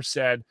HR,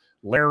 said,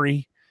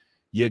 Larry,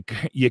 you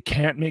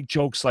can't make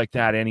jokes like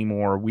that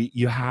anymore.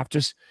 You have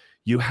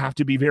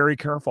to be very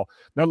careful.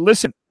 Now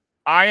listen,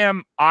 I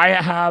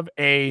have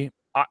a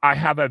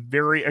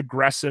very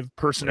aggressive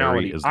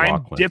personality.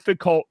 I'm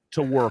difficult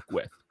to work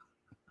with.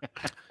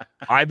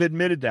 I've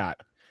admitted that.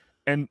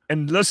 And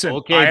listen,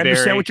 Okay, I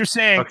understand Barry. what you're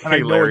saying, Okay, and I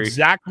know Larry.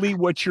 exactly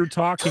what you're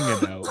talking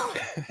about.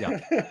 Yeah.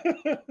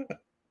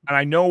 And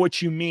I know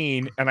what you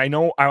mean, and I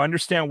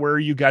understand where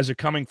you guys are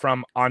coming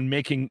from on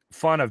making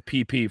fun of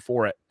PP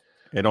for it.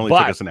 It only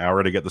took us an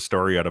hour to get the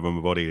story out of him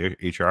about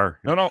HR.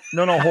 No,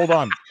 hold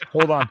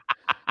on.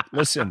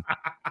 Listen.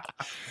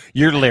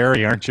 You're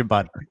Larry, aren't you,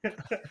 bud?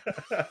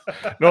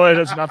 No, it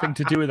has nothing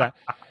to do with that.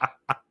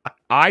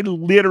 I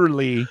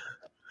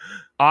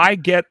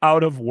get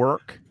out of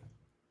work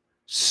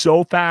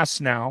so fast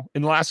now.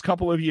 In the last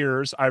couple of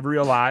years, I've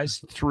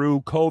realized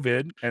through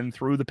COVID and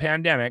through the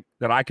pandemic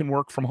that I can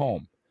work from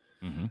home.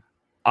 Mm-hmm.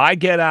 I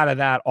get out of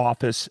that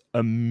office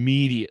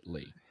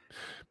immediately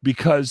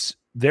because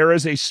there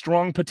is a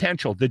strong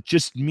potential that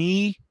just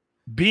me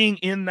being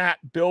in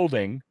that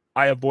building,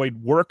 I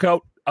avoid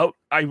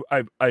I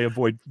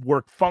avoid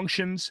work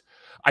functions.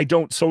 I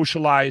don't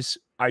socialize.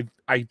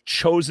 I've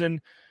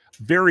chosen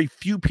very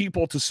few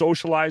people to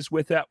socialize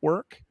with at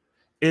work.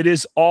 It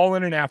is all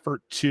in an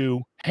effort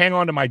to hang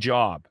on to my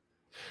job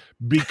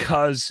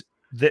because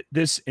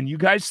and you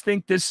guys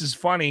think this is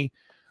funny.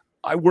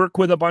 I work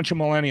with a bunch of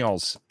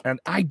millennials and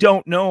I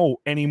don't know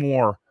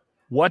anymore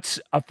what's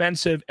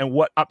offensive and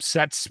what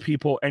upsets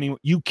people.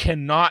 You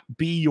cannot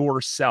be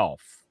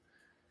yourself.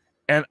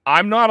 And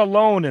I'm not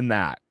alone in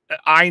that.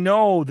 I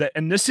know that,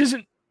 and this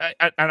isn't,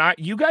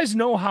 you guys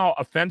know how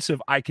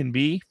offensive I can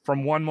be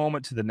from one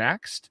moment to the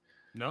next.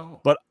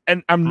 No.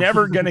 And I'm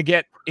never going to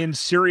get in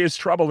serious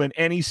trouble in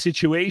any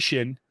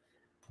situation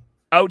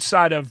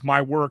outside of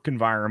my work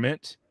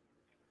environment,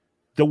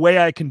 the way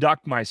I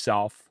conduct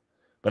myself.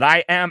 But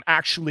I am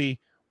actually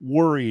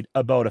worried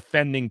about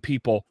offending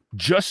people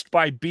just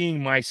by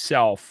being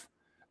myself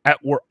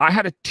at work. I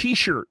had a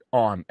t-shirt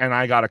on and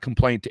I got a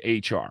complaint to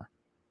HR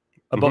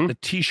about the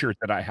t-shirt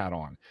that I had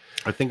on.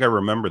 I think I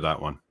remember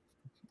that one.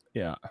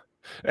 Yeah.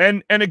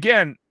 And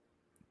again,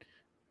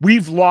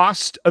 we've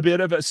lost a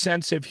bit of a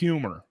sense of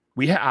humor.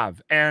 We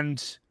have.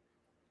 And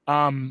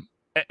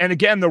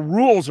again, the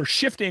rules are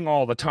shifting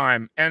all the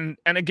time. And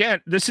again,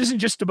 this isn't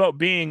just about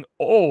being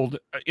old.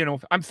 You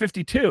know, I'm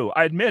 52.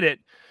 I admit it.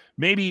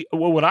 Maybe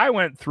what I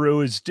went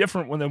through is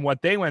different than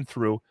what they went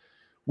through.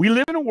 We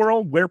live in a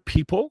world where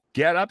people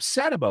get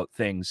upset about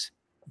things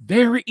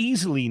very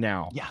easily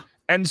now. Yeah.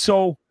 And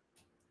so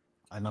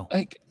I know.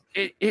 Like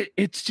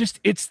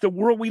it's the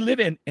world we live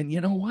in. And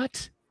you know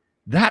what?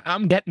 That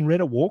I'm getting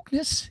rid of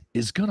wokeness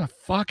is gonna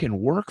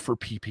fucking work for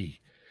PP.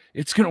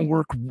 It's gonna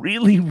work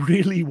really,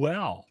 really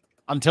well.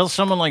 Until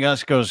someone like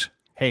us goes,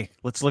 hey,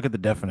 let's look at the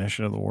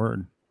definition of the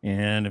word.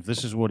 And if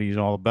this is what he's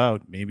all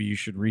about, maybe you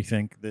should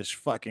rethink this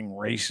fucking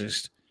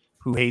racist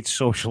who hates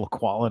social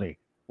equality.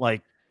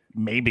 Like,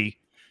 maybe.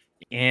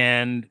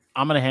 And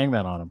I'm going to hang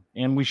that on him.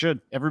 And we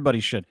should. Everybody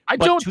should. I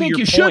don't think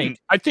you shouldn't.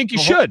 I think you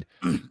should.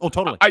 Oh,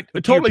 totally. I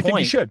totally think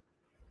you should.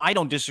 I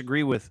don't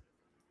disagree with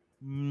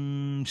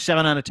 7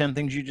 out of 10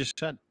 things you just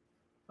said.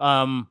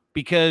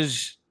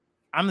 Because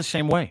I'm the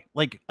same way.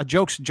 Like, a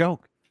joke's a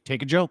joke.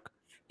 Take a joke.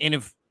 And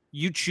if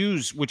you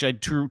choose, which I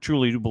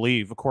truly do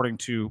believe, according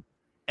to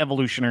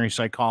evolutionary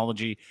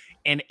psychology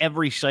and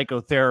every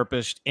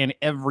psychotherapist and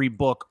every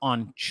book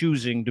on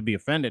choosing to be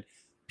offended,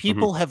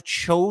 people have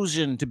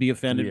chosen to be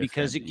offended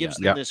because it gives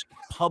them this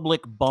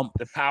public bump.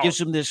 Gives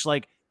them this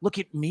like, look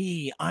at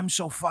me, I'm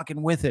so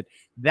fucking with it.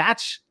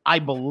 That's, I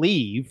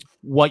believe,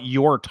 what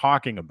you're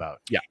talking about.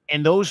 Yeah.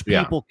 And those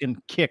people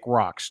can kick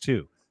rocks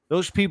too.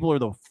 Those people are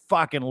the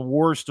fucking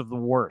worst of the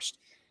worst.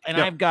 And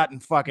I've gotten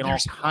fucking all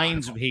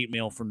kinds of hate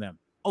mail from them.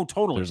 Oh,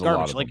 totally. There's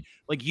garbage.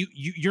 Like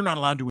you're not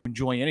allowed to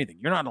enjoy anything.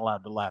 You're not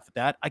allowed to laugh at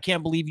that. I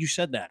can't believe you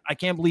said that. I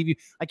can't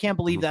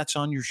believe that's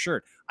on your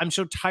shirt. I'm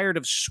so tired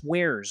of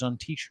swears on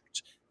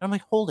t-shirts. And I'm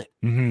like, hold it.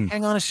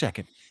 Hang on a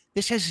second.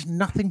 This has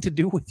nothing to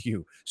do with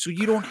you. So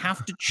you don't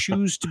have to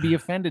choose to be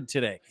offended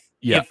today.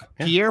 Yeah. If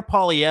Pierre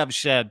Poilievre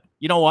said,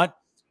 you know what?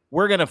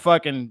 We're going to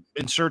fucking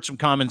insert some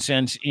common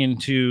sense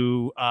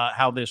into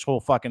how this whole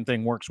fucking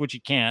thing works, which he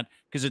can't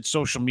because it's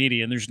social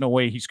media and there's no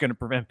way he's going to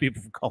prevent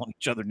people from calling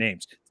each other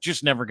names. It's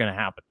just never going to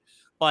happen.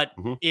 But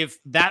if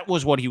that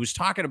was what he was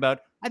talking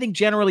about, I think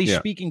generally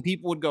speaking,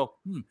 people would go,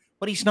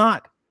 but he's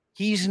not.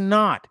 He's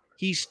not.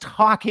 He's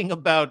talking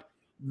about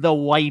the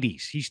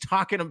whiteys. He's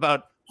talking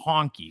about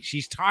honkies.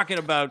 He's talking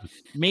about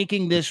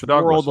making this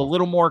world a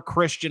little more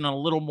Christian and a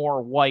little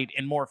more white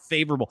and more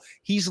favorable.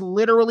 He's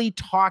literally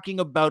talking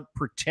about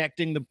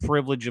protecting the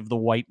privilege of the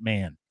white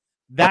man.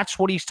 That's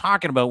what he's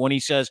talking about when he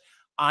says,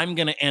 I'm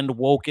going to end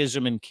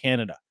wokeism in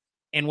Canada.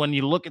 And when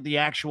you look at the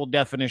actual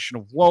definition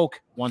of woke,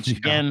 once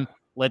again,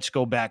 let's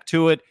go back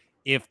to it.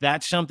 If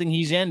that's something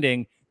he's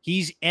ending,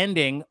 He's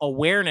ending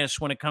awareness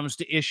when it comes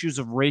to issues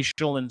of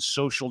racial and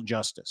social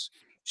justice.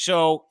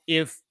 So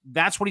if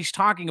that's what he's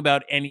talking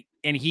about, and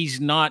he's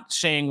not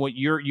saying what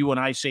you and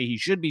I say he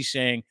should be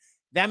saying,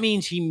 that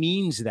means he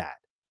means that.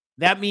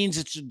 That means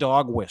it's a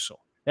dog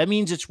whistle. That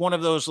means it's one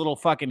of those little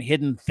fucking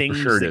hidden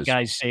things that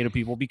guys say to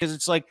people, because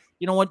it's like,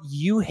 you know what?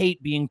 You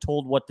hate being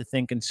told what to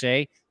think and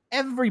say.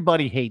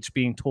 Everybody hates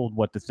being told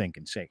what to think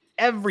and say.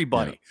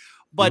 Everybody. Yeah.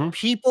 But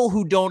people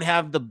who don't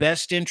have the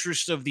best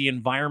interests of the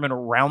environment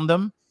around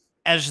them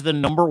as the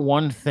number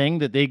one thing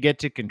that they get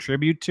to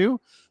contribute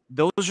to,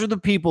 those are the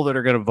people that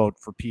are going to vote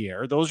for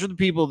Pierre. Those are the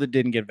people that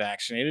didn't get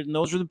vaccinated. And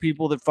those are the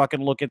people that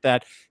fucking look at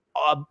that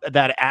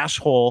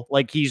asshole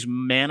like he's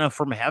manna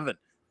from heaven.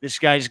 This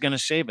guy's going to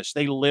save us.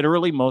 They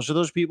literally, most of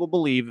those people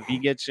believe if he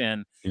gets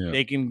in,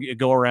 they can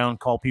go around,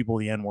 call people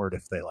the N-word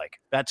if they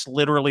like. That's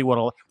literally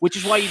which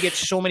is why you get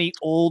so many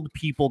old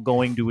people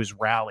going to his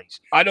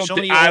rallies. I don't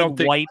think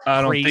white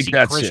crazy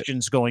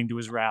Christians going to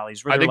his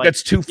rallies. I think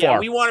that's too far. Yeah,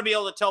 we want to be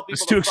able to tell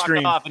people to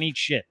fuck off and eat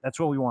shit. That's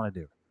what we want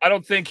to do. I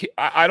don't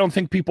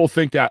think people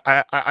think that.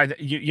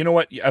 You know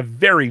what? A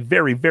very,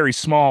 very, very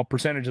small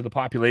percentage of the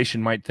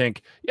population might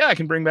think, yeah, I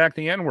can bring back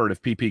the N-word if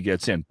PP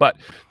gets in, but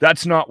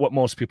that's not what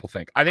most people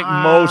think. I think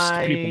most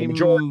people, the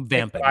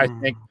majority, I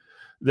think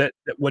that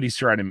what he's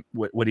trying to,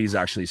 what he's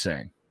actually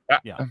saying.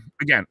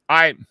 Again,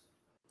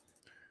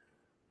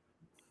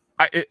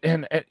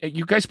 and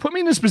you guys put me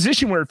in this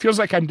position where it feels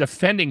like I'm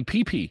defending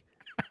PP.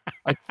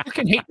 I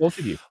fucking hate both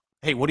of you.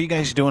 Hey, what are you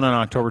guys doing on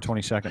October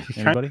 22nd?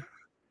 Anybody?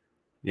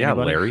 Yeah,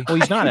 anybody? Larry. Well,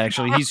 he's not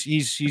actually.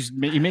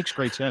 He makes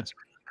great sense,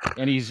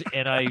 and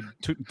I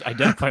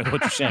identify with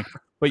what you're saying.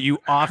 But you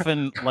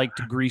often like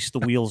to grease the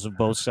wheels of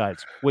both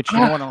sides, which you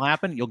know what will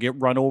happen? You'll get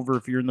run over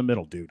if you're in the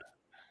middle, dude.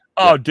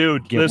 Oh,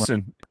 dude,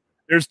 listen.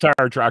 There's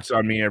tire tracks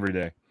on me every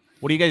day.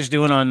 What are you guys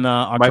doing on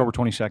October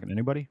 22nd?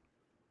 Anybody?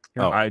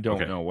 Here, I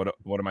don't know.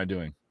 What am I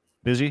doing?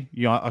 Busy?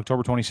 You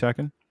October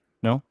 22nd?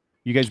 No?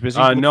 You guys busy?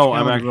 No,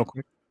 I'm actually real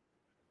quick.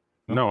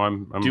 No,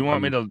 I'm. Do you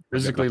want me to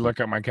physically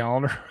look at my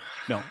calendar?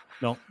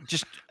 No,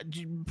 just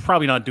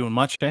probably not doing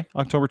much today.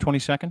 October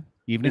 22nd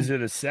evening. Is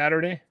it a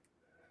Saturday?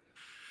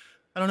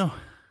 I don't know,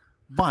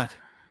 but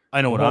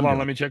I know what I'm doing.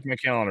 Let me check my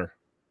calendar.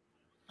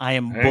 I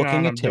am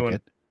booking a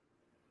ticket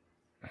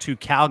to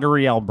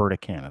Calgary, Alberta,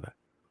 Canada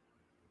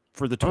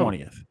for the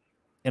 20th,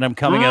 and I'm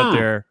coming out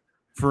there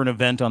for an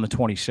event on the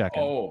 22nd.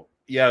 Oh,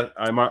 yeah,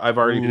 I've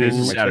already paid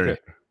for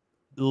Saturday.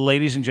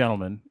 Ladies and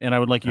gentlemen, and I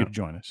would like you to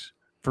join us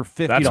for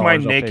 $50. That's my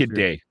naked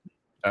day.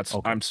 That's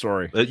okay. I'm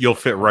sorry. You'll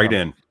fit right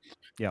in.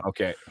 Yeah.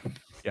 Okay.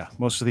 Yeah.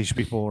 Most of these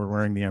people are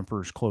wearing the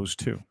Emperor's clothes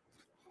too.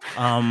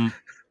 Nice.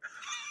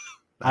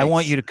 I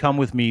want you to come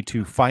with me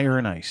to Fire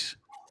and Ice,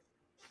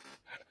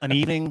 an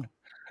evening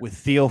with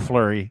Theo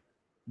Fleury,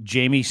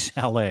 Jamie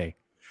Salé,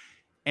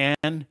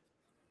 and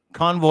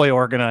convoy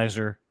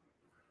organizer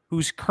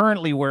who's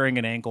currently wearing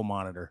an ankle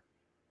monitor,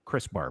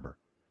 Chris Barber.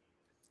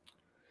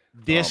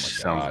 This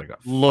sounds like a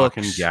looks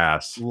fucking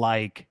gas.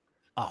 Like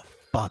a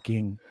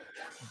fucking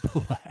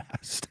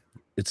blast.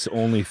 It's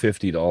only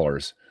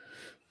 $50.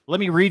 Let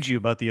me read you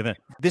about the event.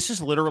 This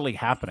is literally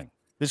happening.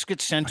 This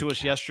gets sent to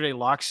us yesterday.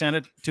 Locke sent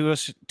it to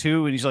us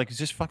too, and he's like, "Is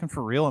this fucking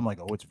for real?" I'm like,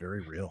 "Oh, it's very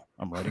real.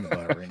 I'm writing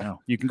about it right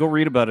now." You can go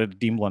read about it at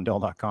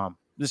deanblundell.com.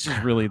 This is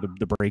really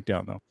the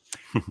breakdown, though.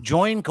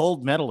 Join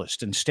gold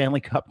medalist and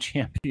Stanley Cup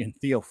champion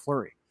Theo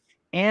Fleury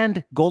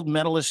and gold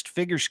medalist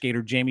figure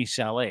skater Jamie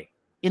Salé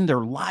in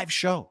their live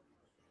show.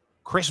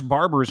 Chris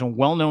Barber is a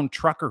well-known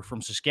trucker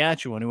from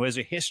Saskatchewan who has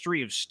a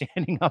history of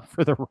standing up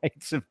for the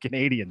rights of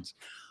Canadians.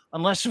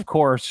 Unless, of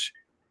course,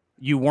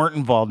 you weren't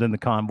involved in the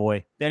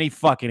convoy, then he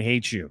fucking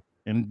hates you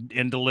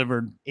and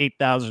delivered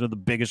 8,000 of the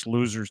biggest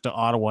losers to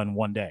Ottawa in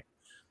one day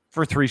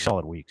for 3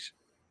 solid weeks.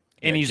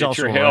 And he's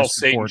also your Hail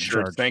Satan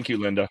shirt. Thank you,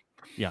 Linda.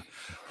 Yeah.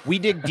 We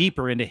dig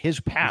deeper into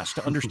his past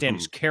to understand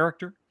his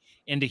character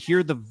and to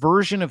hear the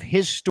version of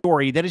his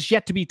story that is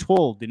yet to be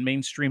told in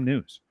mainstream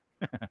news.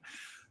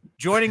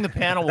 Joining the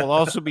panel will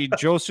also be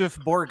Joseph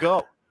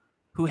Bourgault,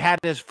 who had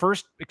his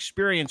first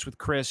experience with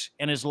Chris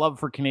and his love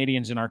for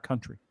Canadians in our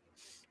country.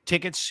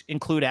 Tickets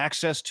include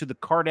access to the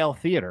Cardell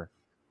Theater,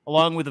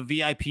 along with a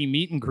VIP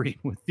meet and greet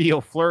with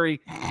Theo Fleury,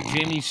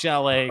 Jamie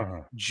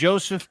Salé,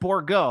 Joseph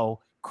Bourgault,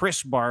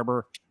 Chris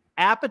Barber.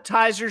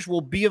 Appetizers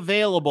will be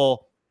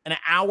available an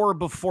hour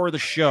before the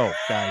show,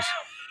 guys.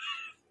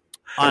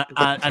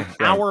 An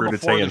hour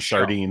before the show.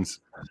 Sardines.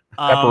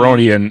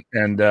 Pepperoni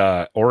and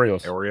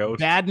Oreos.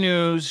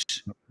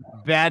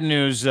 Bad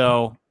news,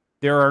 though.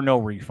 There are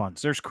no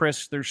refunds. There's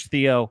Chris, there's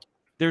Theo,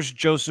 there's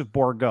Joseph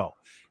Bourgault.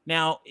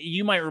 Now,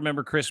 you might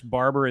remember Chris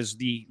Barber as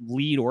the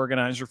lead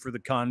organizer for the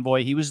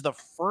convoy. He was the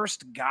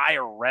first guy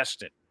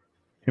arrested.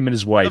 Him and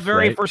his wife, the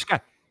very first guy.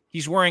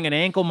 He's wearing an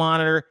ankle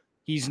monitor.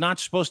 He's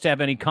not supposed to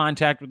have any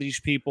contact with these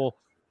people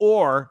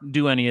or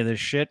do any of this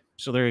shit.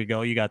 So there you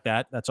go. You got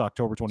that. That's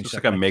October 22nd. It's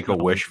like a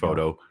Make-A-Wish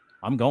photo.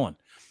 I'm going.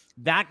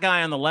 That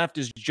guy on the left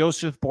is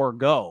Joseph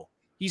Bourgault.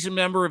 He's a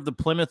member of the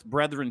Plymouth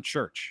Brethren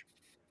Church,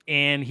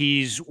 and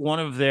he's one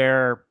of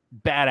their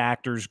bad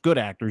actors, good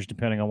actors,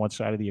 depending on what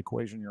side of the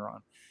equation you're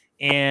on.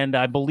 and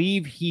I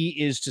believe he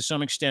is to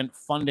some extent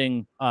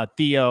funding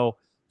Theo,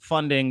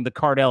 funding the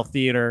Cardell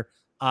Theater.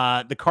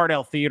 The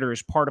Cardell Theater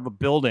is part of a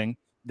building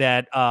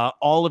that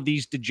all of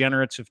these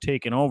degenerates have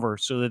taken over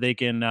so that they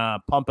can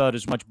pump out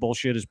as much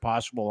bullshit as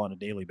possible on a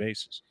daily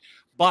basis.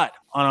 But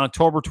on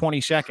October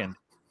 22nd,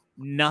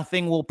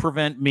 nothing will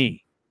prevent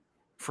me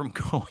from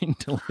going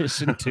to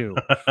listen to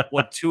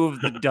what two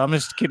of the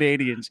dumbest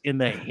Canadians in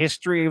the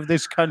history of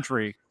this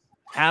country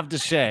have to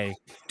say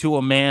to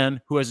a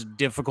man who has a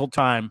difficult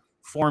time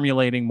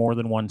formulating more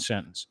than one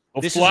sentence.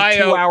 Well, this is a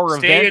 2-hour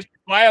event.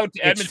 Fly out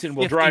to Edmonton.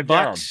 We'll drive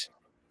down.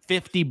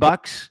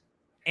 $50,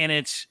 and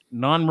it's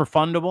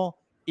non-refundable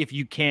if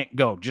you can't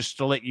go, just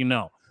to let you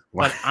know.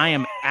 But I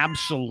am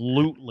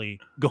absolutely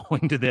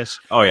going to this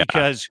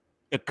because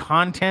the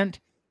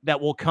content that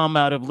will come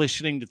out of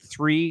listening to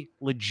three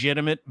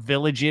legitimate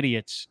village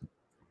idiots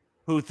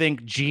who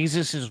think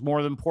Jesus is more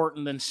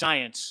important than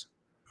science,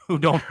 who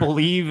don't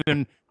believe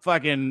in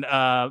fucking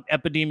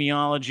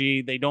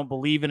epidemiology. They don't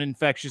believe in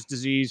infectious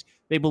disease.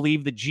 They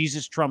believe that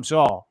Jesus trumps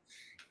all.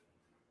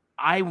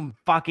 I'm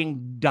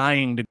fucking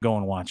dying to go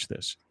and watch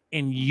this,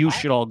 and you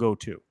should all go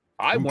too.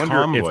 I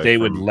wonder if they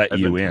would let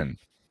you in.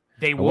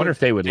 They would. I wonder if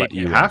they would let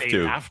you have in.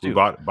 to. Have to. We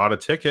bought a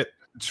ticket.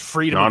 It's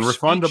freedom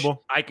non-refundable. of speech.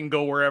 I can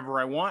go wherever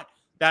I want.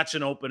 That's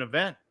an open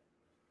event.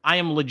 I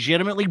am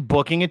legitimately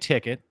booking a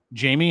ticket.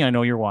 Jamie, I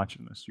know you're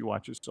watching this. You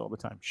watch this all the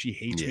time. She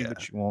hates me,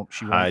 but she won't.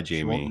 Hi, Jamie.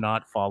 She won't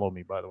not follow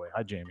me. By the way,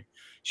 hi, Jamie.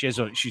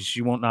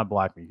 She won't not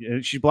block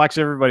me. She blocks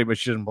everybody, but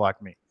she doesn't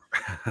block me.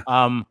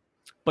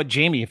 But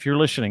Jamie, if you're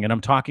listening, and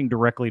I'm talking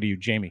directly to you,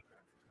 Jamie,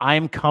 I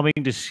am coming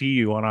to see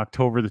you on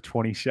October the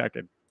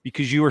 22nd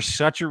because you are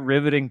such a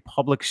riveting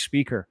public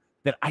speaker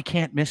that I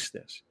can't miss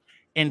this.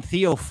 And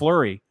Theo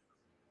Fleury,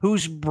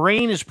 whose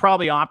brain is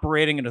probably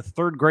operating at a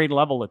third grade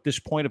level at this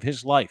point of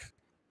his life.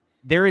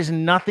 There is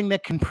nothing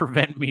that can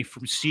prevent me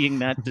from seeing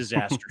that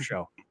disaster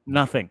show.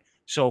 Nothing.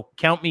 So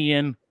count me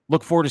in.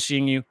 Look forward to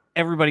seeing you.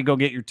 Everybody go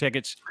get your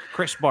tickets.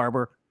 Chris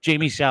Barber,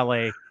 Jamie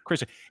Saleh,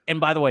 Chris. And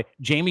by the way,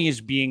 Jamie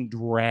is being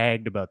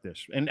dragged about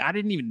this. And I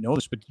didn't even know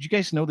this, but did you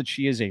guys know that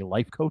she is a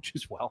life coach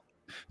as well?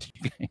 Did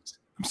you guys?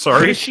 I'm sorry.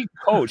 What is she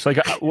coach?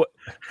 Like, what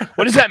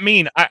does that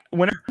mean?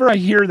 Whenever I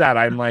hear that,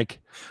 I'm like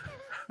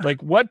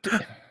what?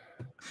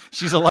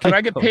 She's a life Can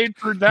I get coach. Paid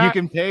for that? You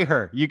can pay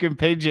her. You can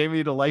pay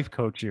Jamie to life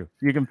coach you.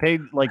 You can pay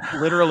like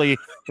literally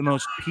the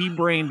most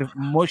pea-brained,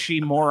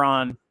 mushy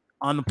moron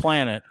on the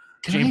planet,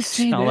 James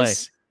Saleh,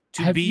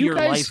 to be your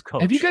life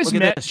coach. Have you guys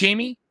met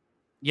Jamie?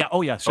 Yeah.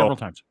 Oh, yeah. Several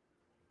times.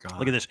 God.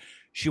 Look at this.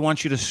 She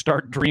wants you to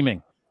start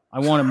dreaming. I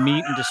want to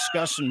meet and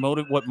discuss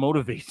what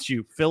motivates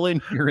you. Fill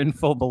in your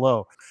info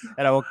below,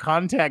 and I will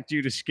contact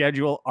you to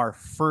schedule our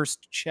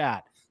first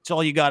chat. That's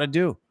all you got to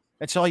do.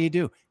 That's all you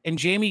do. And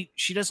Jamie,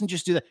 she doesn't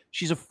just do that.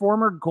 She's a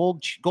former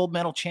gold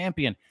medal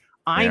champion.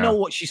 I know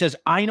what she says.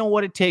 I know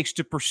what it takes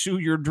to pursue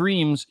your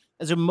dreams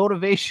as a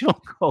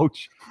motivational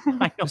coach.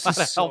 I know how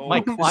to help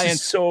my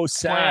clients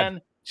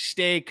plan,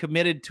 stay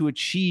committed to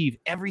achieve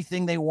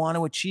everything they want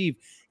to achieve.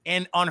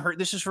 And on her,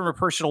 this is from her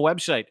personal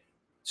website.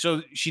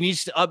 So she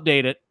needs to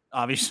update it,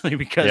 obviously,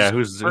 because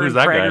who's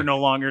that Craig guy? are no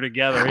longer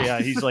together.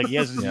 Yeah, he's like,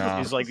 yes,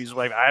 he's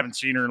like, I haven't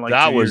seen her in like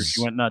 2 years.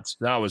 She went nuts.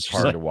 That was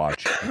hard to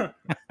watch.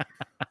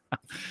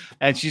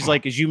 And she's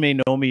like, as you may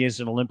know me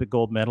as an Olympic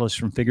gold medalist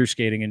from figure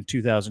skating in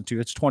 2002.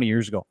 That's 20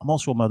 years ago. I'm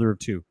also a mother of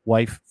two,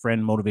 wife,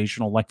 friend,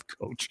 motivational life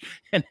coach,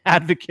 and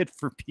advocate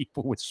for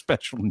people with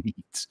special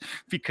needs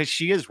because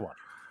she is one,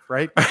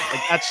 right? Like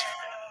that's.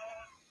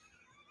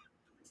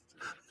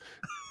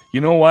 You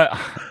know what?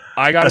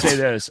 I got to say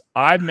this.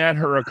 I've met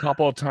her a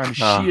couple of times.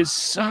 She is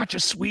such a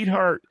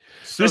sweetheart.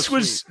 So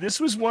this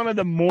was one of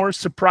the more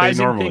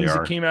surprising things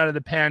that came out of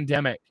the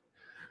pandemic.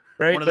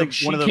 Right? One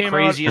of the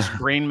craziest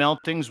brain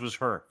meltings was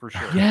her, for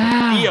sure.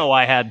 Yeah. Theo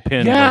I had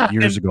pinned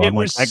years ago. I'm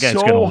like, that guy's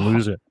going to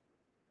lose it.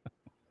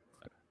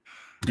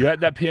 You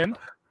had that pinned?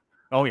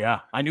 Oh, yeah.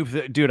 I knew,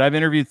 dude, I've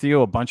interviewed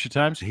Theo a bunch of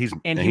times. He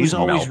was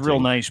always real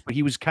nice, but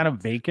he was kind of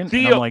vacant.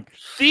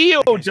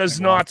 Theo does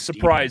not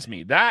surprise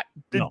me.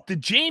 The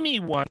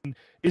Jamie one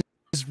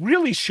is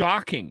really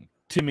shocking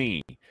to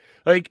me.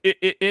 Like,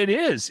 it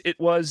is. It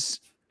was,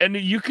 and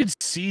you could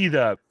see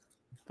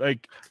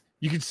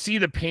you could see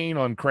the pain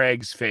on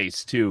Craig's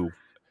face too.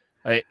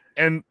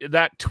 And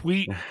that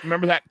tweet,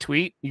 remember that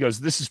tweet? He goes,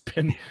 this has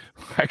been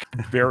like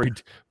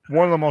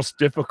one of the most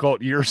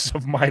difficult years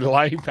of my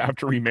life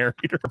after we married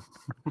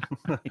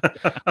her.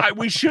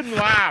 We shouldn't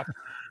laugh.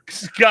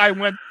 This guy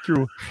went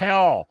through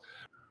hell.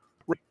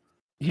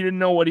 He didn't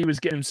know what he was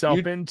getting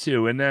himself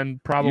into. And then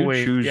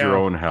probably you choose your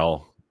own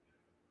hell.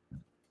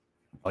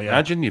 Oh, yeah.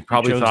 Imagine you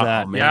probably thought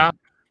that. Oh, man. Yeah.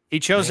 He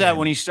chose that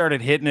when he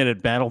started hitting it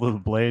at Battle of the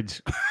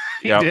Blades.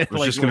 Yeah, I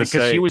was just going to say.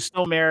 Because he was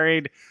still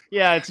married.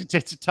 Yeah,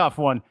 it's a tough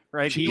one,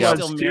 right? He's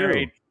still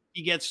married.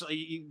 He gets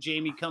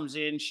Jamie comes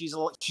in. She's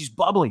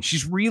bubbly.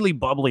 She's really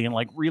bubbly and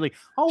like really.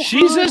 Oh,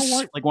 she's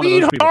like one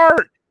of those people.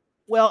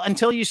 Well,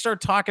 until you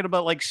start talking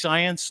about like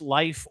science,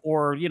 life,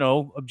 or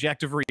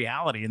objective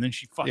reality, and then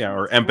she fucking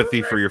or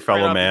empathy for your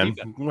fellow man,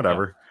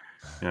 whatever.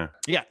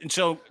 Yeah. And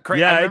so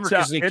Craig, I remember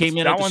because they came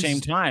in at the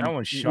same time.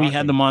 We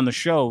had them on the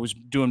show. It was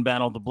doing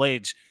Battle of the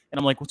Blades. And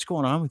I'm like, what's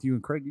going on with you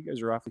and Craig? You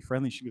guys are awfully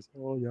friendly. She goes,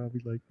 oh, yeah,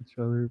 we like each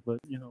other. But,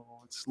 you know,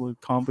 it's a little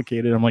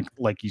complicated. I'm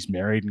like he's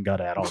married and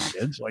got adult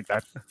kids. Like,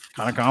 that's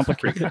kind of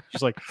complicated.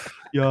 She's like,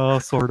 yeah,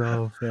 sort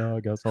of. Yeah, I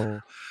guess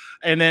I'll.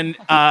 And then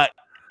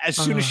as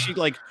soon as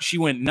she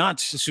went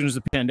nuts, as soon as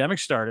the pandemic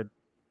started,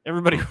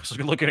 everybody was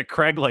looking at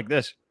Craig like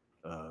this.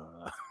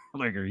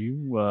 Like, are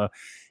you?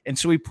 And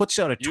so he puts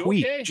out a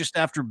tweet just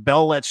after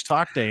Bell Let's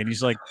Talk Day. And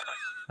he's like,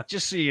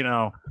 just so you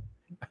know,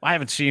 I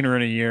haven't seen her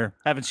in a year.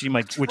 Haven't seen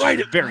which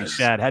is very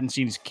sad. Hadn't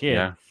seen his kid.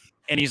 Yeah.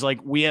 And he's like,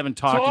 we haven't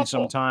talked in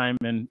some time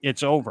and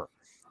it's over.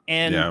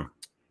 And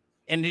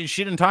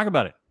she didn't talk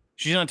about it.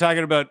 She's not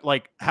talking about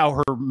like how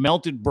her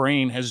melted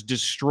brain has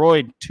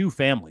destroyed 2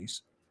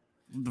 families.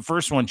 The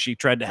first one she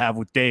tried to have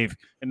with Dave.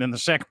 And then the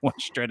second one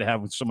she tried to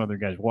have with some other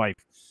guy's wife.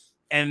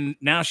 And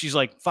now she's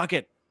like, fuck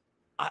it.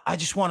 I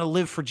just want to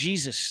live for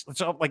Jesus.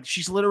 It's all, like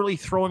she's literally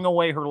throwing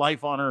away her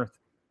life on earth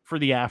for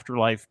the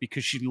afterlife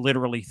because she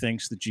literally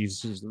thinks that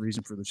Jesus is the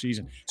reason for the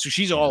season. So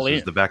she's all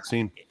in. The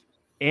vaccine.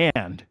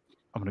 And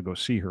I'm going to go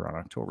see her on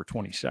October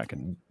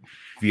 22nd.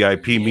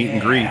 VIP meet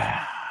and greet.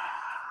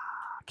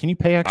 Can you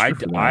pay extra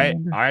for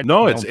that?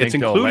 No, it's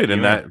included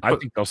in that. I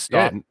think they'll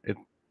stop. I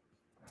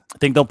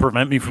think they'll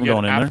prevent me from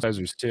going in there.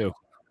 Appetizers too.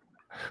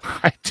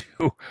 I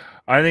do.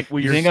 I think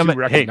you think I'm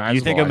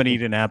going to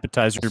eat an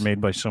appetizer made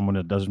by someone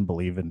that doesn't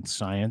believe in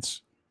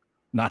science?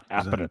 Not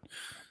happening.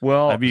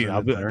 Well,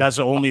 that's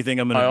the only thing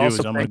I'm going to do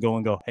is I'm going to go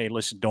and go, hey,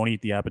 listen, don't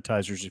eat the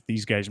appetizers. If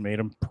these guys made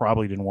them,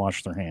 probably didn't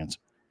wash their hands.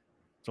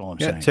 That's all I'm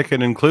saying.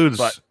 Ticket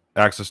includes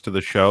access to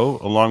the show,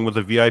 along with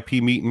a VIP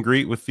meet and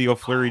greet with Theo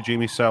Fleury,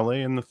 Jamie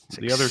Saleh, and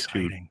the other 2.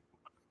 Isn't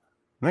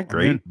that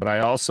great? But I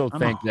also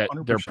think that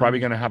they're probably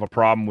going to have a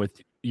problem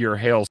with your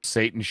Hail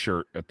Satan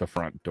shirt at the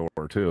front door,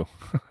 too.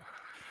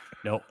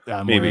 Nope.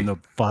 I'm wearing the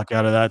fuck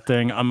out of that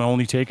thing. I'm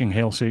only taking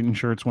Hail Satan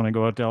shirts when I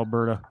go out to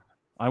Alberta.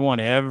 I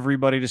want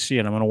everybody to see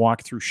it. I'm going to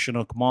walk through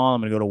Chinook Mall.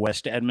 I'm going to go to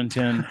West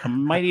Edmonton. I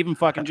might even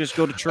fucking just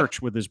go to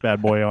church with this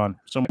bad boy on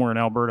somewhere in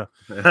Alberta.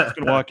 I'm just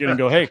going to walk in and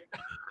go, hey,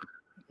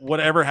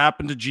 whatever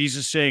happened to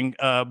Jesus saying,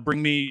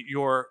 bring me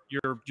you're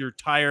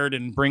tired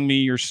and bring me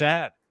your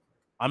sad.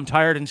 I'm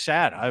tired and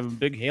sad. I have a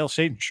big Hail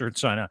Satan shirt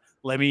sign out.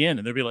 Let me in.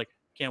 And they'll be like,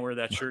 can't wear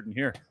that shirt in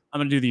here. I'm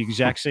going to do the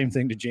exact same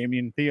thing to Jamie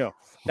and Theo.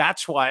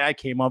 That's why I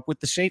came up with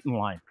the Satan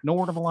line. No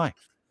word of a lie.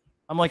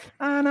 I'm like,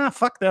 nah,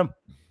 fuck them.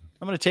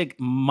 I'm going to take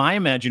my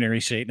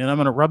imaginary Satan and I'm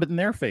going to rub it in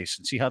their face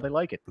and see how they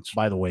like it.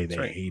 By the way, they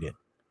hate it.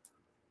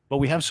 But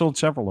we have sold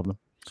several of them,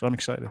 so I'm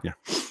excited. Yeah.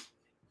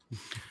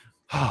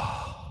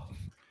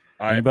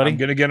 Anybody? I'm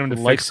going to get them to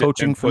life fix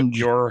coaching it and put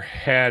your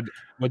head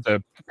with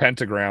the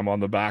pentagram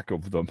on the back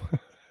of them.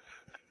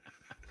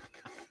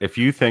 If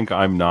you think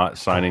I'm not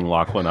signing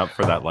Lachlan up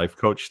for that life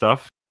coach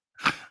stuff,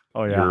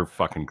 you're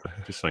fucking,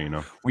 just so you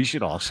know. We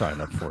should all sign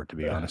up for it, to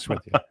be honest with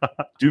you.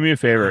 Do me a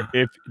favor.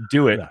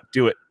 Do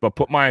it. But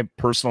put my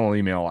personal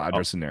email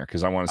address in there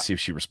because I want to see if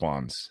she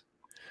responds.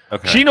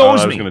 Okay. She knows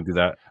me. I was going to do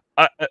that.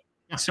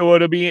 So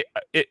it'll be.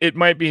 It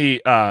might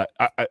be.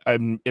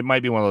 It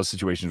might be one of those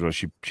situations where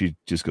she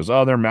just goes,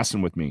 "Oh, they're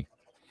messing with me."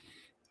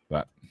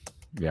 But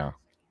yeah.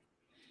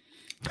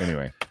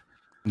 Anyway.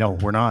 No,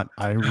 we're not.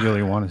 I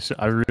really want to.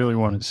 I really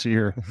want to see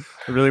her.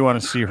 I really want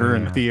to see her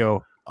and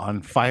Theo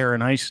on Fire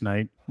and Ice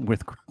night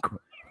with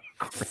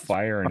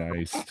Fire and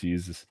Ice.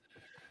 Jesus.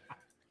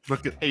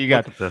 Look at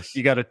this.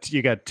 You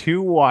got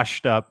 2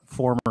 washed up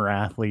former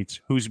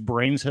athletes whose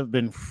brains have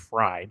been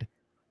fried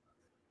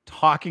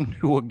talking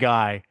to a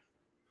guy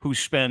who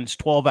spends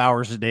 12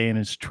 hours a day in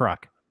his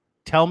truck.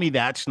 Tell me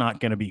that's not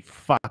going to be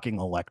fucking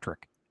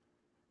electric.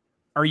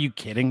 Are you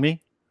kidding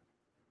me?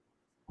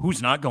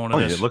 Who's not going to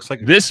this? It looks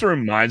like this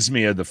reminds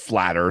me of the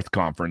Flat Earth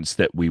conference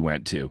that we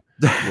went to,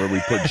 where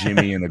we put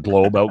Jimmy in a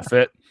globe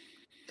outfit,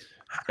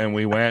 and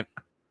we went,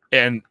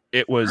 and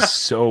it was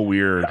so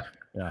weird.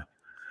 Yeah,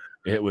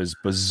 it was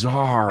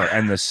bizarre,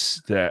 and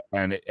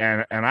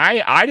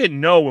I didn't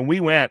know when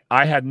we went.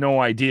 I had no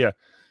idea.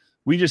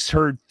 We just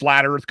heard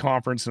Flat Earth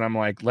conference, and I'm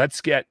like,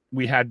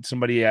 we had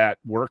somebody at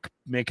work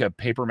make a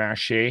paper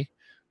mache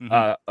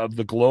of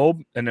the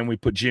globe, and then we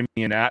put Jimmy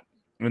in that.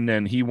 And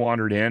then he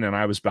wandered in and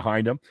I was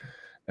behind him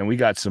and we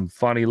got some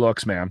funny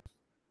looks, man.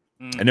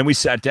 And then we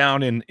sat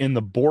down in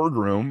the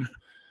boardroom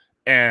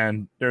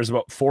and there's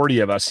about 40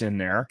 of us in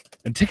there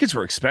and tickets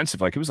were expensive.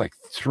 Like it was like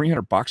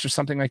 $300 or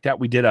something like that.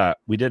 We did a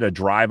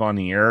drive on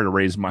the air to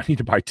raise money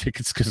to buy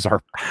tickets because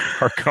our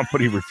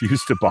company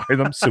refused to buy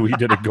them. So we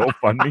did a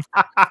GoFundMe.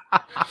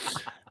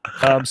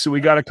 So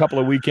we got a couple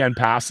of weekend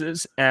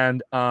passes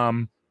and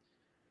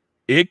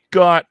it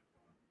got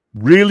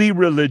really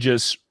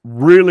religious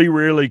really,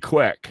 really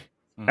quick.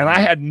 And I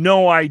had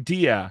no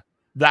idea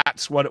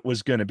that's what it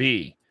was going to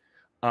be.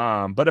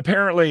 But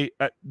apparently,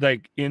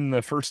 like in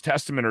the First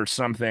Testament or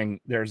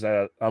something, there's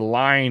a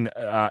line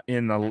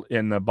in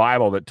the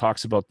Bible that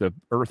talks about the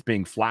earth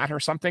being flat or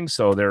something.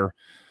 So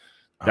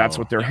that's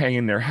what they're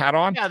hanging their hat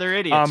on. Yeah, they're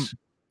idiots.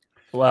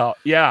 Well,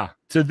 yeah.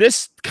 So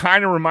this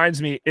kind of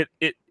reminds me,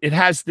 it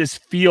has this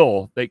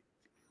feel like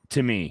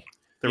to me.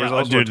 There was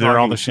also dude, they're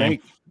all the same.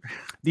 snake.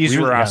 These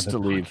We were yeah, asked the to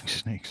leave. fucking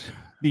snakes.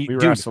 We were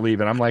Dude, asked to leave,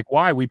 and I'm like,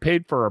 "Why? We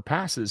paid for our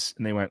passes."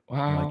 And they went,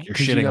 "Wow, like, you're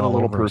 'cause you shitting got a all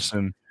little over us."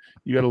 person.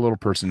 You got a little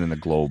person in the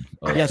globe.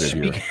 Yeah, outfit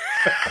here."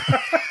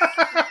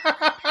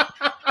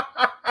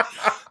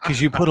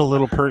 because you put a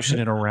little person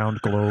in a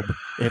round globe.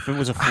 If it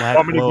was a flat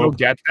Want me to go globe,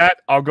 get that?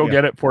 I'll go Yeah.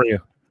 get it for you.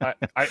 I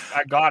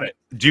got it.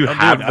 Do you Oh,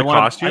 have dude, the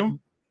costume?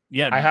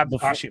 yeah, I have the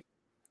before- costume.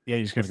 Yeah,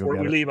 he's gonna Before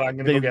go we get it. leave, I'm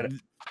gonna go get it.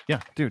 Yeah,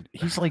 dude,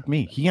 he's like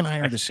me. He and I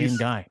are the same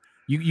guy.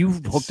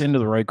 You've hooked into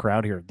the right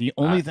crowd here. The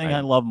only thing I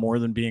love more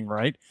than being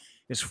right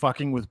is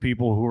fucking with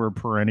people who are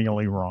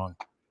perennially wrong.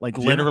 Like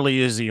literally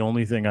is the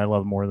only thing I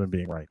love more than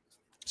being right.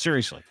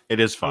 Seriously. It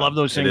is fun. I love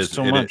those things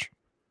so much.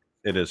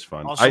 It is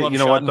fun. Also love you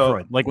know what though?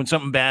 Schadenfreude. Like when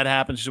something bad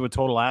happens to a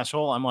total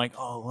asshole, I'm like,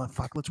 oh well,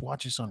 fuck, let's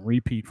watch this on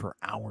repeat for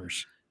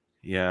hours.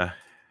 Yeah.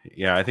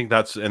 I think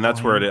that's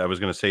where I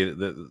was going to say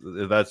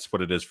that's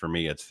what it is for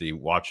me. It's the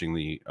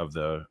watching of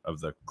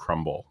the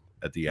crumble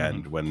at the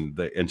end when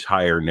the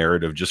entire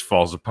narrative just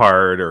falls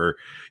apart, or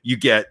you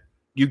get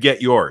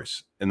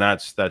yours, and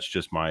that's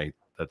just my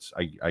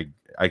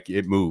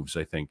it moves.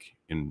 I think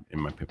in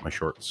my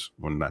shorts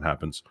when that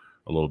happens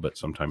a little bit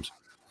sometimes.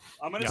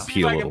 I'm gonna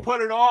see if I can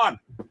put it on.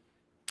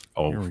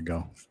 Oh, here we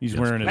go. He's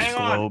wearing his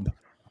globe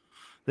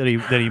that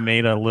he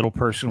made a little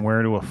person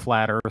wear to a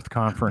flat Earth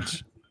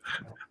conference.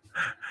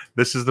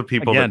 This is the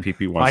people that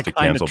PP wants to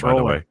cancel, by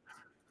the way.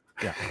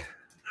 Yeah.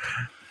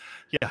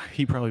 Yeah,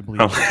 he probably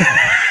believes it.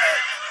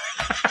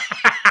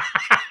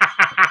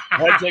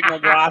 I'd take my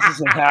glasses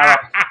and hat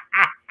off.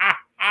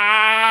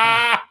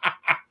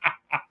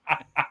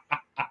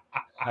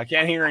 I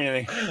can't hear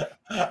anything.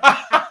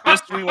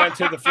 This we went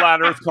to the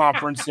Flat Earth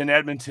Conference in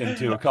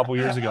Edmonton a couple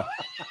years ago.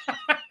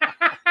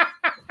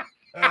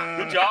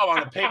 Good job on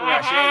the paper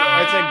mache.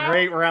 That's a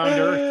great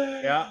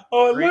rounder. Yeah.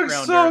 Oh, it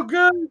looks so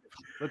good.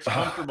 Looks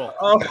comfortable.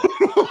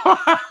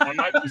 I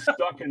might be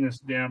stuck in this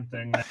damn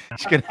thing.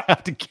 He's gonna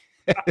have to get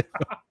it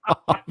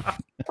off.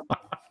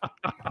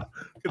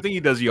 Good thing he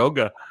does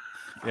yoga.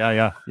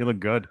 Yeah. You look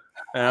good.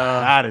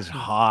 That is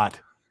hot.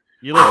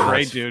 You look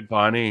great, dude.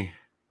 Funny.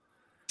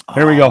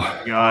 Here we go.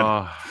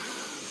 God.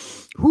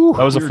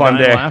 That was a fun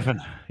day. Laughing.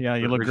 Yeah,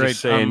 you look great.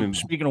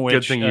 Speaking of which,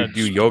 good thing you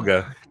do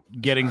yoga.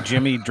 Getting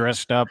Jimmy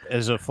dressed up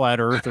as a flat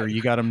earther,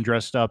 you got him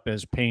dressed up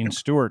as Payne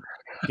Stewart,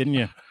 didn't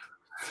you?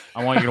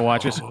 I want you to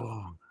watch this.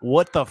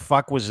 What the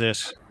fuck was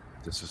this?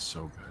 This is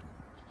so good.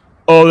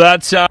 Oh,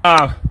 that's There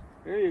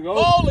you go.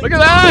 look at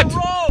that.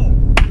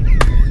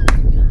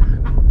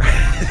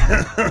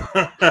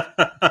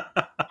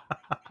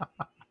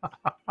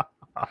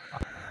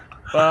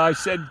 I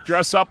said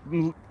dress up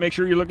and make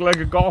sure you look like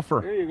a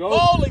golfer. There you go.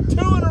 Holy 2 in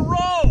a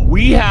row.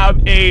 We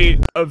have a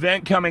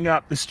event coming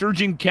up. The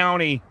Sturgeon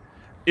County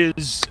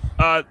is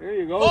there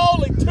you go.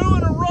 Holy 2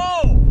 in a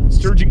row.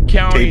 Sturgeon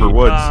County Tabor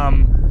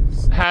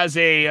Woods. Has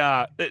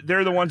a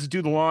they're the ones that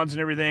do the lawns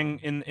and everything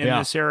in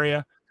this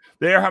area.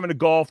 They're having a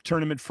golf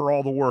tournament for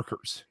all the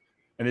workers,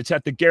 and it's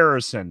at the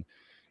Garrison.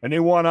 And they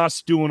want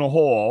us doing a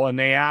hole, and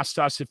they asked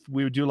us if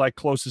we would do like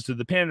closest to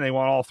the pin, and they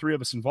want all three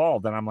of us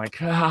involved. And I'm like,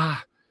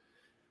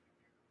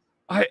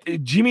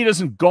 Jimmy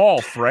doesn't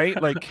golf,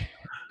 right? Like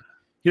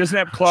he doesn't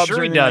have clubs Sure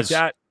or he anything does. like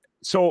that.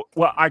 So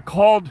I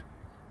called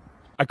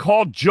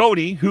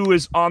Jody, who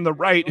is on the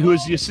right, who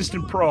is the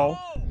assistant pro,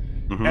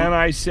 and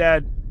I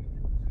said,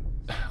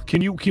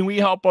 Can we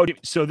help out?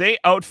 So they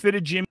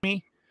outfitted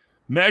Jimmy,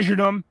 measured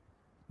him,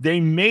 they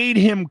made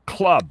him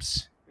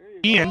clubs.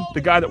 Ian, the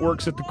guy that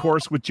works at the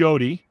course with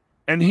Jody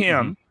and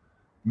him,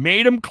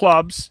 made him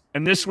clubs,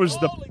 and this was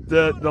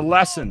the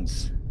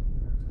lessons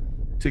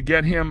to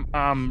get him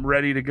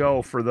ready to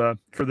go for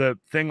the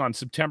thing on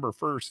September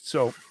 1st.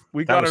 So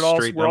we got it all.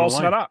 We're all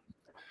set up.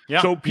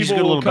 Yeah. So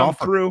people will come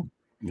golfer. through.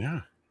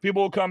 Yeah.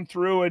 People will come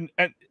through and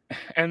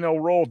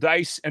they'll roll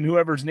dice, and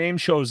whoever's name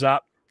shows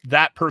up,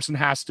 that person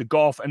has to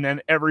golf, and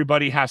then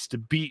everybody has to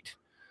beat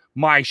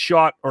my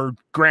shot or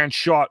Grant's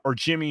shot or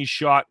Jimmy's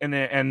shot, and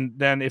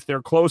then if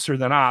they're closer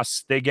than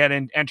us, they get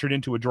entered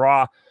into a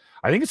draw.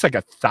 I think it's like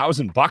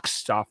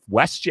 $1,000 off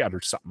WestJet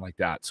or something like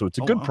that. So it's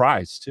a good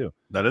prize too.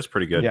 That is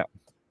pretty good.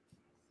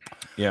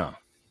 Yeah.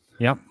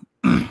 Yep.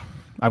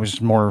 I was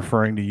more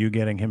referring to you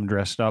getting him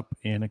dressed up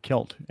in a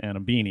kilt and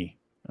a beanie.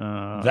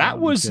 That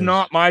was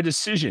not my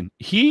decision.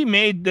 He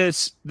made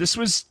this. This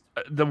was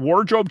the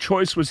wardrobe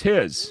choice was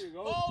his.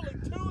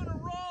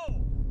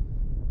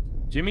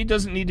 Jimmy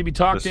doesn't need to be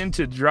talked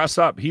into dress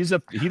up. He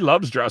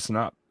loves dressing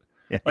up.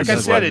 Yeah, like I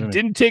said, it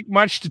didn't take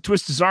much to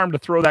twist his arm to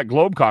throw that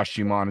globe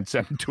costume on and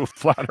send him to a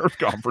flat Earth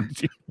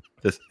conference.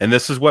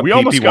 This is what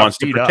PP wants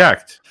to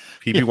protect.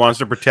 PP wants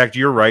to protect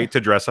your right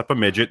to dress up a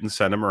midget and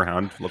send him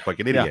around to look like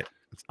an idiot.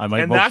 I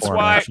might and vote that's for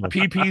why him,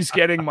 PP's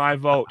getting my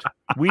vote.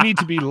 We need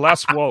to be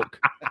less woke.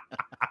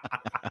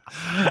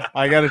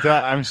 I got to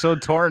tell, I'm so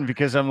torn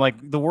because I'm like,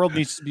 the world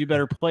needs to be a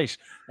better place.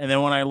 And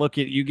then when I look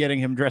at you getting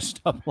him dressed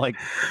up like,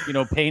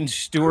 Payne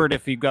Stewart,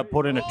 if he got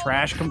put in a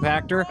trash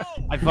compactor,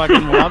 I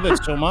fucking love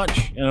it so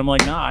much. And I'm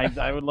like, nah,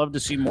 I would love to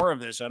see more of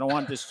this. I don't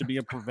want this to be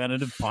a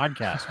preventative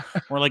podcast.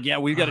 We're like, yeah,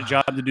 we've got a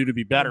job to do to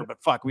be better,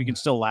 but fuck, we can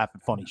still laugh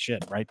at funny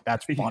shit, right?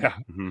 That's funny.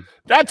 Yeah.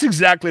 That's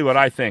exactly what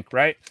I think,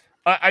 right?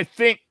 I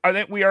think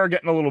we are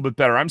getting a little bit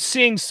better. I'm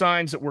seeing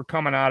signs that we're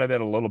coming out of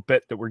it a little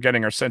bit, that we're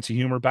getting our sense of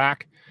humor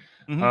back.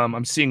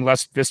 I'm seeing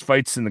less fist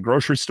fights in the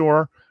grocery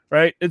store,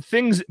 right?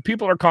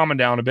 People are calming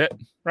down a bit,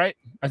 right?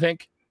 I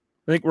think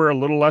we're a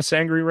little less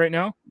angry right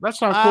now.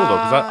 That's not cool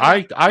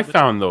though, because I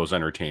found those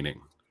entertaining.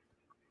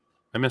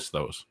 I miss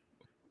those.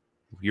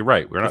 You're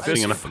right. We're not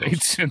seeing enough of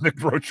those in the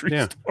grocery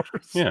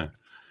stores. Yeah,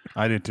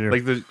 I did too.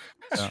 Like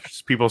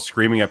people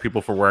screaming at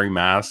people for wearing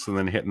masks and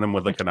then hitting them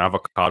with like an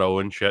avocado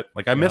and shit.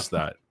 Like I miss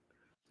that.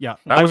 Yeah,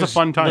 that was a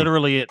fun time.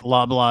 Literally at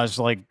Loblaws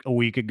like a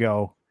week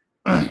ago,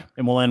 and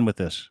we'll end with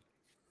this.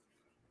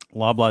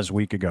 Loblaws a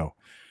week ago,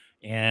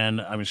 and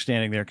I was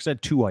standing there because I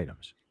had 2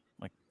 items.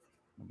 Like,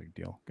 no big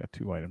deal. Got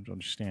 2 items. I'll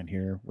just stand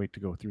here, wait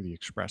to go through the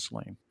express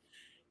lane,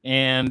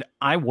 and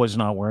I was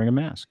not wearing a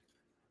mask.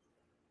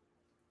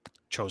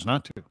 Chose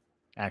not to.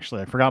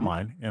 Actually, I forgot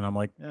mine, and I'm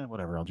like,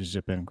 whatever. I'll just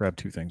zip in and grab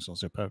 2 things. I'll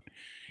zip out.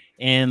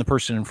 And the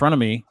person in front of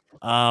me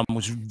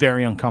was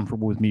very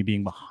uncomfortable with me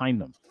being behind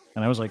them,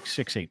 and I was like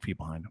 6-8 feet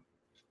behind them.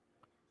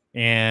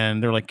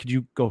 And they're like, "Could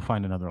you go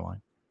find another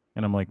line?"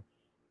 And I'm like,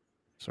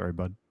 "Sorry,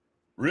 bud."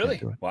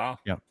 Really? Wow.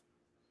 Yeah.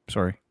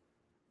 Sorry.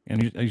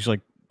 And he's like,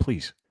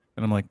 "Please."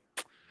 And I'm like,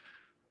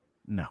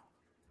 "No,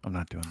 I'm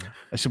not doing that."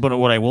 I said, "But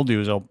what I will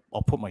do is I'll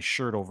put my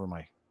shirt over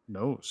my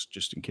nose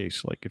just in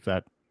case, like if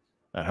that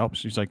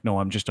helps." He's like, "No,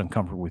 I'm just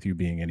uncomfortable with you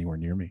being anywhere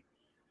near me."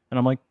 And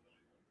I'm like,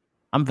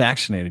 "I'm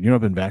vaccinated.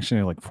 I've been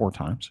vaccinated like 4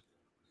 times."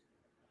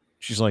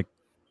 She's like,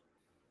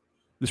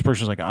 this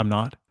person's like, "I'm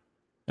not."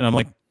 And I'm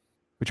like,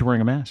 "But you're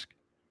wearing a mask."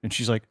 And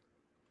she's like,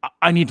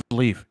 I need to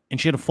leave." And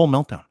she had a full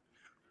meltdown.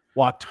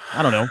 Walked,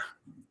 I don't know,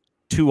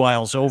 2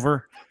 aisles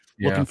over,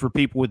 looking for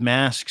people with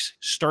masks,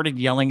 started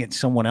yelling at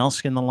someone else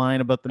in the line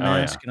about the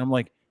mask. And I'm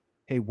like,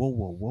 "Hey,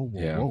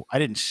 whoa. I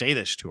didn't say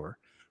this to her,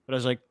 but I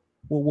was like,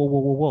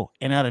 whoa.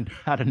 And out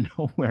of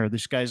nowhere,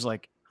 this guy's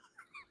like,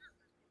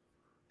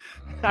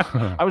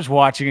 I was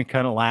watching and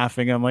kind of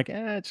laughing. I'm like,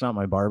 it's not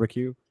my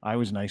barbecue. I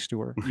was nice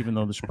to her, even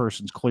though this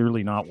person's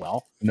clearly not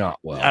well. Not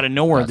well. Out of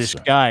nowhere, this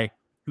guy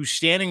who's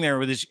standing there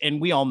with his, and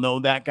we all know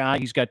that guy.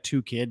 He's got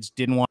 2 kids,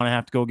 didn't want to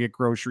have to go get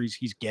groceries.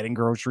 He's getting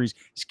groceries.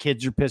 His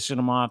kids are pissing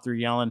him off. They're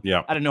yelling.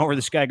 Yeah. Out of nowhere,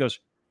 this guy goes,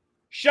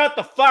 "Shut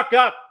the fuck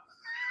up."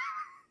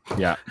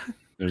 Yeah.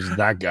 There's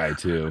that guy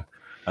too.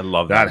 I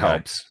love that. Guy.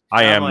 Helps.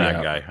 I am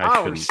that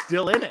guy. We're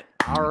still in it.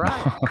 All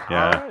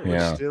right.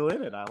 We're still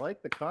in it. I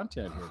like the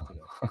content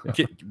here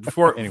today.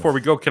 Before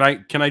we go, can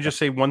I just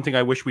say one thing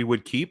I wish we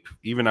would keep,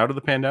 even out of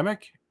the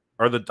pandemic,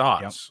 are the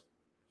dots. Yep.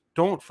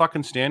 Don't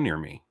fucking stand near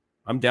me.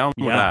 I'm down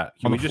with that.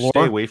 Can we just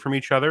stay away from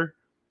each other?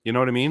 You know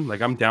what I mean?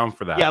 Like, I'm down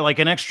for that. Yeah, like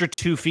an extra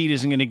 2 feet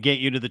isn't going to get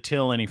you to the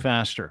till any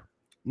faster.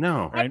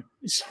 No. Right?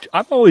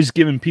 I've always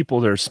given people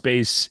their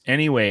space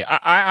anyway.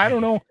 I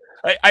don't know.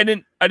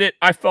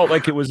 I felt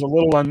like it was a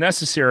little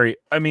unnecessary.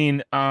 I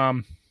mean,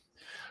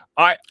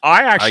 I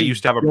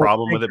used to have a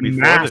problem with it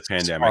before the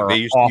pandemic. They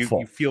used to,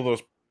 you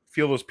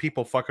feel those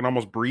people fucking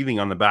almost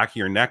breathing on the back of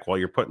your neck while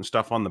you're putting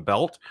stuff on the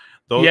belt.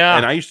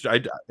 And I used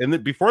to,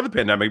 and before the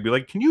pandemic, I'd be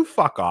like, "Can you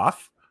fuck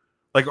off?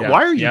 Like,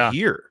 why are you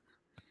here?"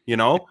 You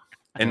know?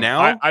 And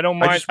now I don't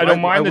mind. I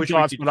don't mind the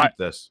dots, but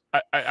this.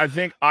 I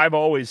think I've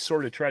always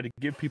sort of tried to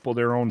give people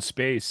their own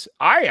space.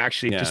 I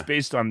actually, just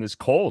based on this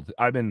cold,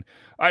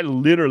 I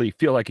literally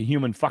feel like a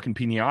human fucking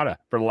pinata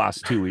for the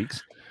last 2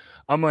 weeks.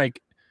 I'm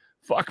like,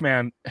 fuck,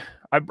 man.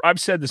 I've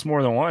said this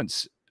more than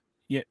once.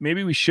 Yeah,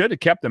 maybe we should have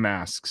kept the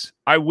masks.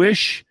 I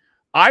wish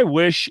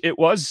it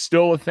was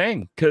still a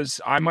thing, because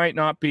I might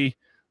not be.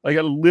 Like,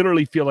 I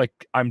literally feel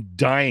like I'm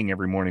dying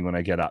every morning when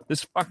I get up.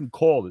 This fucking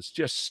cold is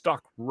just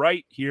stuck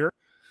right here.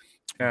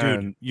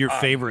 And, dude, your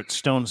favorite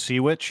Stone Sea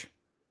Witch,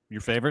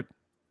 your favorite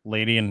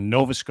lady in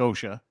Nova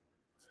Scotia,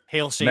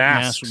 Hail Satan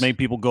masks would make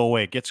people go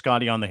away. Get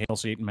Scotty on the Hail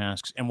Satan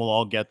masks, and we'll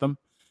all get them.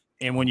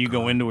 And when you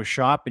go into a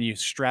shop and you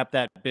strap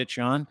that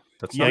bitch on,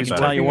 I can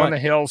tell you what, on the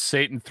Hail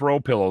Satan throw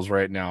pillows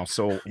right now.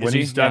 So when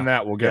he's done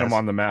that, we'll get him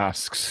on the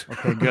masks.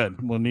 Okay,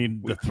 good. We'll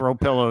need the throw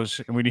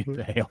pillows, and we need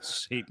the Hail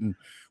Satan.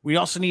 We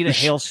also need a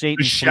Hail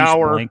Satan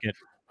shower blanket.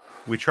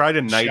 We tried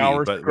a nightie,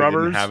 but we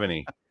didn't have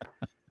any.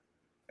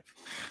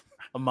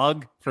 A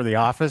mug for the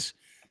office.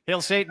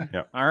 Hail Satan.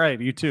 Yep. All right,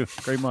 you too.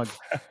 Great mug.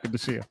 Good to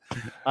see you.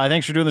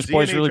 Thanks for doing this,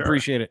 boys. Really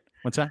appreciate it.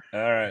 What's that? All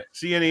right.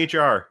 See you in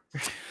HR.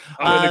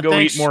 I'm gonna go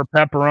eat more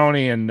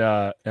pepperoni and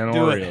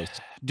Oreos.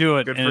 Do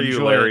it. Good for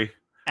you, Larry.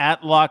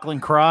 At Lachlan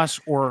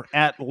Cross or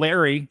at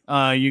Larry.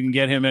 You can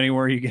get him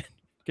anywhere you get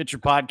Get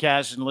your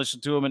podcasts and listen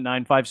to them at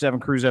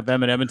 957 Cruise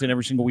FM in Edmonton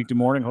every single weekday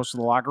morning. Host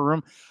of The Locker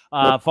Room.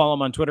 Follow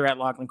him on Twitter at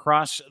Lachlan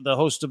Cross. The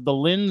host of The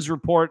Lynn's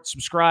Report.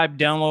 Subscribe,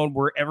 download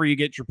wherever you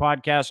get your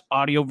podcast.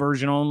 Audio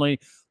version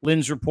only.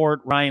 Lynn's Report.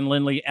 Ryan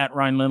Lindley at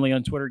Ryan Lindley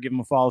on Twitter. Give him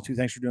a follow too.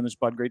 Thanks for doing this,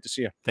 bud. Great to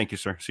see you. Thank you,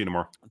 sir. See you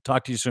tomorrow.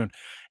 Talk to you soon.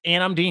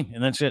 And I'm Dean,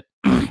 and that's it.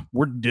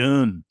 We're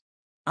done.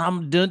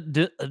 I'm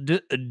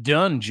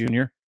done,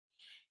 Junior.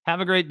 Have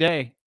a great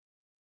day.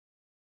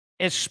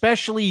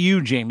 Especially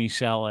you, Jamie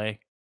Saleh.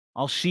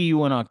 I'll see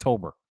you in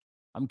October.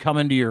 I'm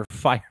coming to your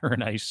Fire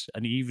and Ice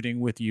an evening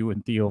with you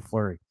and Theo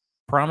Fleury.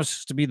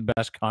 Promises to be the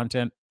best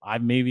content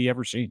I've maybe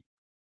ever seen.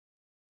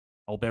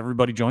 Hope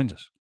everybody joins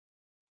us.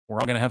 We're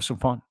all going to have some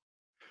fun.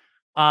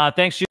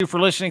 Thanks to you for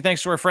listening.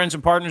 Thanks to our friends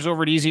and partners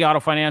over at Easy Auto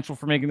Financial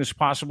for making this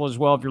possible as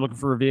well. If you're looking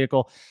for a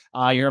vehicle,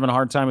 you're having a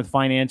hard time with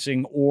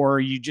financing,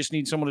 or you just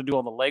need someone to do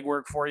all the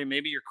legwork for you.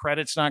 Maybe your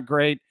credit's not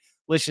great.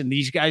 Listen,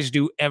 these guys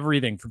do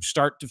everything from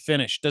start to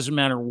finish. Doesn't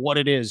matter what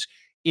it is.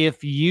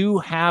 If you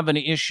have an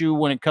issue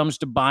when it comes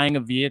to buying a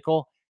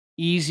vehicle,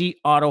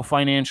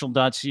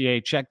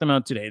 EasyAutoFinancial.ca. Check them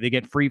out today. They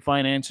get free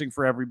financing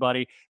for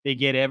everybody. They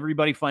get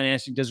everybody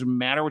financing. Doesn't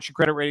matter what your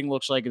credit rating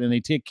looks like, and then they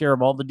take care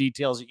of all the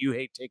details that you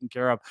hate taking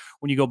care of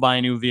when you go buy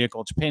a new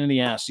vehicle. It's a pain in the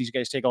ass. These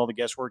guys take all the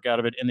guesswork out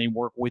of it, and they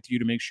work with you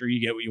to make sure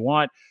you get what you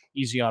want.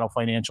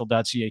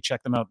 EasyAutoFinancial.ca.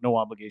 Check them out. No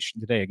obligation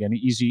today. Again,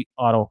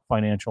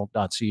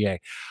 EasyAutoFinancial.ca.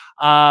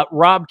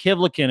 Rob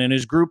Kivlikin and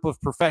his group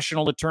of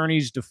professional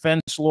attorneys,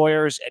 defense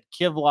lawyers at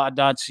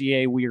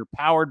Kivlaw.ca. We are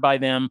powered by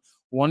them.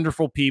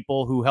 Wonderful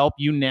people who help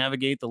you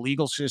navigate the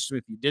legal system.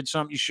 If you did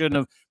something you shouldn't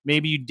have,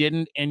 maybe you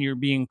didn't, and you're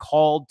being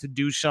called to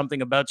do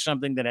something about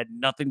something that had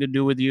nothing to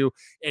do with you,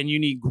 and you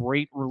need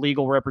great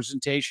legal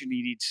representation.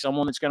 You need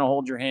someone that's going to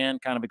hold your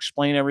hand, kind of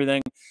explain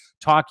everything,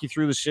 talk you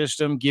through the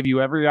system, give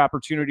you every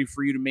opportunity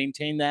for you to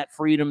maintain that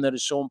freedom that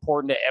is so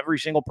important to every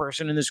single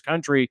person in this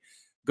country.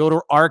 Go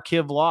to our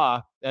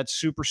Kivlaw. That's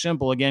super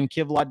simple. Again,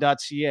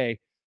 Kivlaw.ca.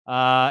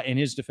 And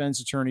his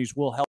defense attorneys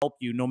will help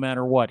you no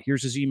matter what.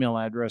 Here's his email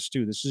address,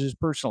 too. This is his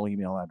personal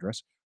email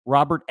address,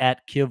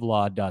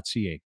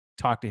 robert@kivlaw.ca.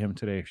 Talk to him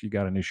today if you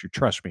got an issue.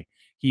 Trust me,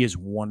 he is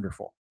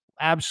wonderful.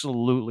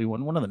 Absolutely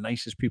one of the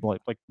nicest people.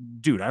 Like,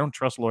 dude, I don't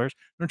trust lawyers.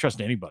 I don't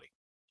trust anybody.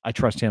 I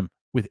trust him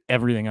with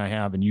everything I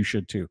have, and you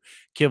should, too.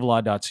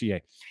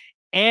 Kivlaw.ca.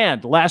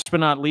 And last but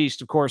not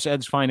least, of course,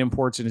 Ed's Fine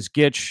Imports and his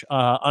Gitch.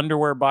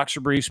 Underwear,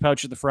 boxer briefs,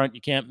 pouch at the front.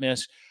 You can't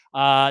miss.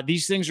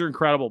 These things are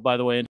incredible, by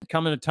the way, and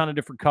come in a ton of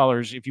different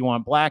colors. If you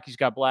want black, he's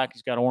got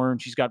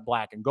orange, he's got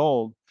black and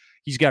gold,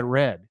 he's got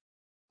red.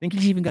 I think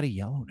he's even got a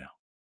yellow now.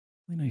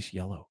 Really nice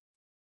yellow,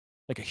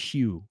 like a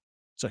hue.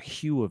 It's a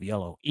hue of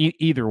yellow.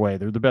 Either way,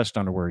 they're the best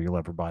underwear you'll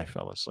ever buy,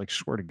 fellas. Like,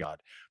 swear to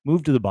God.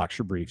 Move to the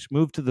boxer briefs.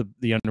 Move to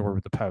the underwear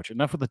with the pouch.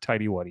 Enough of the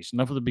tighty whities.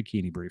 Enough of the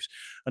bikini briefs.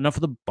 Enough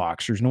of the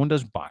boxers. No one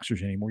does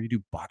boxers anymore. You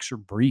do boxer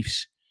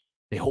briefs.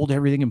 They hold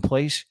everything in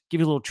place. Give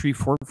you a little tree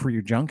fort for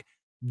your junk.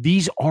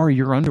 These are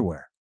your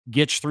underwear.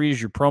 Gitch3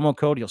 is your promo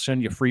code. He'll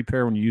send you a free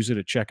pair when you use it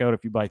at checkout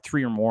if you buy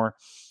 3 or more.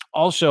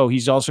 Also,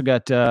 he's also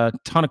got a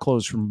ton of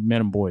clothes from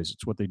men and boys.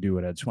 It's what they do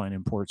at Ed's Fine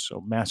Imports.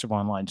 So massive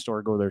online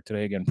store. Go there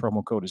today. Again,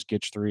 promo code is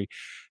Gitch3.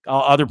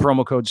 Other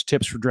promo codes,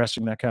 tips for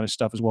dressing, that kind of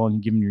stuff as well. And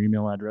you give them your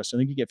email address. I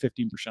think you get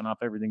 15% off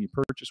everything you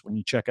purchase when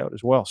you check out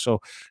as well. So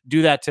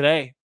do that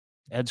today.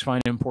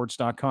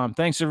 EdsFineImports.com.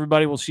 Thanks,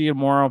 everybody. We'll see you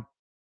tomorrow.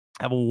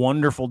 Have a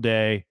wonderful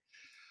day.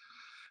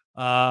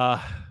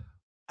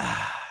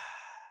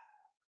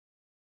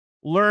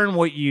 Learn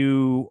what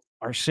you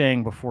are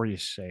saying before you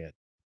say it,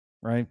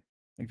 right?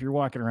 If you're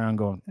walking around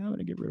going, I'm going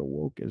to get rid of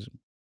wokeism,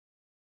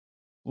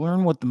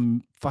 learn what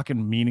the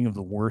fucking meaning of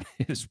the word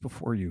is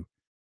before you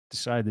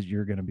decide that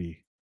you're going to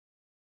be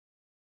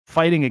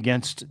fighting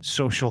against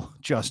social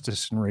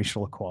justice and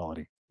racial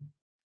equality.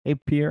 Hey,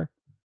 Pierre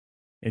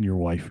and your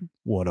wife,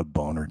 what a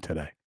boner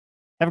today.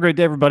 Have a great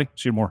day, everybody.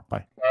 See you tomorrow.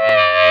 Bye.